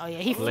 Oh yeah,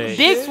 he Flex.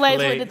 big flex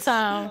with Flex. the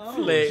time.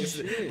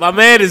 Flex. My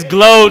man is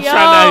globe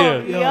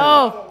trying out here.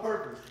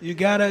 Yo. You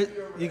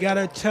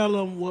gotta tell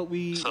him what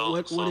is So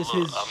his look,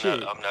 shit.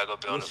 I'm not gonna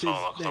be on What's the phone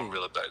his because I'm name?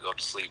 really about to go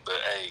to sleep. But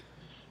hey,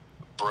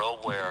 bro,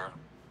 where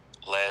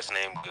last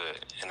name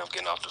Good, and I'm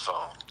getting off the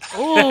phone.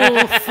 Ooh.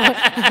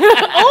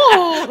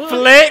 Ooh.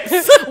 Flex.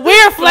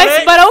 Weird flex,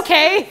 Flex. but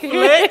okay.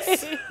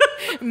 Flex.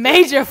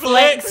 Major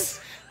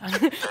flex.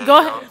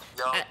 Go ahead.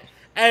 Y'all,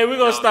 Hey, we're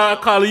gonna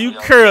start calling you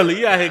Curly.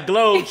 You out here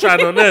globe trying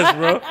on us,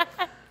 bro. hey,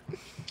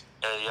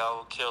 y'all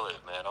will kill it,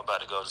 man. I'm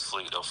about to go to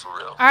sleep though, for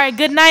real. All right,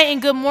 good night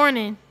and good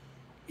morning.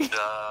 Later.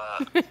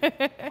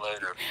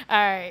 All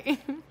right.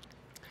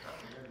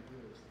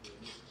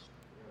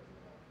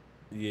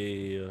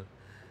 Yeah.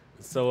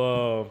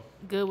 So,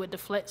 Good with the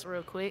flex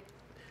real quick.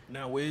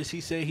 Now, where does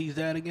he say he's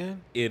at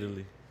again?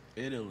 Italy.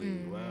 Italy.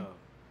 Mm-hmm. Wow.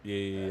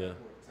 Yeah.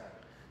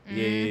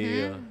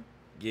 Yeah.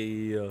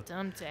 Yeah.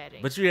 Dumb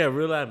tatting. But you have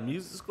real life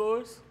music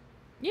scores?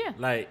 yeah.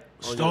 Like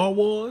on Star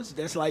Wars?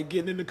 That's like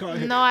getting in the car.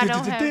 No, I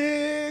don't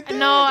have.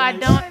 No,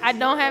 I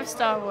don't have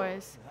Star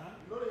Wars.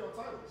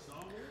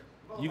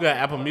 you got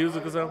Apple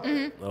Music or something?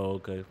 Mm-hmm.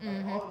 Oh, okay.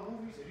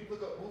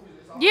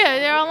 Yeah,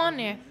 they're all on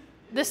there.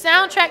 The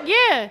soundtrack,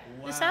 yeah.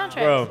 The soundtrack.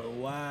 Bro,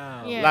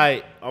 Wow. Yeah.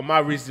 like on my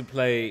recent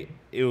play,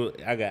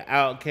 I got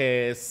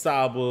Outkast,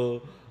 Saba,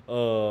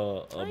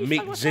 Oh, you fuck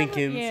Mick with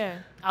Jenkins, Saba? Yeah.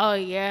 Oh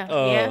yeah.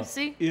 Uh, Yeah.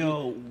 See.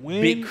 Yo,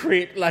 when Big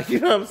Crit, like you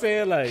know what I'm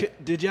saying?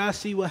 Like did y'all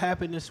see what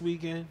happened this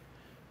weekend?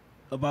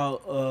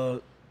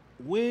 About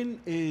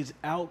when is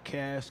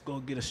Outkast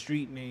gonna get a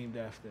street named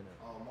after them?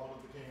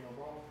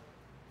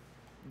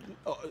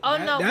 Oh that-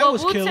 no. that Well,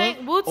 was Wu killer.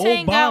 Tang got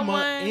Obama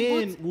one.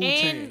 and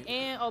Wu-Tang.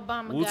 And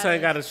Obama Wu got Tang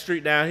it. got a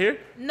street down here.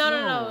 No.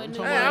 No, In New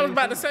I'm Hey, York. I was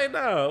about to say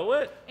no.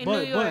 What? In New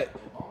York.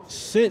 But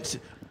since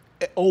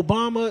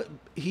Obama,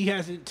 he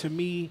hasn't. To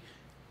me,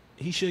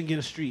 he shouldn't get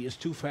a street. It's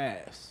too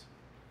fast.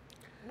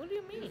 What do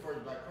you mean?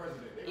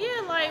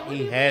 Yeah, like what He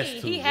do you has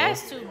mean? to, He bro.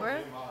 has to, bro.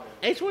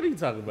 H, what are you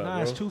talking about, Nah,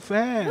 bro? it's too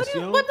fast, What,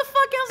 yo. what the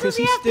fuck else does 'Cause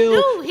he have to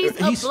do? He's a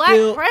black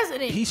still,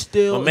 president. He's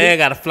still. My man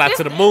got to fly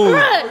to the moon.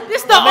 Bruh,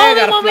 this the My man only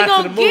gotta one we fly to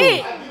gonna the moon.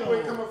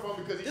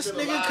 get. This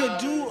nigga could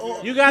do.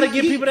 You gotta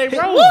give people they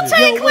roses.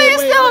 Wu-Tang Yo, Clan wait,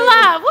 still wait.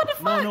 alive. What the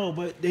fuck? No,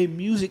 but their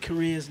music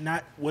career is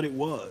not what it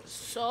was.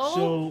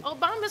 So,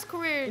 Obama's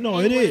career.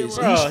 No, ain't it what is. was.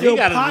 Bro, He's he still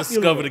got to popular.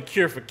 discover the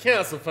cure for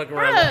cancer. Fucking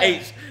around Bruh. with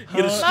H. Get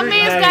a My street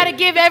man's name. got to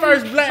give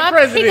First black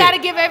president. He got to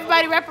give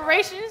everybody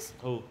reparations.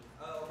 Who?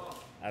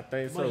 I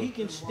think But so. he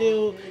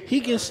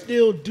can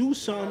still do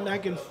something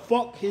that can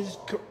fuck his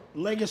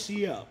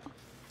legacy up.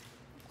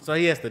 So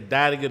he has to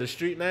die to get a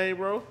street name,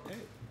 bro.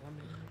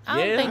 I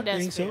don't Yeah, think I that's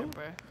think fair, so.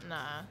 bro.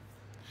 Nah.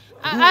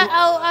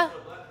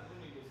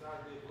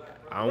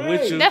 I'm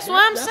with you. That's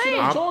what I'm That's saying.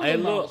 what I'm I'm, talking hey,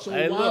 about. look, So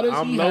hey, why look, does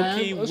I'm he low have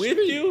key a with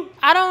street? you.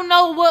 I don't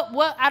know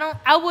what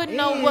I wouldn't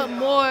know what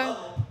more.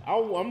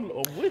 I'm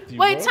with you.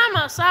 Wait, bro. time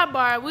out.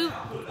 Sidebar.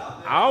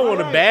 I don't want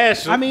to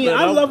bash him. I mean, but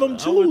I I'm- love him I'm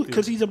too with you.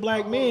 because he's a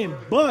black man,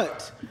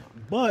 but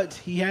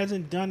he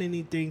hasn't done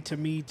anything to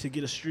me to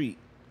get a street.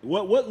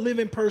 What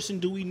living person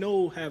do we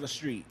know have a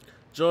street?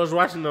 George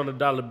Washington on the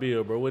dollar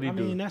bill, bro. What he I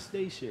do? mean, that's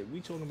they shit. We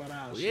talking about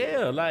our shit.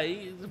 Yeah, like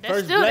he's the That's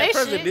first still black they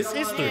president. shit. This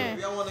history. Yeah.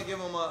 Y'all want to give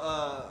him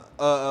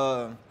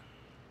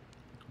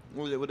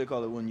what they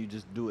call it when you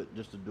just do it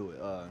just to do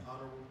it?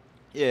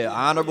 Yeah,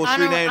 honorable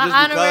street name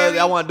just because honorary.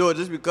 y'all want to do it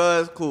just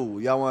because.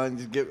 Cool. Y'all want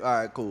to just give. All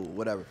right, cool.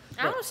 Whatever.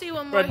 I don't see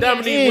what more. Bro, he has.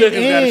 Dominique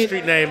Wilkins got a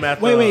street name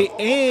after Wait,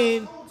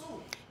 and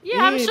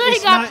Yeah, I'm and sure he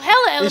it's got not-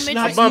 hella it's elementary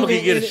not Obama school. can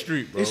even get a in-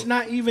 street, bro. It's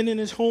not even in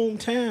his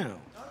hometown.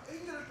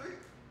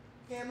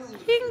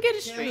 He can get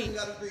a street.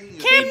 Cam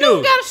Cam do.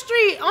 Newton got a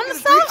street on the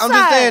south I'm side.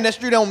 just saying that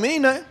street don't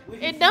mean nothing.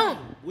 It don't.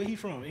 Where he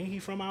from? Ain't he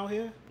from out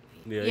here?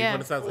 Yeah, Yeah. he from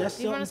the south side. That's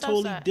He from something the south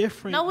totally side.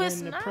 different No, it's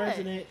than the not.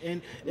 president.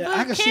 And But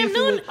I can see Cam if it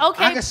Newton- was,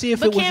 okay, I can see if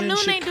but it was Cam in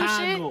Newton ain't do shit.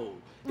 Chicago.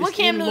 What It's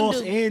Cam in Newton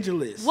Los do?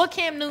 Angeles. What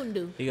Cam Newton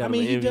do? He got I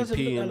mean, he an does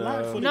MVP a and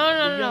lot for the,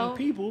 No. the young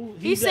people.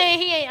 He's does- saying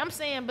he ain't. I'm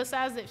saying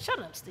besides that. Shut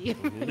up, Steve.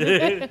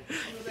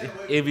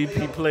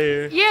 MVP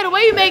player. Yeah, the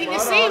way you making it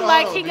Hold on, seem hold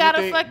like on. he Do got you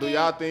a think- fucking. Do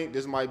y'all think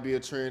this might be a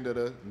trend of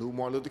the new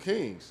Martin Luther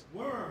Kings?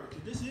 Word,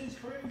 this is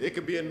crazy. It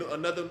could be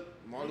another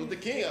Martin Luther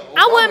King.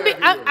 I wouldn't be.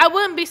 Obama I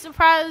wouldn't be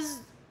surprised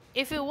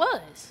if it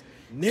was.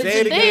 Say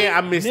it again. I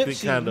missed it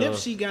kind of.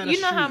 Nipsey got a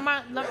You know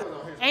how street.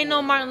 ain't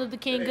no Martin Luther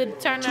King good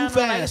turn Too out.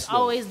 Like fast, it's though.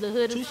 always the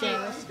hood of Too shit.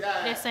 fast.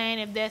 They're saying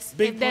if that's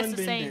Big the Pun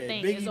been same dead.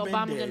 thing, Biggie is been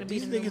Obama dead. gonna be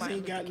These the new niggas Martin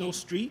ain't Luther got no King?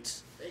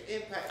 streets. They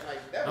impact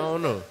like that. I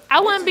don't know. I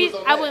wouldn't be. Nipsey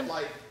was on I that, wouldn't.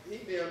 Like he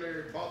down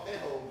there bought that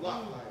whole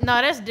block. Like, No,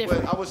 that's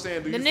different. but I was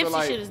saying, do The you feel Nipsey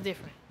like shit is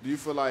different. do you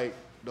feel like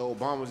the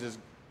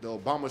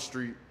Obama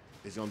Street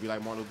is gonna be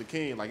like Martin Luther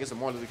King? Like it's a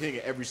Martin Luther King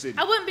in every city.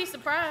 I wouldn't be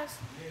surprised.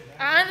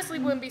 I honestly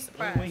wouldn't be When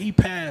surprised. he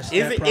passed,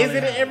 Is that it probably in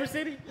happened. every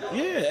city?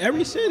 Yeah,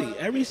 every city.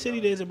 Every city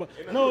there's a.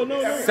 No.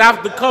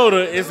 South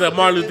Dakota is a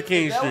Martin Luther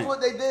King If that was street. what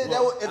they did. That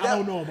was, if I that,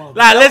 don't know about that.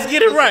 Like, let's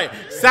get it right.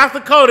 South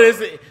Dakota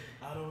is.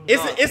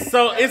 It's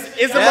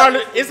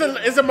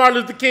a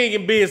Martin Luther King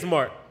in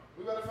Bismarck.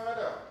 We gotta find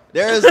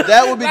out.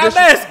 that would be I'm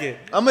asking.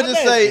 I'm gonna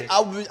just I'm say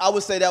asking. I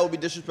would say that would be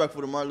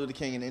disrespectful to Martin Luther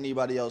King and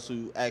anybody else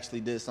who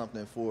actually did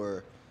something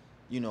for,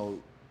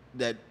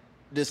 that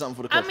did something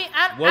for the I culture. mean,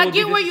 What I would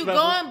get be where you're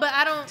disrespectful? going, but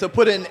I don't. to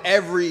put it in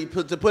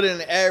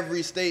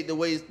every state the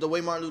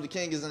way Martin Luther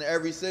King is in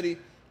every city.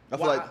 I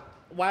feel like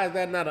Why is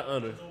that not an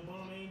honor?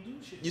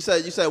 you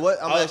said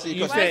what? I'm actually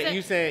you Why saying is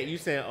you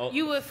saying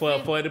You would for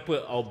feel- it to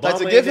put Obama like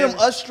to give in him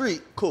there? a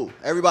street, cool.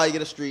 Everybody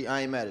get a street.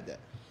 I ain't mad at that.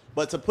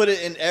 But to put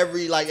it in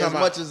every as Talking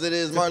much about as it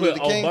is to Martin put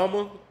Luther King.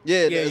 Obama? Yeah,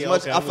 as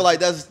much. okay, I I'm feel with like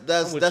you.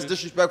 that's I'm with that's you.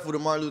 disrespectful to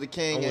Martin Luther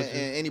King I'm and, with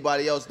you. and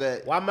anybody else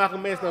that. Why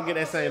Malcolm X don't get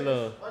that same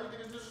love? Why you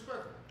think it's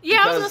disrespectful? Yeah, I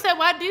was Because- gonna say,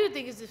 why do you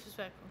think it's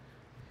disrespectful?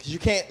 Cause you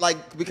can't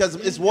because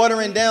it's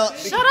watering down.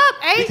 Shut up,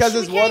 H. Because We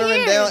it's can't watering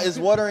hear down. you. It's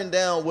watering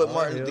down what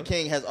Martin hell. Luther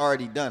King has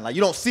already done. Like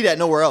you don't see that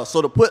nowhere else.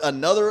 So to put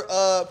another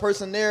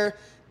person there,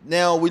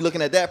 now we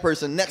looking at that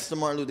person next to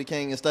Martin Luther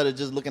King instead of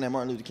just looking at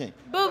Martin Luther King.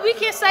 But we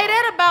can say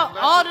that about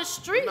all the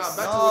streets. Nah, back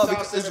to No, what y'all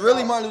because said it's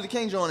really about Martin Luther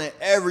King joint at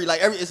every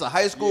it's a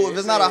high school. Yeah, if it's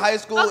it's not a like- high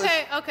school,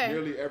 Okay.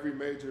 Nearly every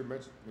major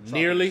metropolis.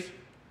 Nearly?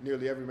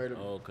 Nearly every major.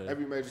 Okay.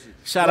 Every major city.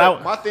 Shout But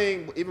out. My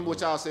thing, even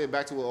what y'all said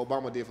back to what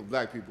Obama did for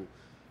black people,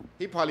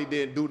 he probably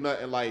didn't do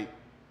nothing like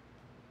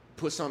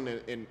put something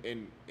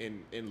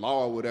in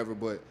law or whatever,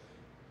 but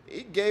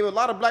it gave a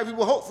lot of black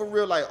people hope for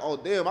real. Like, oh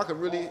damn, I could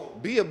really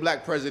be a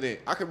black president.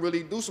 I could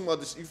really do some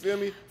other. You feel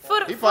me?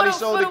 He probably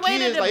showed the way that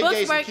kids the like he books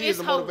gave some work, kids it's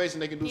the hope, motivation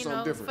they can do you something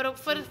know, different.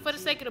 For the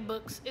sake of the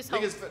books, it's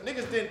hope.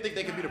 Niggas didn't think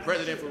they could be the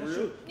president for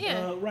real.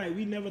 Yeah. Right.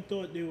 We never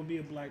thought there would be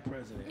a black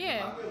president.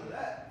 Yeah.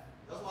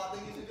 that's why I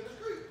think he should get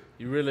a street.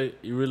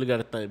 You really got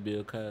to thank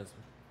Bill Cosby.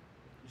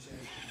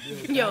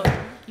 Yo,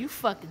 you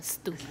fucking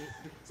stupid.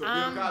 So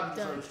I'm Bill Cosby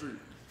done. turned the street.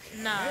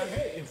 Nah. In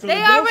They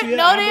Philadelphia, already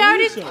no. I They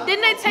already believe so.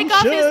 didn't they take He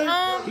off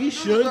should. his He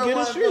should get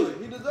a street.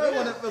 He deserves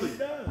one in Philly. He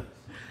does.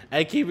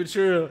 Hey, keep it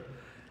true.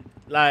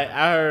 Like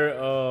I heard,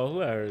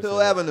 who I heard? Hill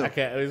say? Avenue. I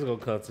can't. It's gonna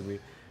come to me.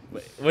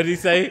 But what did he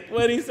say?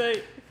 What did he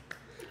say?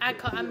 I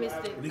missed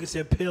it. Nigga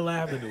said Pill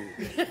Avenue.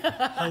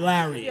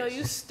 Hilarious. Yo,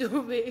 you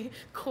stupid.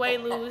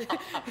 Quaalude.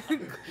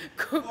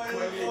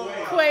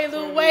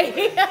 Quaalude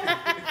Way.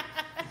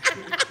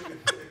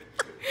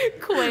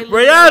 Quaalude Bro,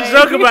 y'all Way.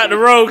 joke about the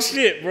wrong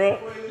shit, bro.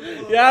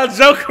 Y'all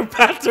joke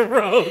about the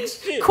wrong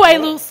shit.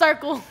 Quaalude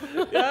Circle.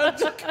 Y'all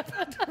joke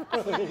about the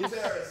wrong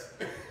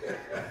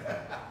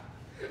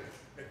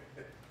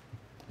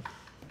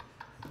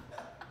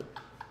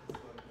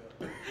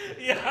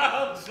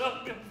Y'all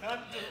joke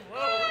about the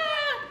wrong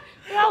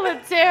Y'all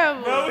are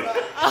terrible.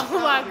 Oh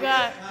my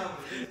god.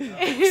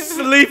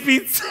 Sleepy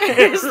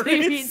terrorist.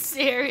 Sleepy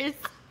terrorist.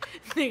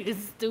 Nigga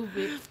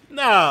stupid.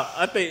 Nah,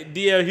 I think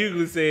D.L.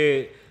 Hughley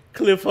said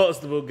Cliff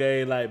Huxtable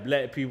gave like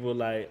black people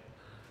like,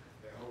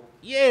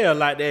 yeah,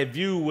 like that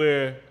view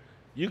where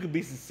you could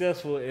be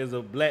successful as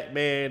a black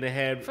man and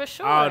have For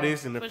sure. all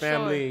this in the For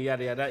family sure. and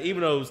yada yada.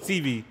 Even though it was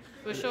TV.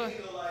 For sure. Like,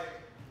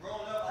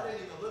 growing up, I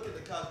didn't even look at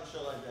the Cosby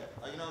Show like that.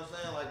 Like, you know what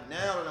I'm saying? Like,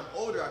 now that I'm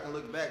older, I can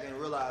look back and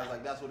realize,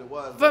 like, that's what it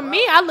was. For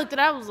me, I looked at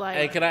it, I was like,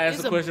 Hey, can I ask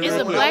it's a question It's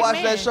real a quick? When I black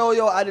watched man. that show,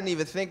 yo, I didn't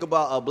even think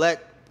about a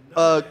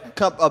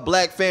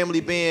black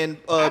family being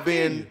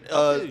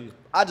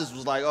I just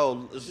was like,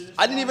 oh,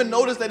 I didn't even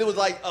notice that it was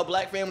like a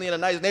black family in a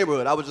nice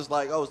neighborhood. I was just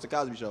like, oh, it's the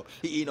Cosby Show.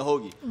 He eating a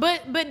hoagie.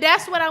 But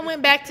that's what I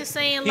went back to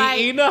saying, like,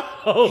 He eat a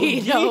hoagie. he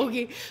eat a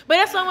hoagie. But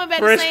that's what I went back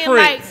Fresh to saying,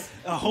 Prince.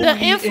 like,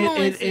 the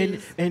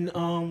influences.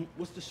 and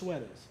what's the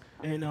sweaters?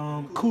 And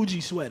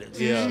Coogee sweaters.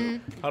 Yeah.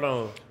 Mm-hmm. Hold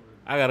on.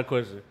 I got a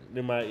question.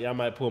 Y'all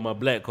might pull my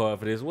black card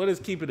for this. What does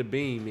keep it a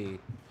bean mean?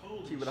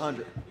 Keep it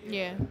 100.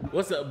 Yeah.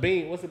 What's a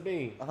bean? What's a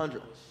bean?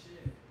 100.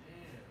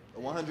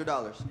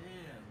 $100.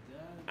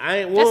 We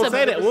That's won't a-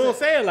 say that. We won't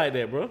say it like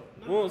that, bro.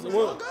 We won't-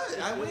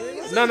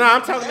 No,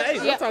 I'm talking to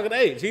H. I'm talking to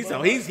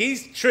H.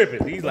 He's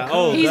tripping. He's like,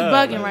 oh, He's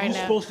God. bugging right You're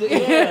now. supposed to,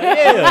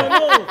 Yeah.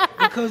 no,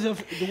 because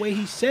of the way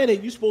he said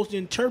it, you're supposed to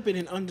interpret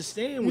and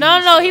understand. What No,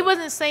 said. he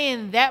wasn't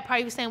saying that part.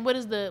 He was saying, what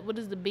is the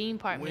bean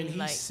part When mean? he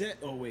Like, said,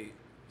 oh wait,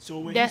 so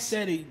when he That's-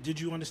 said it, did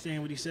you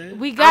understand what he said?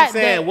 we got I'm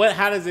saying, that. what?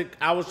 How does it?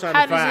 I was trying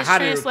How to does find it how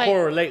did it translate?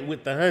 correlate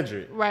with the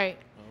 100. Right.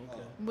 Oh,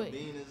 But-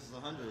 bean is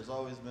 100. It's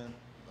always been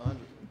 100.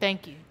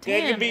 Thank you. Yeah,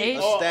 it Damn, could be- H.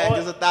 Oh, Stack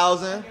is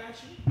 1,000.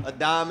 A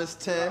dime is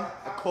 10.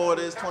 A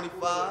quarter is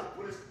 25.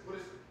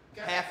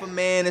 Half a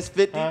man is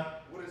 50. Huh?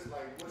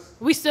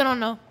 We still don't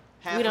know.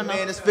 Half We a don't man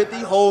know. is 50.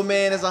 Whole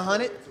man is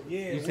 100.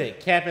 Yeah, You said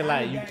capping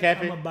like you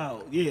capping I'm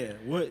about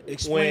what?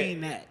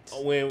 Explain when that.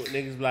 when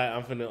niggas be like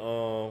I'm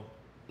finna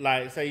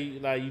like say you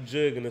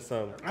jugging or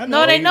something. I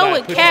No, they You know like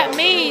what put cap your-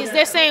 means.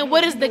 They're saying,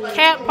 what does the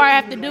cap part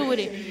have to do with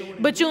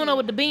it? But you don't know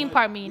what the bean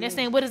part mean. They're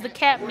saying, what does the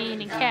cap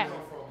mean in cap?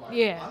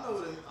 Yeah. I know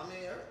what it,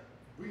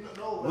 I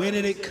mean, Where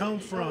did it come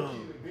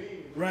from?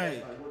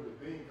 Right.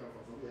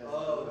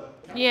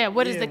 Yeah,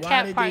 what does Yeah, the why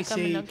cap did part they come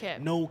in say no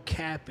cap? no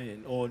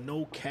capping or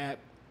no cap?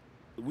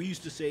 We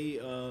used to say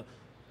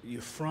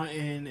you're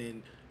fronting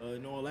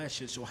and all that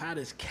shit. So how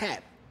does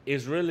cap?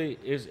 It's really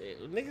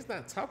niggas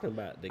not talking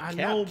about the cap. I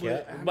know,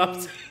 cap. but I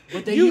mean,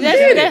 but they you use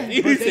did that- it.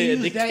 You But they said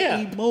use the that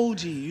cap.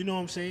 emoji. You know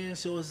what I'm saying?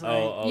 So it's like,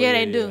 Oh, Yeah,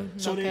 they do.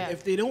 so No then cap.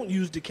 if they don't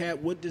use the cap,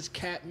 what does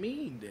cap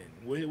mean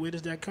then? Where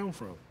does that come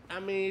from? I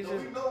mean, it's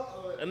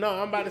just,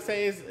 no, I'm about to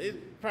say it's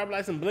probably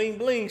like some bling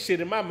bling shit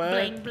in my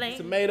mind. Bling, bling.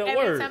 It's a made up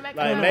Every word, time I come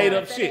like out, made I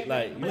up say shit.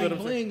 that Like you know what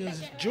Bling I'm saying? bling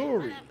is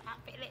jewelry.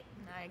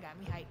 Nah, it got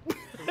me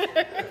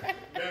hyped.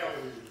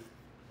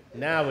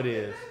 Now it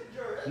is.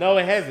 No,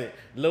 it hasn't.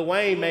 Lil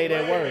Wayne made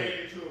that word.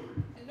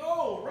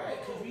 No, right?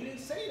 Because we didn't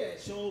say that.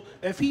 So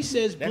if he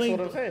says That's bling,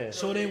 what I'm saying.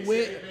 so then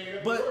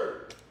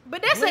but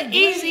But that's bling, an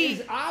bling easy.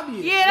 is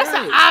obvious. Yeah, that's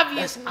right. an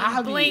obvious That's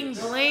one. Bling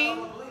obvious. bling.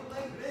 bling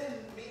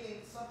bling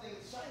meaning something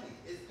shiny.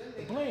 It's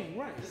been Bling,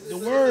 right? The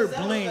word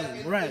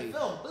bling, right?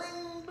 Film.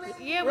 Bling bling.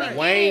 Yeah, we Right. get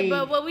Wayne it,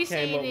 but what we came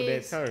saying up with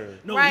is that term.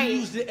 No, Right. he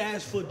used it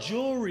as for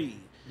jewelry.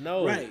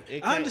 No, Right. it I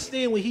can't-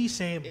 understand what he's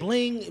saying.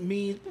 Bling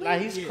means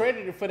Like he's yeah.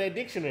 credited for that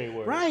dictionary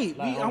word. Right.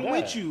 Like, oh, I'm God.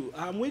 with you.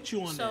 I'm with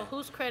you on So that.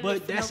 who's credited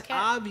But for no that's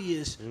cap?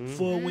 obvious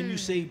for when you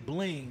say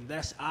bling.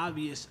 That's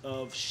obvious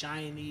of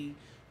shiny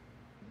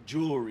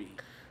jewelry.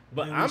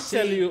 But When we I'm say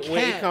telling you, when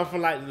it cap- come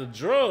from like the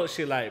drug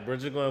shit, like bro,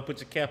 just gonna put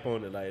your cap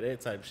on it, like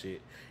that type shit,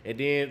 and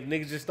then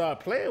niggas just start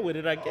playing with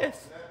it, I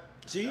guess.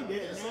 See,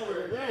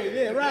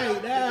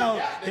 right now.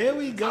 Here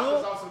we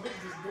go.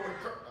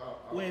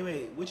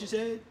 Wait. What you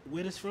said?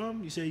 Where this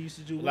from? You said you used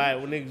to do what? Like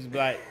when niggas be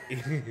like,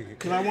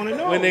 Cause I want to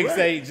know. when niggas right?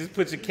 say just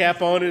put your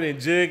cap on it and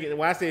jug it.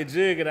 When I said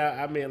jug it,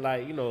 I meant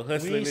like We hustling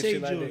ain't and say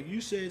shit like jug. that.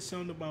 You said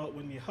something about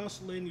when you're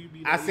hustling, you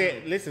be. I like,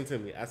 said, listen to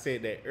me. I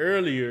said that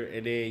earlier,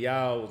 and then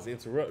y'all was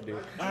interrupted.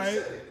 all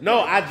right.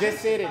 No, I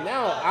just said it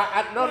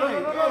now.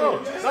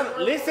 No.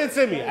 Listen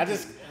to me. I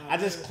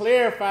just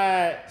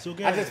clarified. So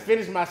go I ahead. just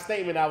finished my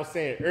statement I was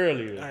saying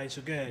earlier. All right,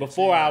 so go ahead.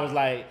 Before Say I it. was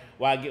like,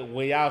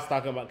 when y'all was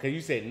talking about, because you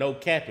said no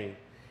capping.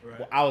 Right.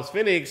 Well, I was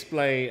finna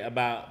explain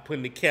about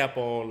putting the cap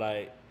on,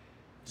 like,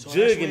 So that's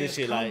where jugging and it's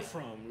shit. come like,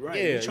 from, right?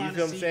 yeah, You're you trying feel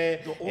to what I'm see saying?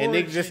 the And niggas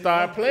origin just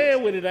started of playing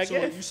this. with it, I So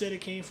guess. you said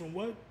it came from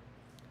what?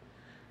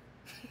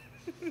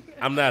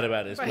 I'm not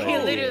about to explain. he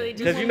literally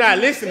just Because you're wanted not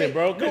you to listening,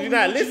 bro. Because No, you're we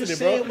not want you to listening,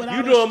 say it bro. without You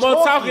us doing more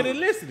talking talking. than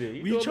listening.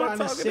 You We doing more trying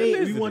to talking say than it. We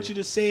listening. want you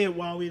to say it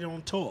while we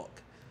don't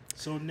talk.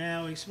 So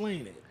now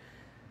explain it.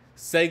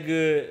 Say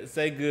good,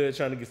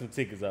 trying to get some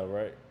tickets out,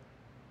 right?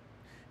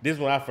 This is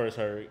when I first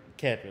heard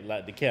capping,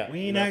 like the cap. We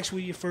you ain't know? asked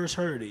where you first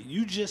heard it.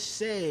 You just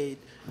said,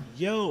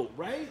 yo,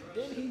 right?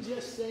 Didn't he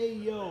just say,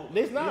 yo?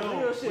 This not yo.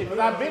 real shit, because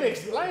I've been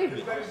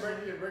explaining. All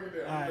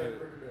right,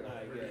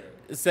 yeah.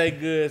 Say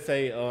good,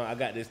 say I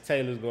got this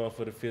Taylor's going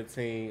for the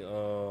 15.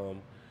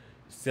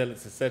 sell it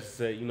to such and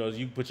such, you know,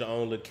 you put your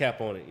own little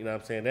cap on it, you know what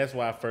I'm saying? That's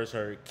why I first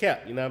heard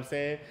cap, you know what I'm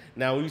saying?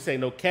 Now, when you say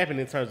no capping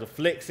in terms of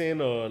flexing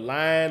or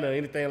line or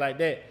anything like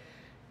that,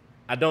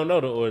 I don't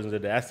know the origins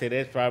of that. I said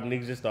that's probably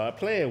niggas just started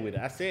playing with it.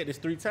 I said this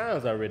 3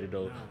 times already,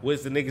 though.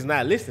 What's the niggas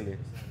not listening?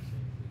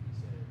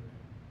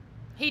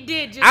 He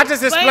did. I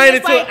just explained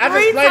it to like I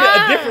just explained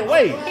it a different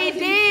way. He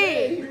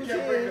did. You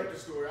kept bringing up the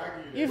story. I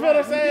give you You that. feel what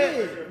I'm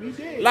saying? You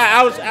did. Like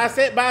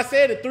I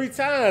said it 3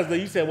 times. Though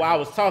you said, "Well, I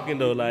was talking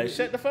though." Like,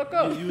 shut the fuck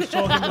up. You was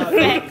talking about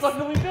What the fuck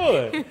are we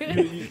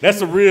doing? That's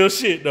some real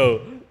shit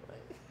though.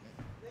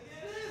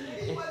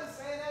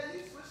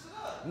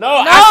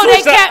 No,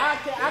 they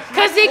kept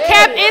because he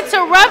kept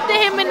interrupting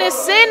him in his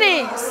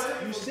sentence.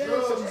 you said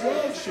some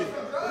drug shit.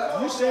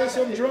 You said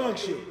some drug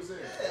shit.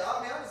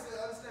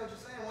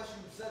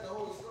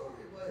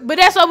 But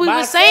that's what we But I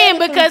were saying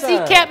said it because 3 he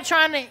times. kept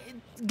trying to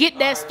get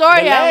that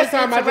story out.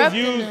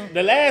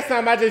 The last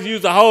time I just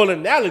used a whole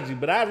analogy,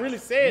 but I really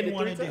said You it 3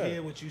 wanted to hear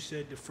times. what you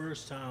said the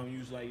first time. You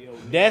was like, yo,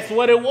 That's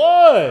what it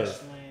was.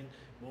 hustling,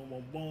 boom,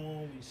 boom,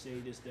 boom. We say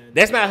this, that.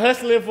 That's not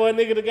hustling for a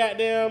nigga to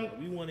goddamn.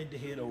 We wanted to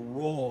hear the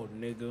raw,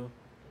 nigga.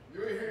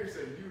 You ain't hear him say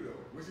you though.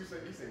 What you say?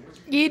 He said what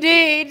you. You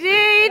did.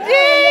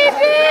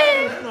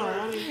 No,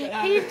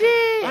 I He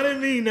did.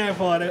 didn't mean that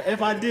part.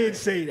 If I did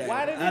say that,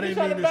 Why did I you didn't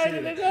try to mean to bang say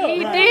the that. nigga up?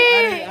 He Right,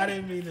 did. I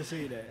didn't mean to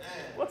say that.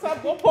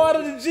 What part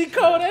of the G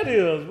code that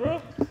is,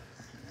 bro?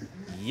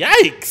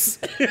 Yikes!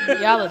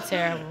 Y'all are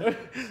terrible.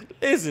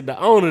 Listen, the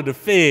owner of the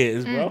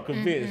feds, bro. I'm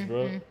convinced,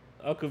 bro.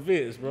 I'm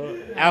convinced, bro.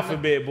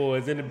 Alphabet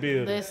boys in the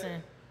building.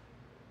 Listen,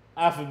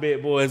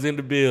 Alphabet boys in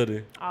the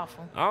building.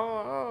 awful. I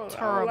don't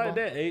Terrible. like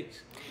that, H.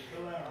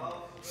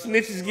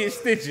 Snitches get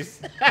stitches.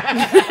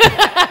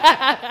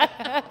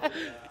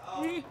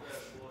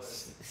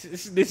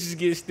 Snitches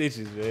get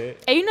stitches, man.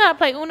 Hey, you know how to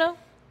play Uno?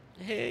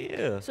 Hell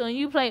yeah. So when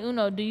you play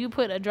Uno, do you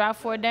put a drop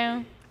 4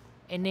 down,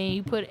 and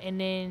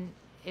then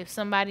if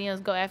somebody else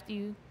go after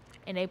you,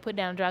 and they put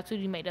down drop 2,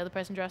 do you make the other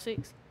person draw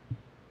 6?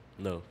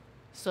 No.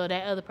 So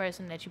that other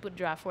person that you put the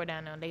drop 4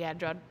 down on, they gotta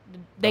draw whole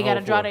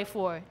 4. their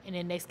 4, and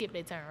then they skip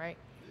their turn, right?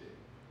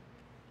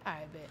 All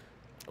right, bet.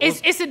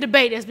 It's a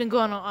debate that's been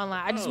going on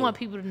online. I just want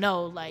people to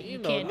know, like, you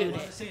can't do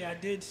that. I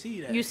did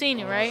see that. You seen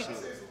it, right?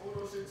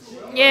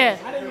 Yeah.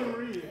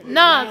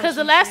 Nah, because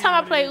the last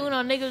time I played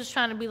Uno, niggas was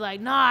trying to be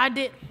like, nah, I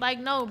did. Like,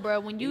 no, bro.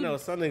 When you, You know,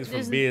 some niggas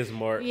this- from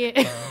Bismarck,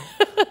 yeah,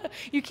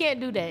 you can't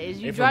do that. Is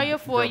you They draw from your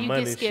 4, you Vermont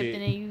get and skipped, shit.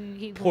 and then you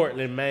keep going.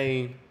 Portland,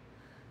 Maine.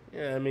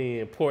 Yeah, I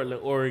mean,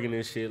 Portland, Oregon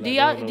and shit. Like, Do they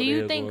y'all? don't know Do what you the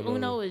hell think going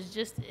Uno on. is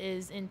just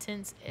as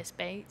intense as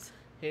spades?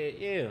 Hell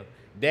yeah.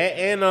 That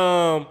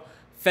and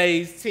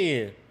Phase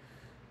 10.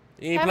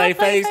 You ain't Have play I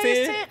played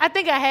Phase 10? I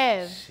think I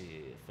have.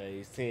 Shit,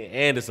 Phase 10.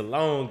 And it's a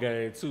long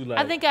game, too. Like,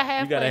 I think I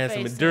have You gotta played have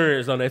some Phase 10.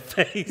 endurance on that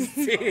Phase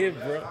 10,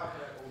 bro.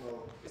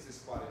 It's this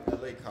spot in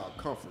LA called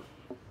Comfort,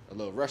 a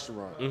little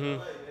restaurant.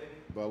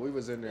 But we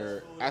was in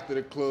there after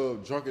the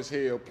club, drunk as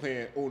hell,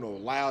 playing Uno,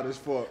 loud as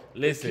fuck.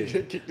 Listen,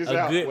 Kick this a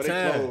out good when they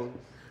time. closed.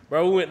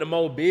 Bro, we went to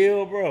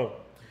Mobile, bro.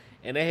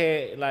 And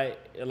they had, like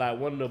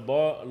one of the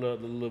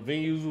the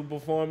venues we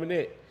performing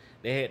at.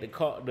 They had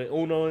the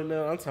Uno in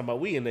there. I'm talking about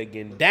we in there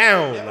getting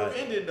down. Never Like,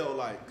 ended though,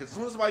 like, cause as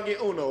soon as somebody get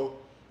Uno,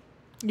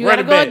 You Run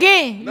gotta it go back.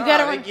 again. You nah,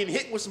 gotta they run. getting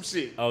hit with some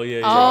shit. oh, yeah,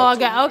 yeah. Oh, I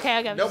got what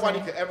you're Nobody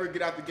saying. could ever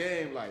get out the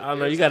game. Like, I don't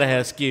know. You gotta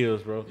have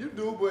skills, bro. You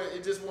do, but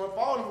it just wasn't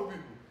falling for people.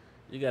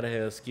 You gotta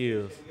have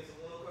skills.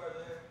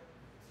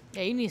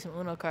 Yeah, you need some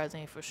Uno cards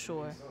in here for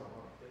sure.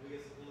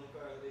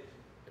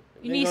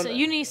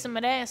 You need some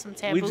of that and some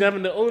taboo. We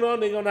jumping to Uno.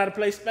 They gonna know how to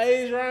play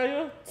spades around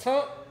here?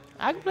 Tunk?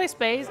 I can play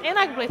spades and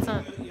I can play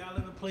tongue. Y'all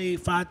ever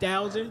played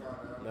 5,000?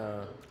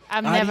 Nah.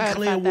 I've never heard of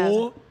Clear 5,000.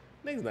 War?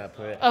 Niggas not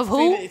playing. Of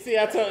who? See,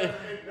 I told you.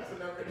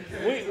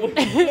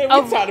 We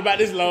talked about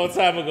this a long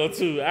time ago,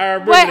 too. I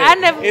remember Wait, that. I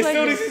never As played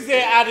soon as she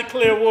said, I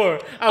declare war,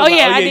 I Oh, was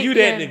yeah, I like, you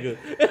that declare.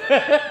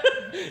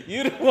 nigga.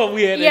 You the one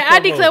we had Yeah, that I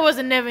combo. declare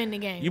wasn't never in the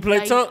game. You play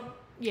Like, tunk?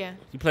 Yeah,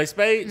 You play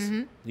spades?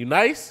 Mm-hmm. You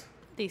nice?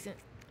 decent.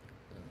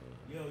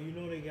 Yo, you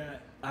know they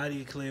got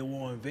ID Clear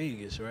War in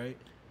Vegas, right?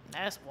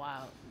 That's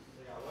wild.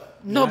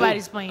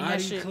 Nobody's playing that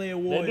ID shit. Clear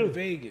War They do. in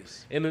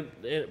Vegas. And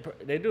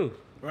they do.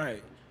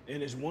 Right.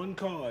 And it's one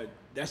card.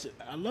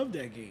 I love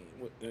that game.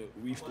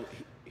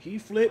 He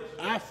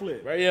flipped, I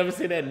flipped. Right? You ever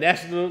seen that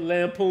National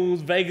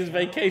Lampoon's Vegas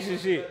Vacation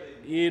shit?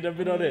 You ain't never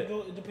been on that?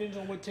 It depends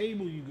on what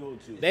table you go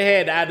to. They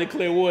had the I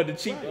declare war, the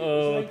cheap Right,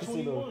 it's like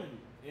casino. 21.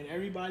 And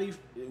everybody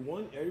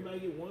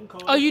get one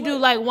card. Oh, to you do play.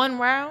 like one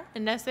round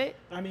and that's it?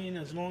 I mean,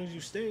 as long as you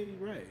stay,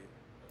 right.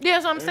 Yeah,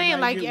 that's what I'm saying.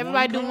 Everybody Like get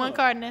everybody one do one card.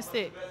 card and that's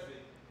it.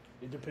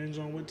 It depends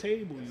on what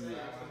table you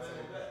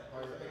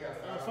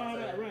at.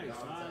 $5, right?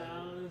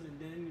 $5, and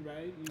then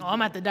right. Oh,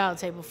 I'm at the dollar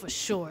table for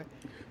sure.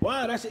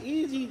 Wow, that's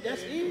easy.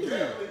 That's easy.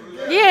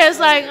 Yeah, it's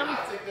like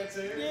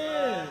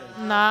Yeah.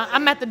 nah,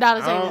 I'm at the dollar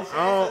table.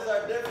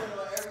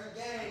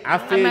 I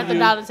feel I'm at the you.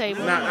 dollar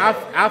table. Nah,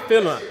 I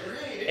feel it.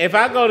 If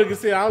I go to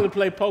casino, I only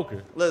play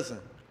poker. Listen,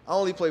 I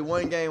only play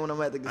one game when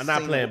I'm at the casino.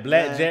 I'm not playing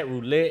blackjack, man.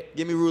 roulette.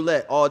 Give me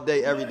roulette all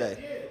day, every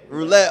day.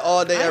 Roulette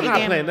all day, I every ain't not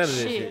day. playing gambling none of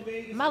that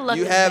shit. My luck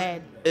You is have,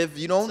 bad. if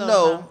you don't So,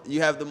 know, no.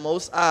 you have the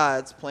most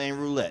odds playing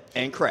roulette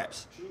and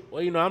craps.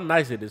 Well, you know, I'm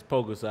nice at this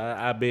poker, so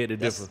I beg the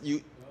That's difference.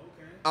 you.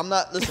 I'm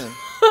not. Listen.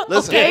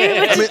 Listen. Okay,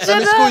 let me shut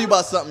school up. you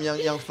about something,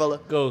 young fella.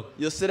 Go.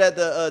 You'll sit at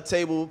the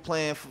table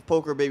playing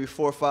poker, baby,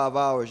 4 or 5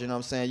 hours. You know what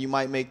I'm saying? You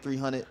might make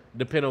 300.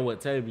 Depending on what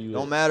table you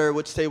Don't at. matter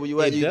which table you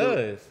at. It You do.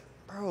 does.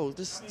 Bro,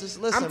 just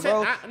listen, I'm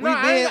bro. I we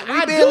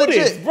do legit.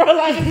 this, bro.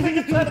 Like, this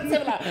nigga trying to tell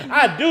me, like,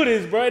 I do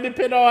this, bro. It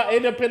depend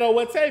on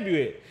what table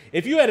you at.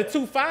 If you at a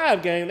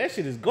 2-5 game, that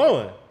shit is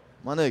going.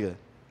 My nigga,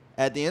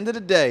 at the end of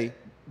the day,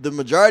 the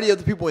majority of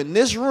the people in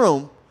this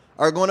room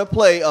are going to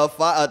play a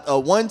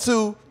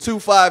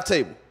 1-2-2-5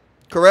 table.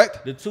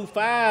 Correct? The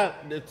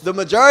 2-5. The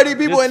majority of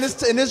people in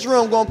this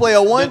room going to play a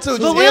 1-2.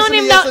 Just But we answer don't me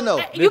even yes or know.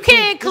 no. You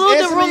can't Just include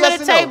the answer me room yes at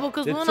the or no. table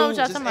because we don't know what y'all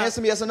Just talking about.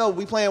 answer me yes or no.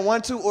 We playing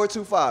 1-2 or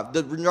 2-5.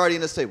 The majority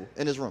in this table,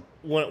 in this room.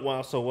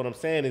 So what I'm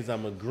saying is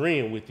I'm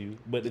agreeing with you,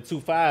 but the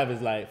 2-5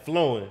 is like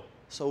flowing.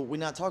 So we're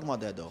not talking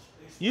about that though.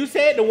 You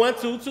said the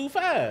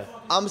 1-2-2-5.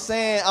 I'm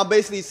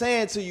basically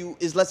saying to you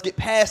is let's get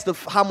past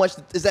how much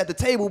is at the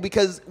table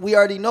because we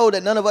already know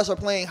that none of us are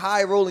playing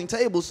high rolling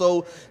tables.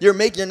 So you're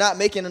not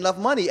making enough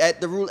money at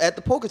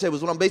the poker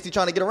tables. What I'm basically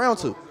trying to get around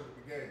to.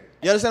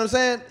 You understand what I'm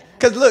saying?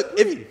 Because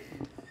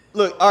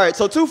look, all right.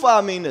 So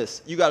 2-5 mean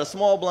this: you got a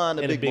small blind,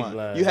 and a big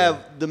blind. You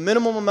have the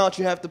minimum amount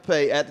you have to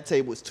pay at the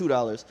table is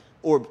 $2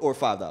 or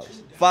 $5.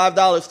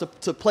 $5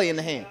 to play in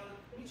the hand.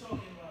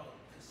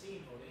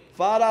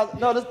 $5.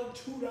 No.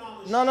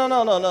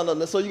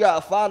 So you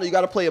got $5. You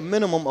got to play a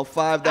minimum of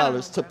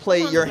 $5 to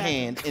play your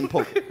hand in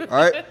poker. All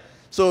right.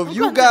 So if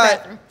you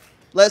got,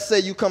 let's say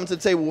you come to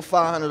the table with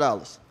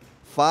 $500.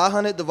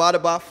 500 divided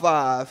by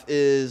 5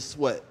 is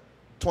what?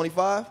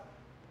 25.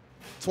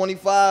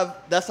 25.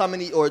 That's how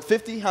many, or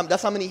 50.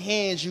 That's how many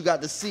hands you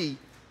got to see.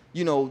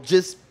 You know,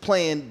 just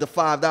playing the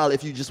 $5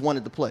 if you just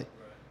wanted to play.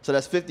 So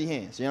that's 50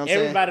 hands. You know what I'm saying?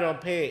 Everybody don't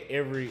pay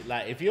it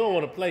like, if you don't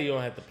want to play, you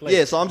don't have to play.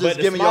 Yeah, so I'm just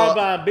giving y'all. But the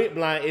small y'all- blind, big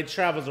blind, it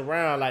travels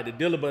around. Like the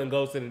dealer button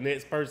goes to the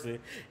next person,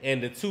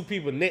 and the two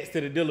people next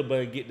to the dealer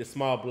button get the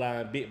small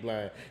blind, big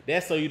blind.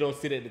 That's so you don't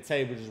sit at the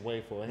table just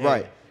waiting for a hand.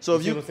 Right. So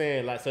if see you- what I'm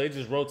saying? Like, so it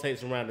just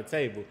rotates around the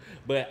table.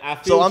 But I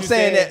feel So what I'm you're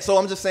saying that. So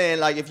I'm just saying,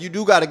 like, if you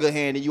do got a good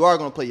hand, then you are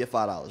gonna play your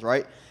 $5,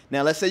 right?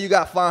 Now, let's say you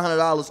got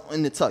 $500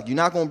 in the tuck. You're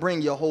not gonna bring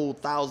your whole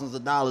thousands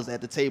of dollars at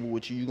the table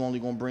with you. You're only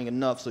gonna bring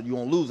enough so you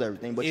won't lose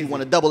everything, but you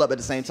want to double up at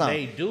the same time.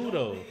 They do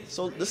though.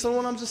 So listen to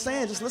what I'm just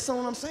saying. Just listen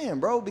to what I'm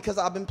saying, bro. Because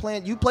I've been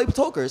playing. You play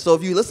poker, so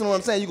if you listen to what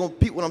I'm saying, you're gonna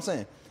repeat what I'm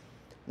saying.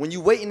 When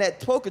you waiting at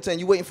poker time,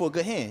 you waiting for a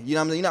good hand. You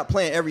know what I mean? You're not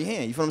playing every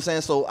hand. You feel what I'm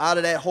saying? So out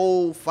of that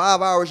whole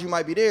 5 hours you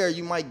might be there,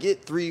 you might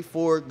get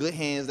 3-4 good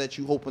hands that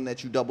you hoping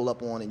that you double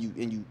up on and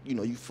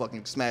you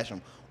fucking smash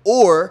them.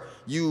 Or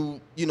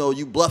you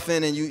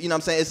bluffing and you know what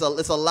I'm saying?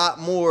 It's a lot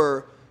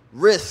more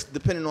risk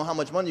depending on how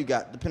much money you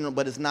got,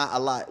 but it's not a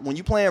lot. When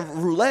you playing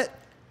roulette,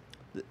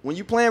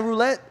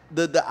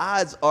 the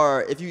odds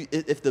are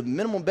if the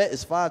minimum bet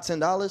is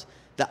 $5-10,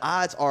 the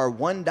odds are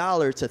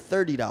 $1 to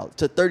 $30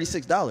 to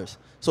 $36.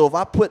 So if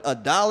I put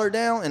 $1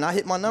 down and I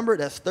hit my number,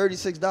 that's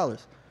 $36.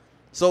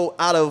 So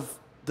out of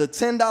the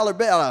 $10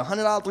 bet, out of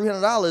 $100,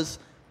 $300,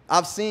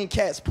 I've seen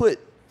cats put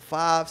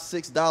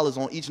 $5-6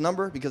 on each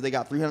number because they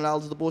got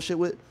 $300 to bullshit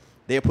with.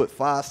 They put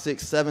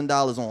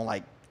 $5-6-7 on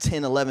like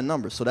 10-11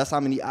 numbers. So that's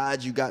how many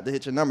odds you got to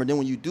hit your number. Then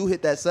when you do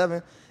hit that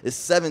 7, it's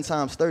 7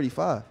 times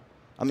 35.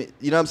 I mean,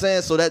 you know what I'm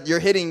saying? So that you're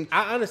hitting.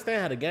 I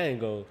understand how the game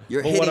goes.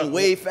 You're but hitting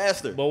way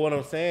faster. But what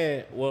I'm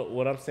saying,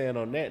 what I'm saying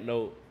on that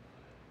note,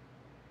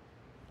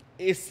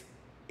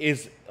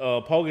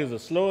 poker is a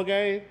slower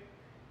game.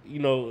 You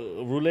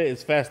know, roulette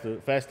is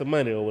faster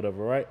money or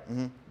whatever, right?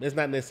 Mm-hmm. It's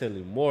not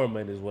necessarily more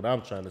money is what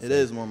I'm trying to say. It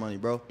is more money,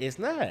 bro. It's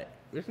not.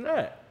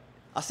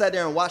 I sat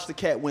there and watched the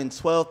cat win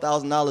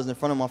 $12,000 in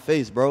front of my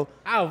face, bro.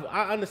 I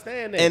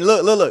understand that. And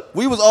look.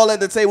 We was all at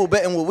the table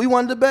betting what we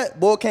wanted to bet.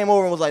 Boy came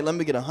over and was like, let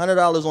me get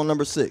 $100 on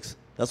number 6.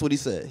 That's what he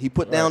said. He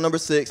put down number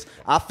 6.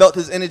 I felt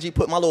his energy,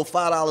 put my little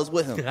 $5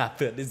 with him. I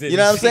felt this energy. You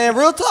know what I'm saying?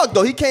 Real talk,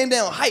 though. He came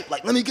down hype,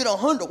 like, let me get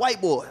 100,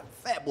 white boy,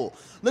 fat boy.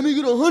 Let me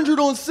get 100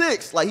 on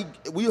 6. Like,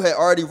 we had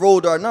already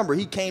rolled our number.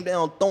 He came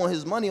down throwing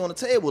his money on the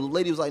table. The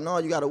lady was like, no,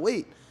 you got to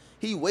wait.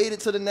 He waited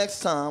till the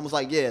next time. Was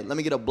like, yeah, let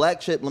me get a black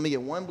chip. Let me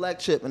get 1 black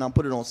chip, and I'll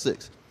put it on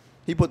 6.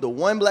 He put the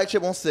 1 black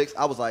chip on 6.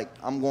 I was like,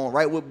 I'm going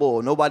right with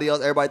Bull. Nobody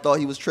else, everybody thought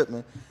he was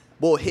tripping.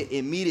 Bull hit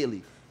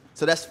immediately.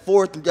 So that's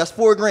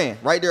 $4 grand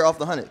right there off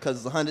the 100 because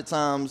it's 100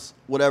 times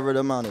whatever the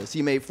amount is.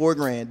 He made $4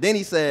 grand. Then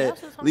he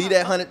said, leave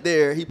that 100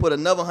 there. He put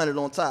another 100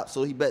 on top.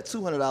 So he bet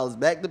 $200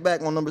 back to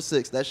back on number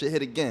 6. That shit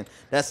hit again.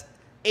 That's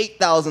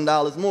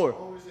 $8,000 more.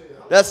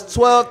 That's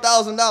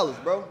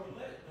 $12,000, bro.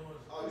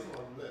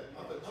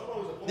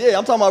 Yeah,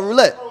 I'm talking about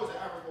roulette.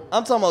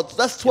 I'm talking about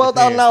that's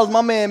 $12,000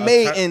 my man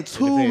made in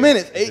 2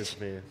 minutes.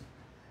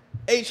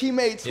 He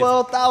made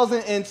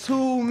 $12,000 in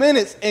 2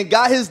 minutes and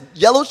got his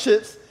yellow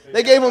chips.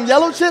 They gave him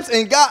yellow chips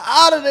and got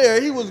out of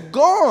there. He was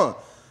gone.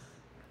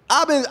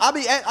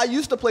 I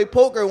used to play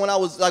poker when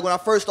I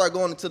first started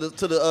going to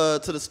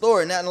the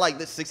store, and nothing like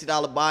this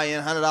 $60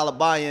 buy-in, $100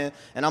 buy-in,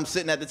 and I'm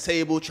sitting at the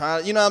table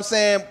trying, you know what I'm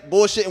saying,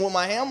 bullshitting with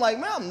my hand. I'm like,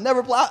 man, I'm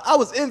never play. I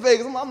was in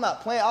Vegas. I'm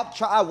not playing.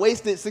 I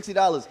wasted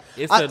 $60.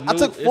 I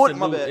took 40.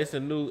 My bad.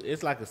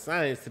 It's like a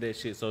science to that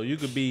shit. So you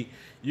could be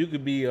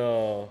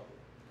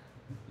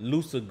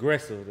loose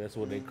aggressive. That's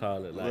what they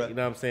call it. Like Right. you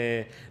know what I'm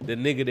saying. The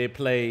nigga that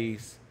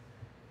plays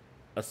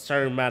a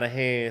certain amount of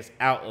hands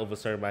out of a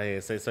certain amount of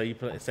hands.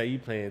 Say you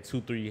playing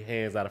 2-3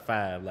 hands out of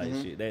 5, like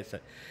shit.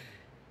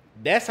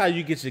 That's how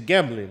you get your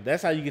gambling.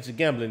 That's how you get your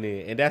gambling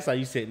in, and that's how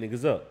you set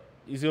niggas up.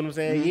 You see what I'm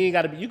saying? You ain't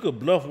gotta be. You could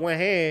bluff one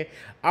hand.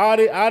 All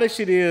this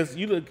shit is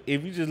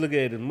if you just look at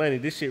it as money,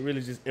 this shit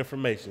really just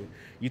information.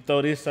 You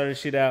throw this certain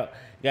shit out,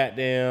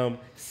 goddamn,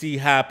 see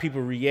how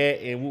people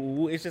react,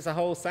 and it's just a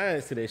whole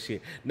science to that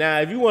shit.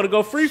 Now, if you want to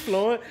go free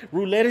flowing,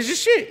 roulette is your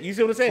shit. You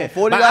see what I'm saying?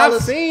 For $40? But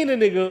I've seen a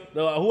nigga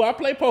who I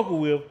play poker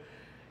with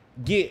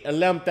get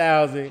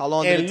 11,000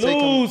 and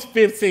lose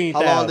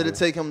 15,000. How long did it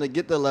take him to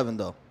get the 11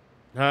 though?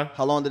 Huh?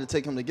 How long did it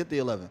take him to get the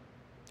 11?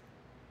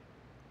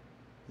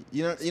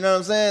 You know what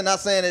I'm saying? Not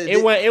saying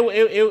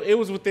It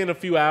was within a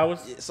few hours.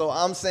 So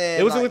I'm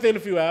saying It was like, within a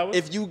few hours.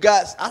 if you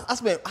got,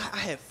 I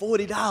had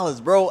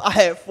 $40, bro. I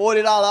had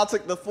 $40. I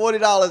took the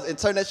 $40 and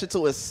turned that shit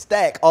to a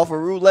stack off of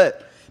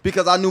roulette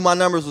because I knew my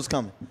numbers was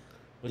coming.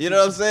 You know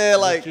what I'm saying?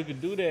 Like you could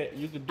do that.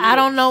 You could do I that.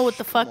 don't know what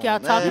the fuck y'all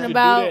man. talking You could do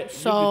about, that.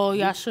 so You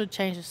y'all could- should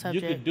change the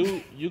subject.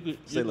 You could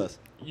Say less.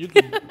 You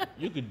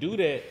could do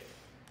that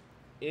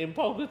in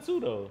poker too,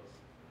 though.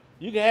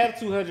 You can have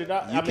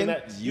 $200. You can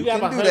you have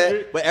do 100,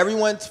 that, but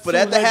everyone for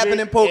that to happen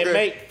in 200, poker, and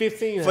make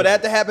 1,500. for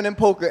that to happen in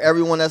poker,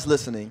 everyone that's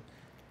listening,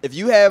 if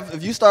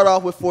you start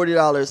off with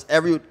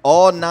 $40,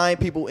 all 9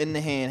 people in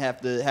the hand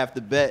have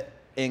to bet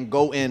and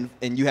go in,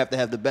 and you have to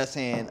have the best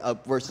hand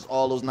up versus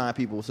all those 9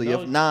 people. So you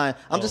have 9.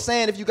 I'm just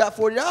saying, if you got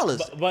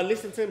 $40, But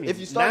listen to me. If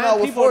you start 9 out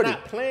with people 40. are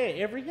not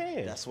playing every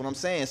hand. that's what I'm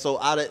saying.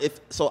 So out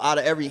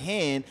of every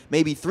hand,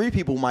 maybe 3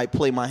 people might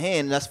play my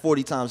hand, and that's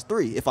 40 times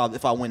 3 if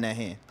I win that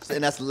hand,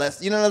 and that's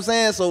less. You know what I'm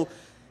saying? So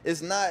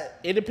it's not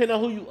It depends on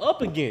who you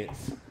up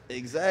against.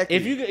 exactly.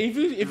 If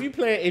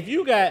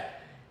you got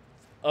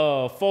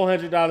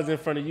 $400 in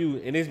front of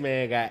you and this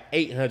man got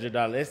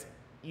 $800,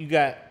 you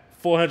got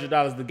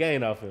 $400 to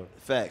gain off him.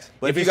 Facts.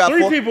 But If you it's got if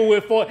it's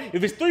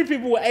 3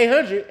 people with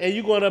 800 and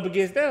you going up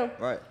against them,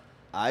 right.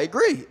 I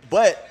agree,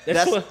 but That's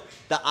that's what-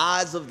 the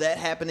odds of that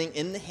happening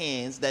in the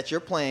hands that you're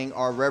playing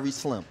are very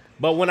slim.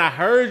 but when I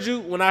heard you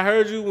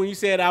when you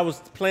said I was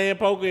playing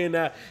poker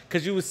and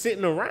because you was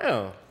sitting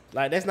around,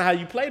 like that's not how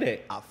you play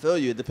that. I feel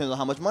you. It depends on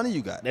how much money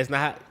you got. That's not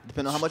how.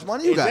 Depending on how much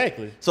money you got.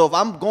 Exactly. So if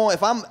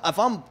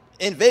I'm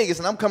in Vegas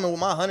and I'm coming with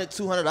my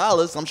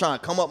 $200, I'm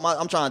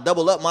trying to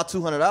double up my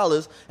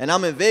 $200, and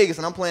I'm in Vegas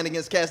and I'm playing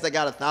against cats that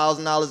got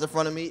 $1,000 in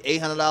front of me,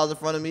 $800 in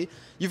front of me.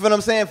 You feel what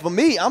I'm saying? For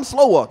me, I'm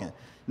slow walking.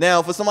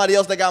 Now, for somebody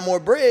else that got more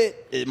bread,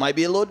 it might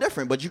be a little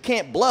different. But you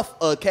can't bluff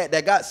a cat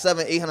that got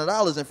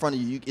 $700-800 in front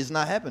of you. It's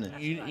not happening.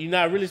 You're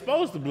not really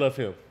supposed to bluff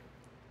him.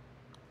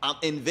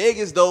 In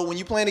Vegas though, when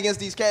you playing against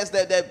these cats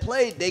that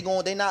play, they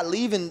not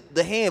leaving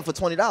the hand for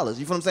 $20. You feel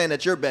what I'm saying?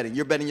 That you're betting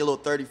your little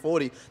 30,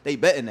 40. They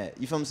betting that.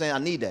 You feel what I'm saying? I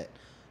need that.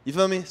 You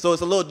feel me? So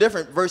it's a little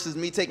different versus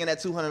me taking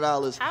that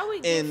 $200 How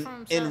we get in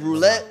from in something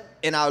roulette,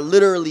 and I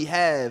literally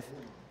have.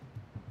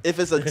 If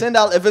it's a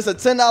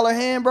 $10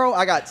 hand, bro,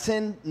 I got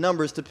 10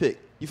 numbers to pick.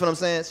 You feel what I'm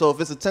saying? So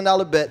if it's a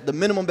 $10 bet, the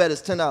minimum bet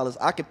is $10.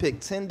 I can pick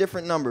 10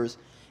 different numbers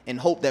and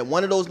hope that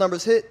one of those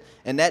numbers hit,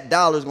 and that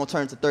dollar is gonna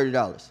turn to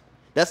 $30.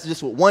 That's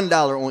just with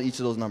 $1 on each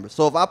of those numbers.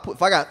 So if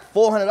I got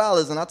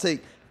 $400 and I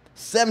take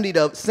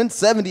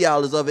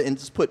 $70 of it and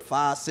just put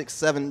 $5,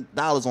 $6,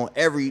 $7 on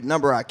every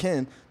number I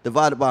can,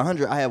 divided by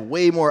 100, I have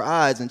way more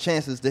odds and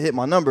chances to hit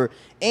my number.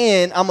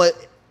 And $3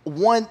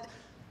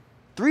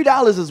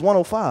 is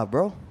 105,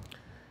 bro.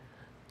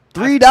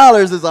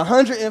 $3 is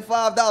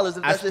 $105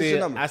 if that's just your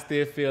number. I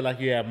still feel like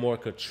you have more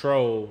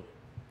control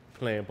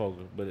playing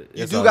poker, but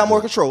You do got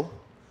more control.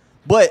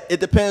 But it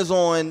depends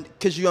on,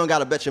 because you don't got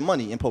to bet your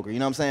money in poker. You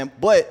know what I'm saying?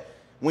 But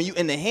when you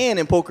in the hand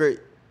in poker,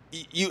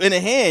 you in the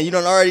hand, you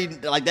don't already,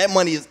 like that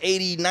money is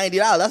 $80,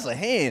 $90. That's a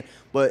hand.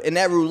 But in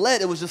that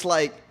roulette, it was just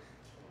like,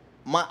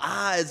 my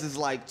odds is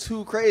like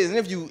too crazy. And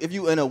if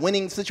you in a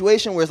winning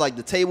situation where it's like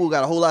the table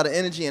got a whole lot of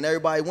energy and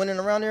everybody winning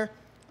around there,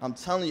 I'm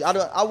telling you,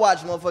 I watch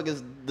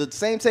motherfuckers, the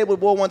same table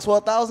boy won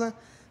 12,000.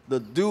 The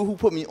dude who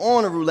put me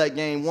on a roulette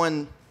game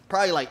won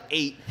probably like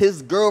 8.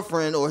 His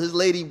girlfriend or his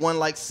lady won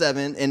like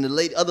 7, and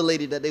the other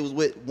lady that they was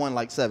with won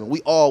like 7.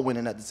 We all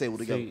winning at the table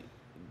together. See,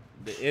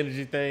 the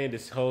energy thing,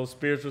 this whole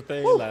spiritual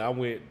thing, Woo. like I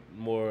went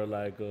more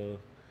like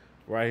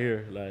right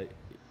here, like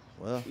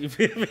Well, you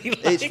feel me?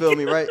 Like, H feel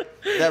me, right?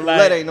 That Like-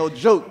 roulette ain't no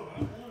joke.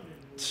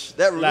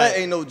 That roulette Like-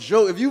 ain't no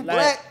joke. If you like-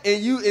 black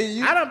and you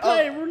I done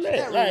played roulette.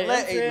 That Like,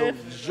 roulette you know what ain't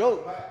I'm no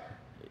joke.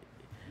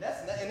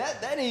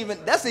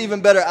 That's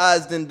even better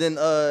odds than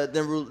I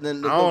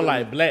don't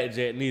like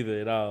blackjack neither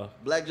at all.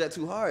 blackjack.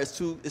 Too hard. It's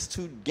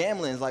too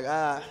gambling. It's like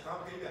the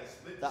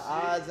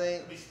odds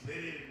ain't.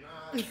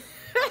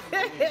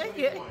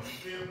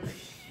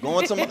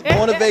 Going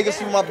to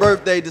Vegas for my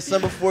birthday,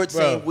 December 14th.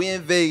 Bro. We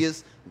in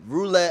Vegas.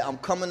 Roulette. I'm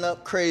coming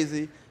up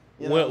crazy.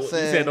 You know what I'm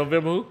saying? You said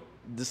November who?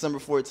 December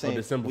 14th. Oh,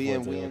 December we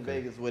 14th, in okay.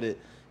 Vegas with it.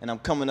 And I'm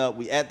coming up.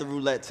 We at the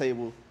roulette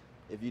table.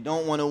 If you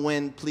don't want to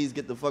win, please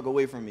get the fuck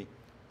away from me.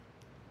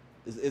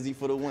 It's Izzy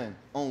for the win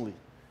only.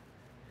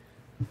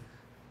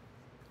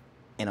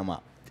 And I'm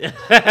out.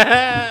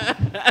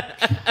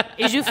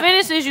 Is you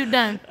finished? Is you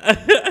done?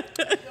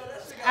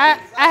 I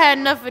had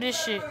enough of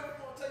this shit.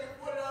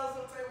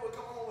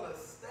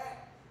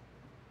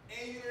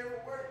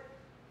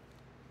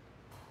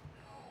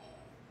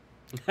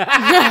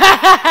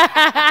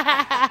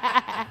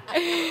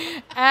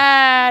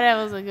 That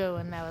was a good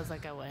one. That was a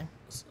good one.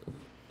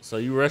 So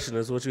you rushing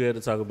us? What you had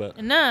to talk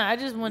about? Nah, I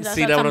just wanted to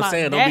See start that what talking I'm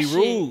saying? about Don't be that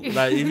rude. shit.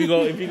 Like if you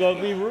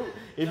gonna be rude,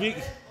 if you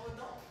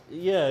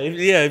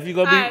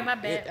gonna be. Alright, my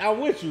bad. I'm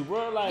with you,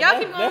 bro. Like Y'all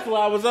keep going. that's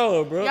what I was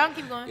on, bro. Y'all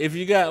keep going. If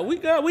you got, we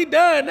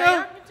done Nah, now.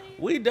 y'all continue.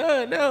 We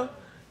done now.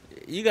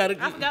 You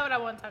gotta. I forgot what I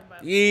want to talk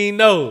about. You ain't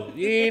know.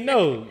 You ain't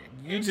know.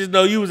 You just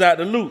know you was out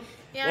the loop.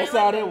 Yeah, I That's ain't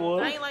all like that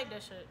was. I ain't like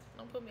that shit.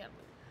 Don't put me out.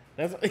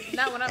 That's.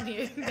 Not when I'm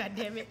here. God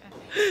damn it.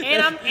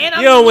 And I'm You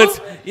don't the went.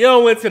 loop. You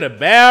don't went to the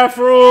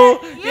bathroom.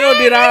 you don't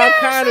did all nigga,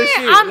 kind of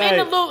shit. I'm like, in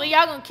the loop and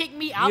y'all gonna kick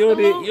me out You the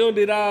don't did. loop. You don't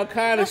did all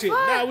kind of The shit.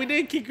 fuck? Nah, we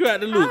didn't kick you out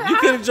the loop. You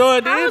could have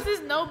joined How in. is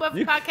this No Buffer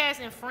You- podcast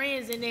and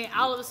friends and then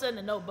all of a sudden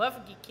the No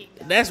Buffer get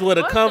kicked out? That's what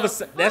a What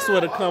conversation. the That's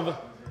what a fuck?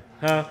 conversation.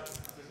 Huh?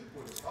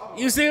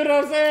 You see what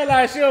I'm saying?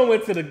 Like she done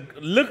went to the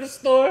liquor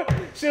store.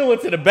 She done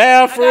went to the I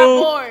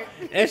bathroom. got bored.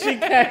 And she came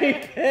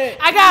back.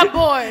 I got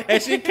bored.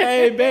 And she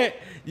came back.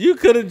 You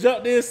could have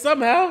jumped in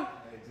somehow.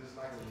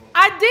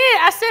 I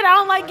did. I said I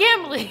don't like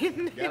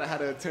gambling. Gotta have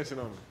the attention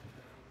on me.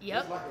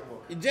 Yep.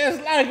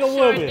 Just like a Sure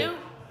woman. do.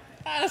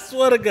 I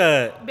swear to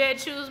God. Better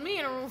choose me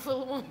in a room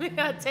full of women.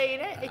 I'll tell you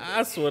that.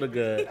 I swear to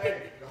God.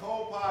 Hey, the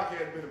whole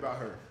podcast been about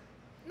her.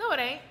 No, it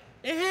ain't.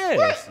 It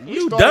has. We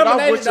You started off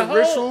dominated with the your whole.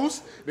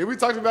 rituals, then we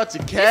talked about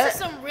your This cat. is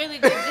some really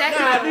good Nah,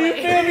 Jack. you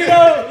feel me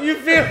though? You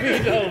feel me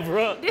though,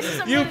 bro? This is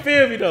some You really-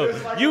 feel me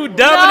though? You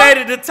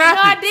dominated the topic.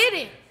 No, I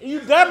didn't. You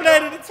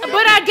dominated the topic.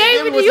 But I Then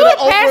gave we it to went you the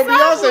to pass Oprah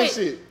off Beyonce with.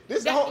 shit.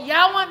 This That- whole,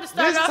 y'all wanted to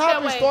start this off that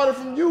topic way. started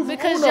from you, from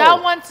Because Uno.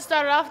 y'all wanted to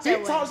start it off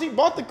that way. She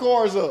bought the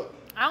cars up.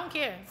 I don't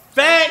care.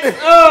 Facts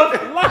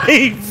of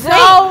life, bro.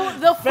 So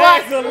the fuck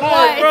Facts of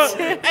life, bro.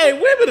 what? Hey,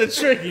 women are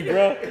tricky,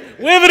 bro.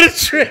 Women are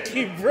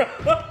tricky, bro.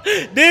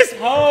 This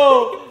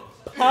whole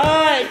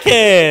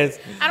podcast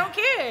I don't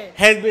care.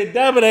 has been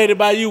dominated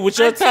by you with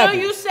your Until topic.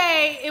 you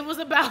say it was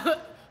about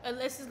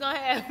unless it's gonna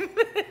have this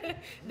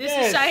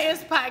Yes. is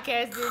Cheyenne's podcast,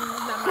 then it's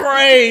not mine.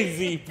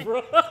 Crazy,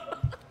 bro.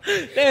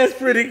 That's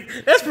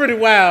pretty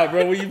wild,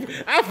 bro. When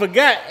I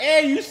forgot,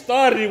 and you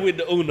started it with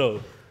the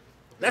Uno.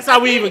 That's how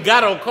we even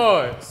got on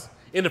cards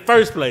in the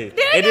first place.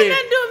 That And ain't got then-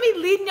 nothing to do with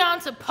me leading y'all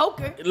to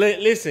poker.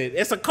 Listen,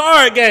 it's a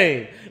card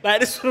game. Like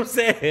that's what I'm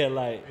saying.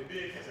 Like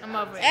I'm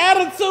over it.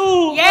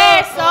 attitude.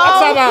 Yes, bro.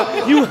 I'm so- talking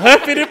about you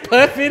huffing and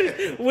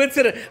puffing. Went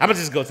to the. I'ma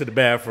just go to the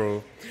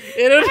bathroom.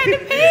 You know?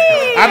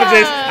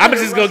 I'ma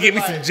just go get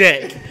me some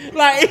Jack.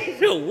 Like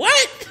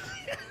what?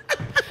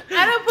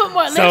 I don't put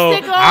more So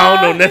lipstick on.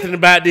 I don't know nothing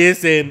about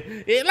this, and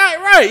it like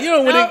right. You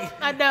know when Nope, it.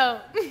 I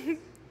don't.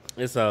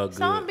 It's all good.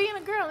 So I'm being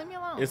a girl. Leave me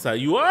alone. It's all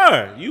you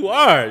are. You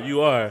are.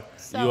 You are.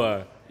 So- You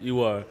are.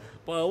 You are.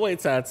 Boy, wait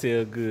till I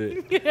tell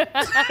good. He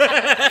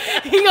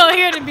gonna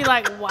hear it and be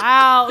like,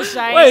 "Wow,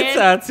 Cheyenne." Wait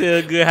till I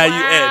tell good how you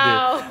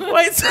Wow. acting.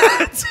 Wait till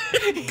I tell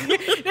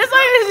That's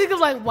why he goes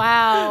like,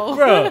 "Wow."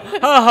 Bro,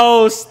 her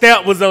whole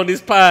step was on this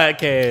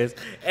podcast,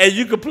 and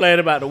you complain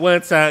about the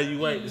one time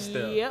you ain't the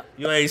step. Yep.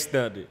 You ain't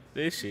stunned it.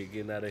 This shit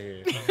getting out of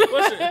here.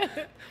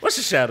 What's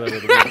your shout out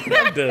of the week?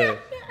 I'm done.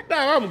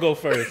 Nah, I'm gonna go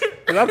first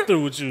because I'm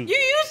through with you. You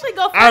usually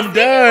go 1st I'm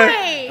done.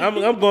 anyway.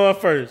 I'm going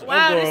first. Wow,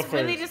 I'm going this first.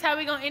 really just how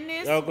we gonna end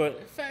this? I'm going.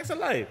 Facts of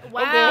life.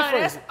 Wow, I'm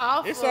going that's first.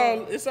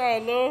 awful. It's all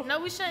love. No,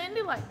 we shouldn't end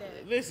it like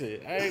that. Listen,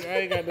 I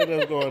ain't got nothing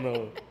else going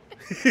on.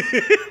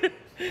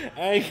 I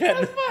ain't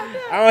got.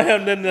 I don't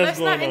have nothing else Let's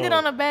going not end it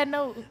on a bad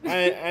note. I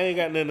ain't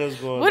got nothing else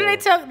going on. What did they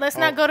tell? Let's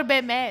not go to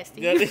bed mad,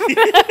 Steve.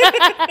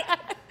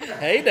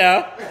 Hey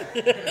now.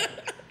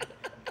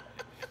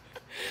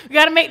 We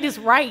gotta make this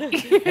right.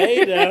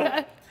 Hey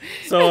now.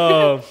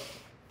 So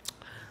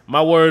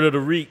my word of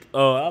the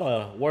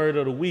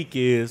week,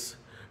 is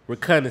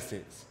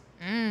reconnaissance.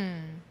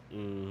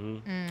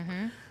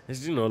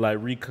 It's like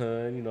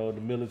recon, the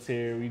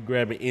military, we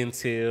grabbing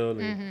intel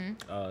and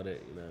all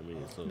that. You know what I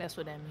mean? So That's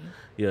what that means.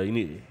 yeah,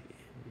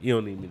 you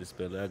don't need me to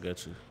spell it. I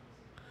got you.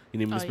 You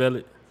need me to Oh, spell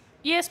it?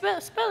 Yeah, spell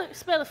it for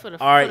the for the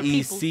people.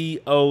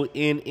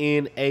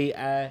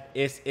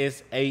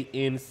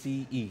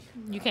 RECONNAISSANCE.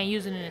 You can't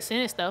use it in a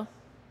sentence though.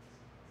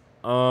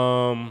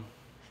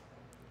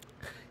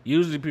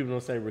 Usually people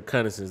don't say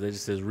reconnaissance; they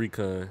just says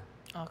recon.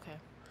 Okay.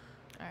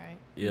 All right.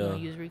 Yeah. You gonna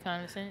use recon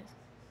in a sentence?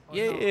 Or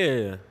Yeah, no?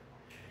 yeah.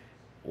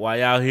 While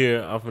y'all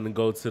here, I'm finna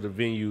go to the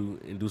venue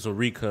and do some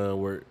recon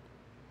work.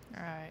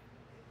 All right.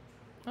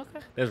 Okay.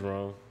 That's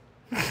wrong.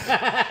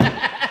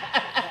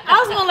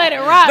 I was gonna let it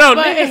rock. No,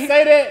 but niggas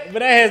say that, but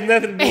that has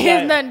nothing to do. It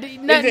has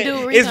like, nothing to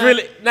do with It's recon.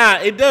 really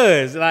it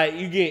does. Like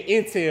you get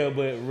intel,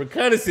 but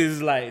reconnaissance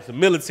is like some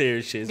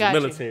military shit. It's Got a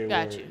you, military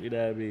got word. you. You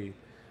know what I mean?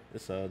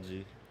 That's all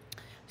G.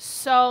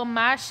 So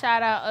my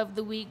shout out of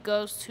the week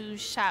goes to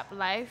Shop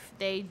Life.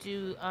 They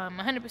do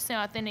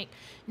 100% authentic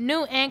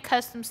new and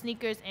custom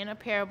sneakers and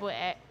apparel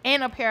at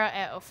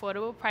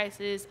affordable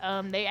prices.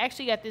 They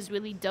actually got this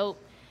really dope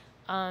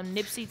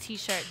Nipsey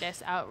T-shirt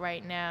that's out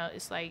right now.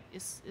 It's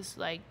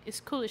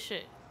cool as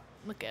shit.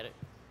 Look at it.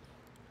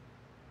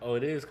 Oh,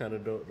 it is kind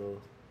of dope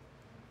though.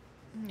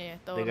 Yeah,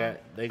 throw it on.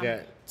 They got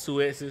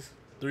 2 X's,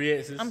 3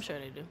 X's. I'm sure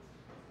they do.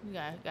 You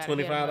got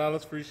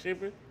 $25 free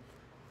shipping.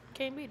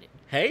 Can't beat it.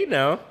 Hey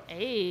now.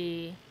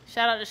 Hey,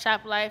 shout out to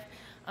Shop Life.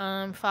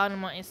 Follow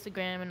them on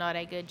Instagram and all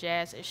that good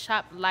jazz. It's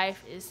Shop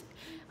Life is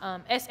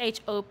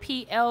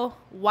SHOPLYF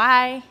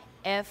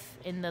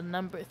in the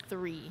number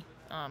 3.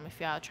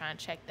 If y'all trying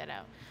to check that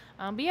out.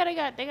 But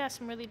yeah, they got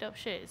some really dope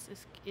shit.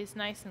 It's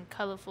nice and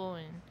colorful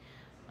and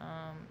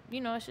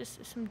it's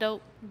some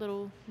dope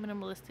little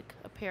minimalistic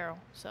apparel.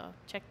 So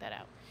check that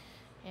out.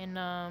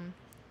 And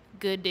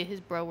Good did his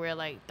bro wear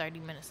like 30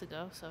 minutes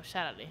ago. So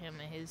shout out to him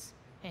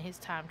and his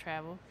time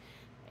travel.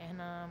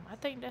 And I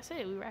think that's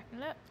it. We wrapping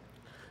it up.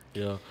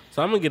 Yeah.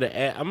 So I'm gonna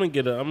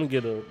get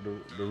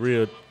the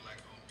real.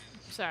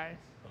 Sorry.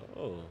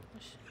 Oh.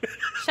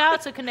 Shout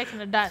out to Connecting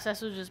the Dots.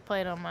 That's what just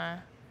played on my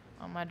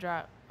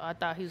drop. I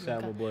thought he was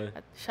Shout out my boy.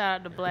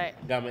 Shout out to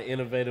Black. Got my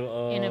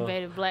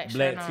innovative black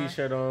shirt on.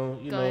 T-shirt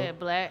on. Go ahead,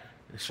 Black.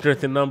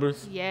 Strength in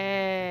numbers.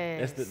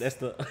 Yes. That's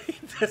the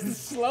that's the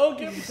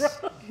slogan, bro.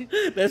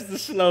 That's the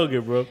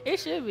slogan, bro. It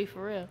should be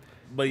for real.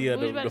 But yeah,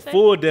 What you about the to say?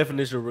 full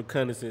definition of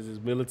reconnaissance is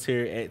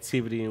military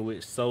activity in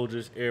which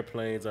soldiers,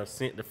 airplanes are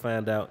sent to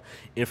find out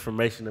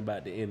information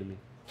about the enemy.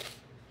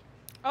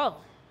 Oh,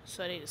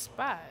 so they the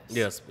spies.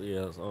 Yes.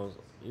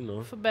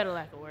 For better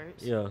lack of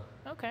words. Yeah.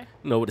 Okay.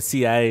 With the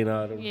CIA and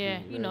all them. Yeah,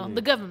 people,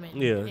 the government.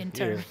 Yeah, In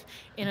terms,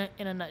 in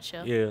a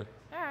nutshell. Yeah.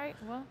 All right.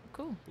 Well,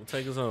 cool.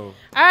 Take us home.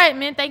 All right,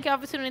 man. Thank y'all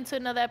for tuning into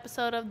another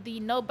episode of the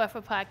No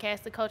Buffer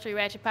Podcast, the Culturally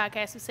Ratchet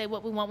Podcast. We say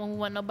what we want when we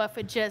want, no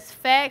buffer, just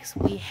facts.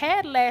 We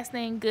had Last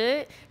Name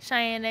Good,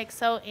 Cheyenne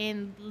XO,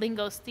 and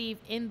Lingo Steve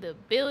in the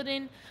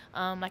building.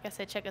 Like I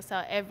said, check us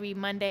out every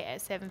Monday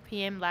at 7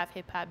 p.m.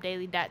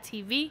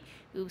 livehiphopdaily.tv. We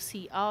will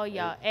see all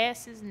y'all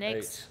asses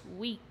next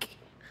week.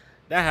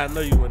 That's how I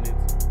know you went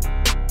into.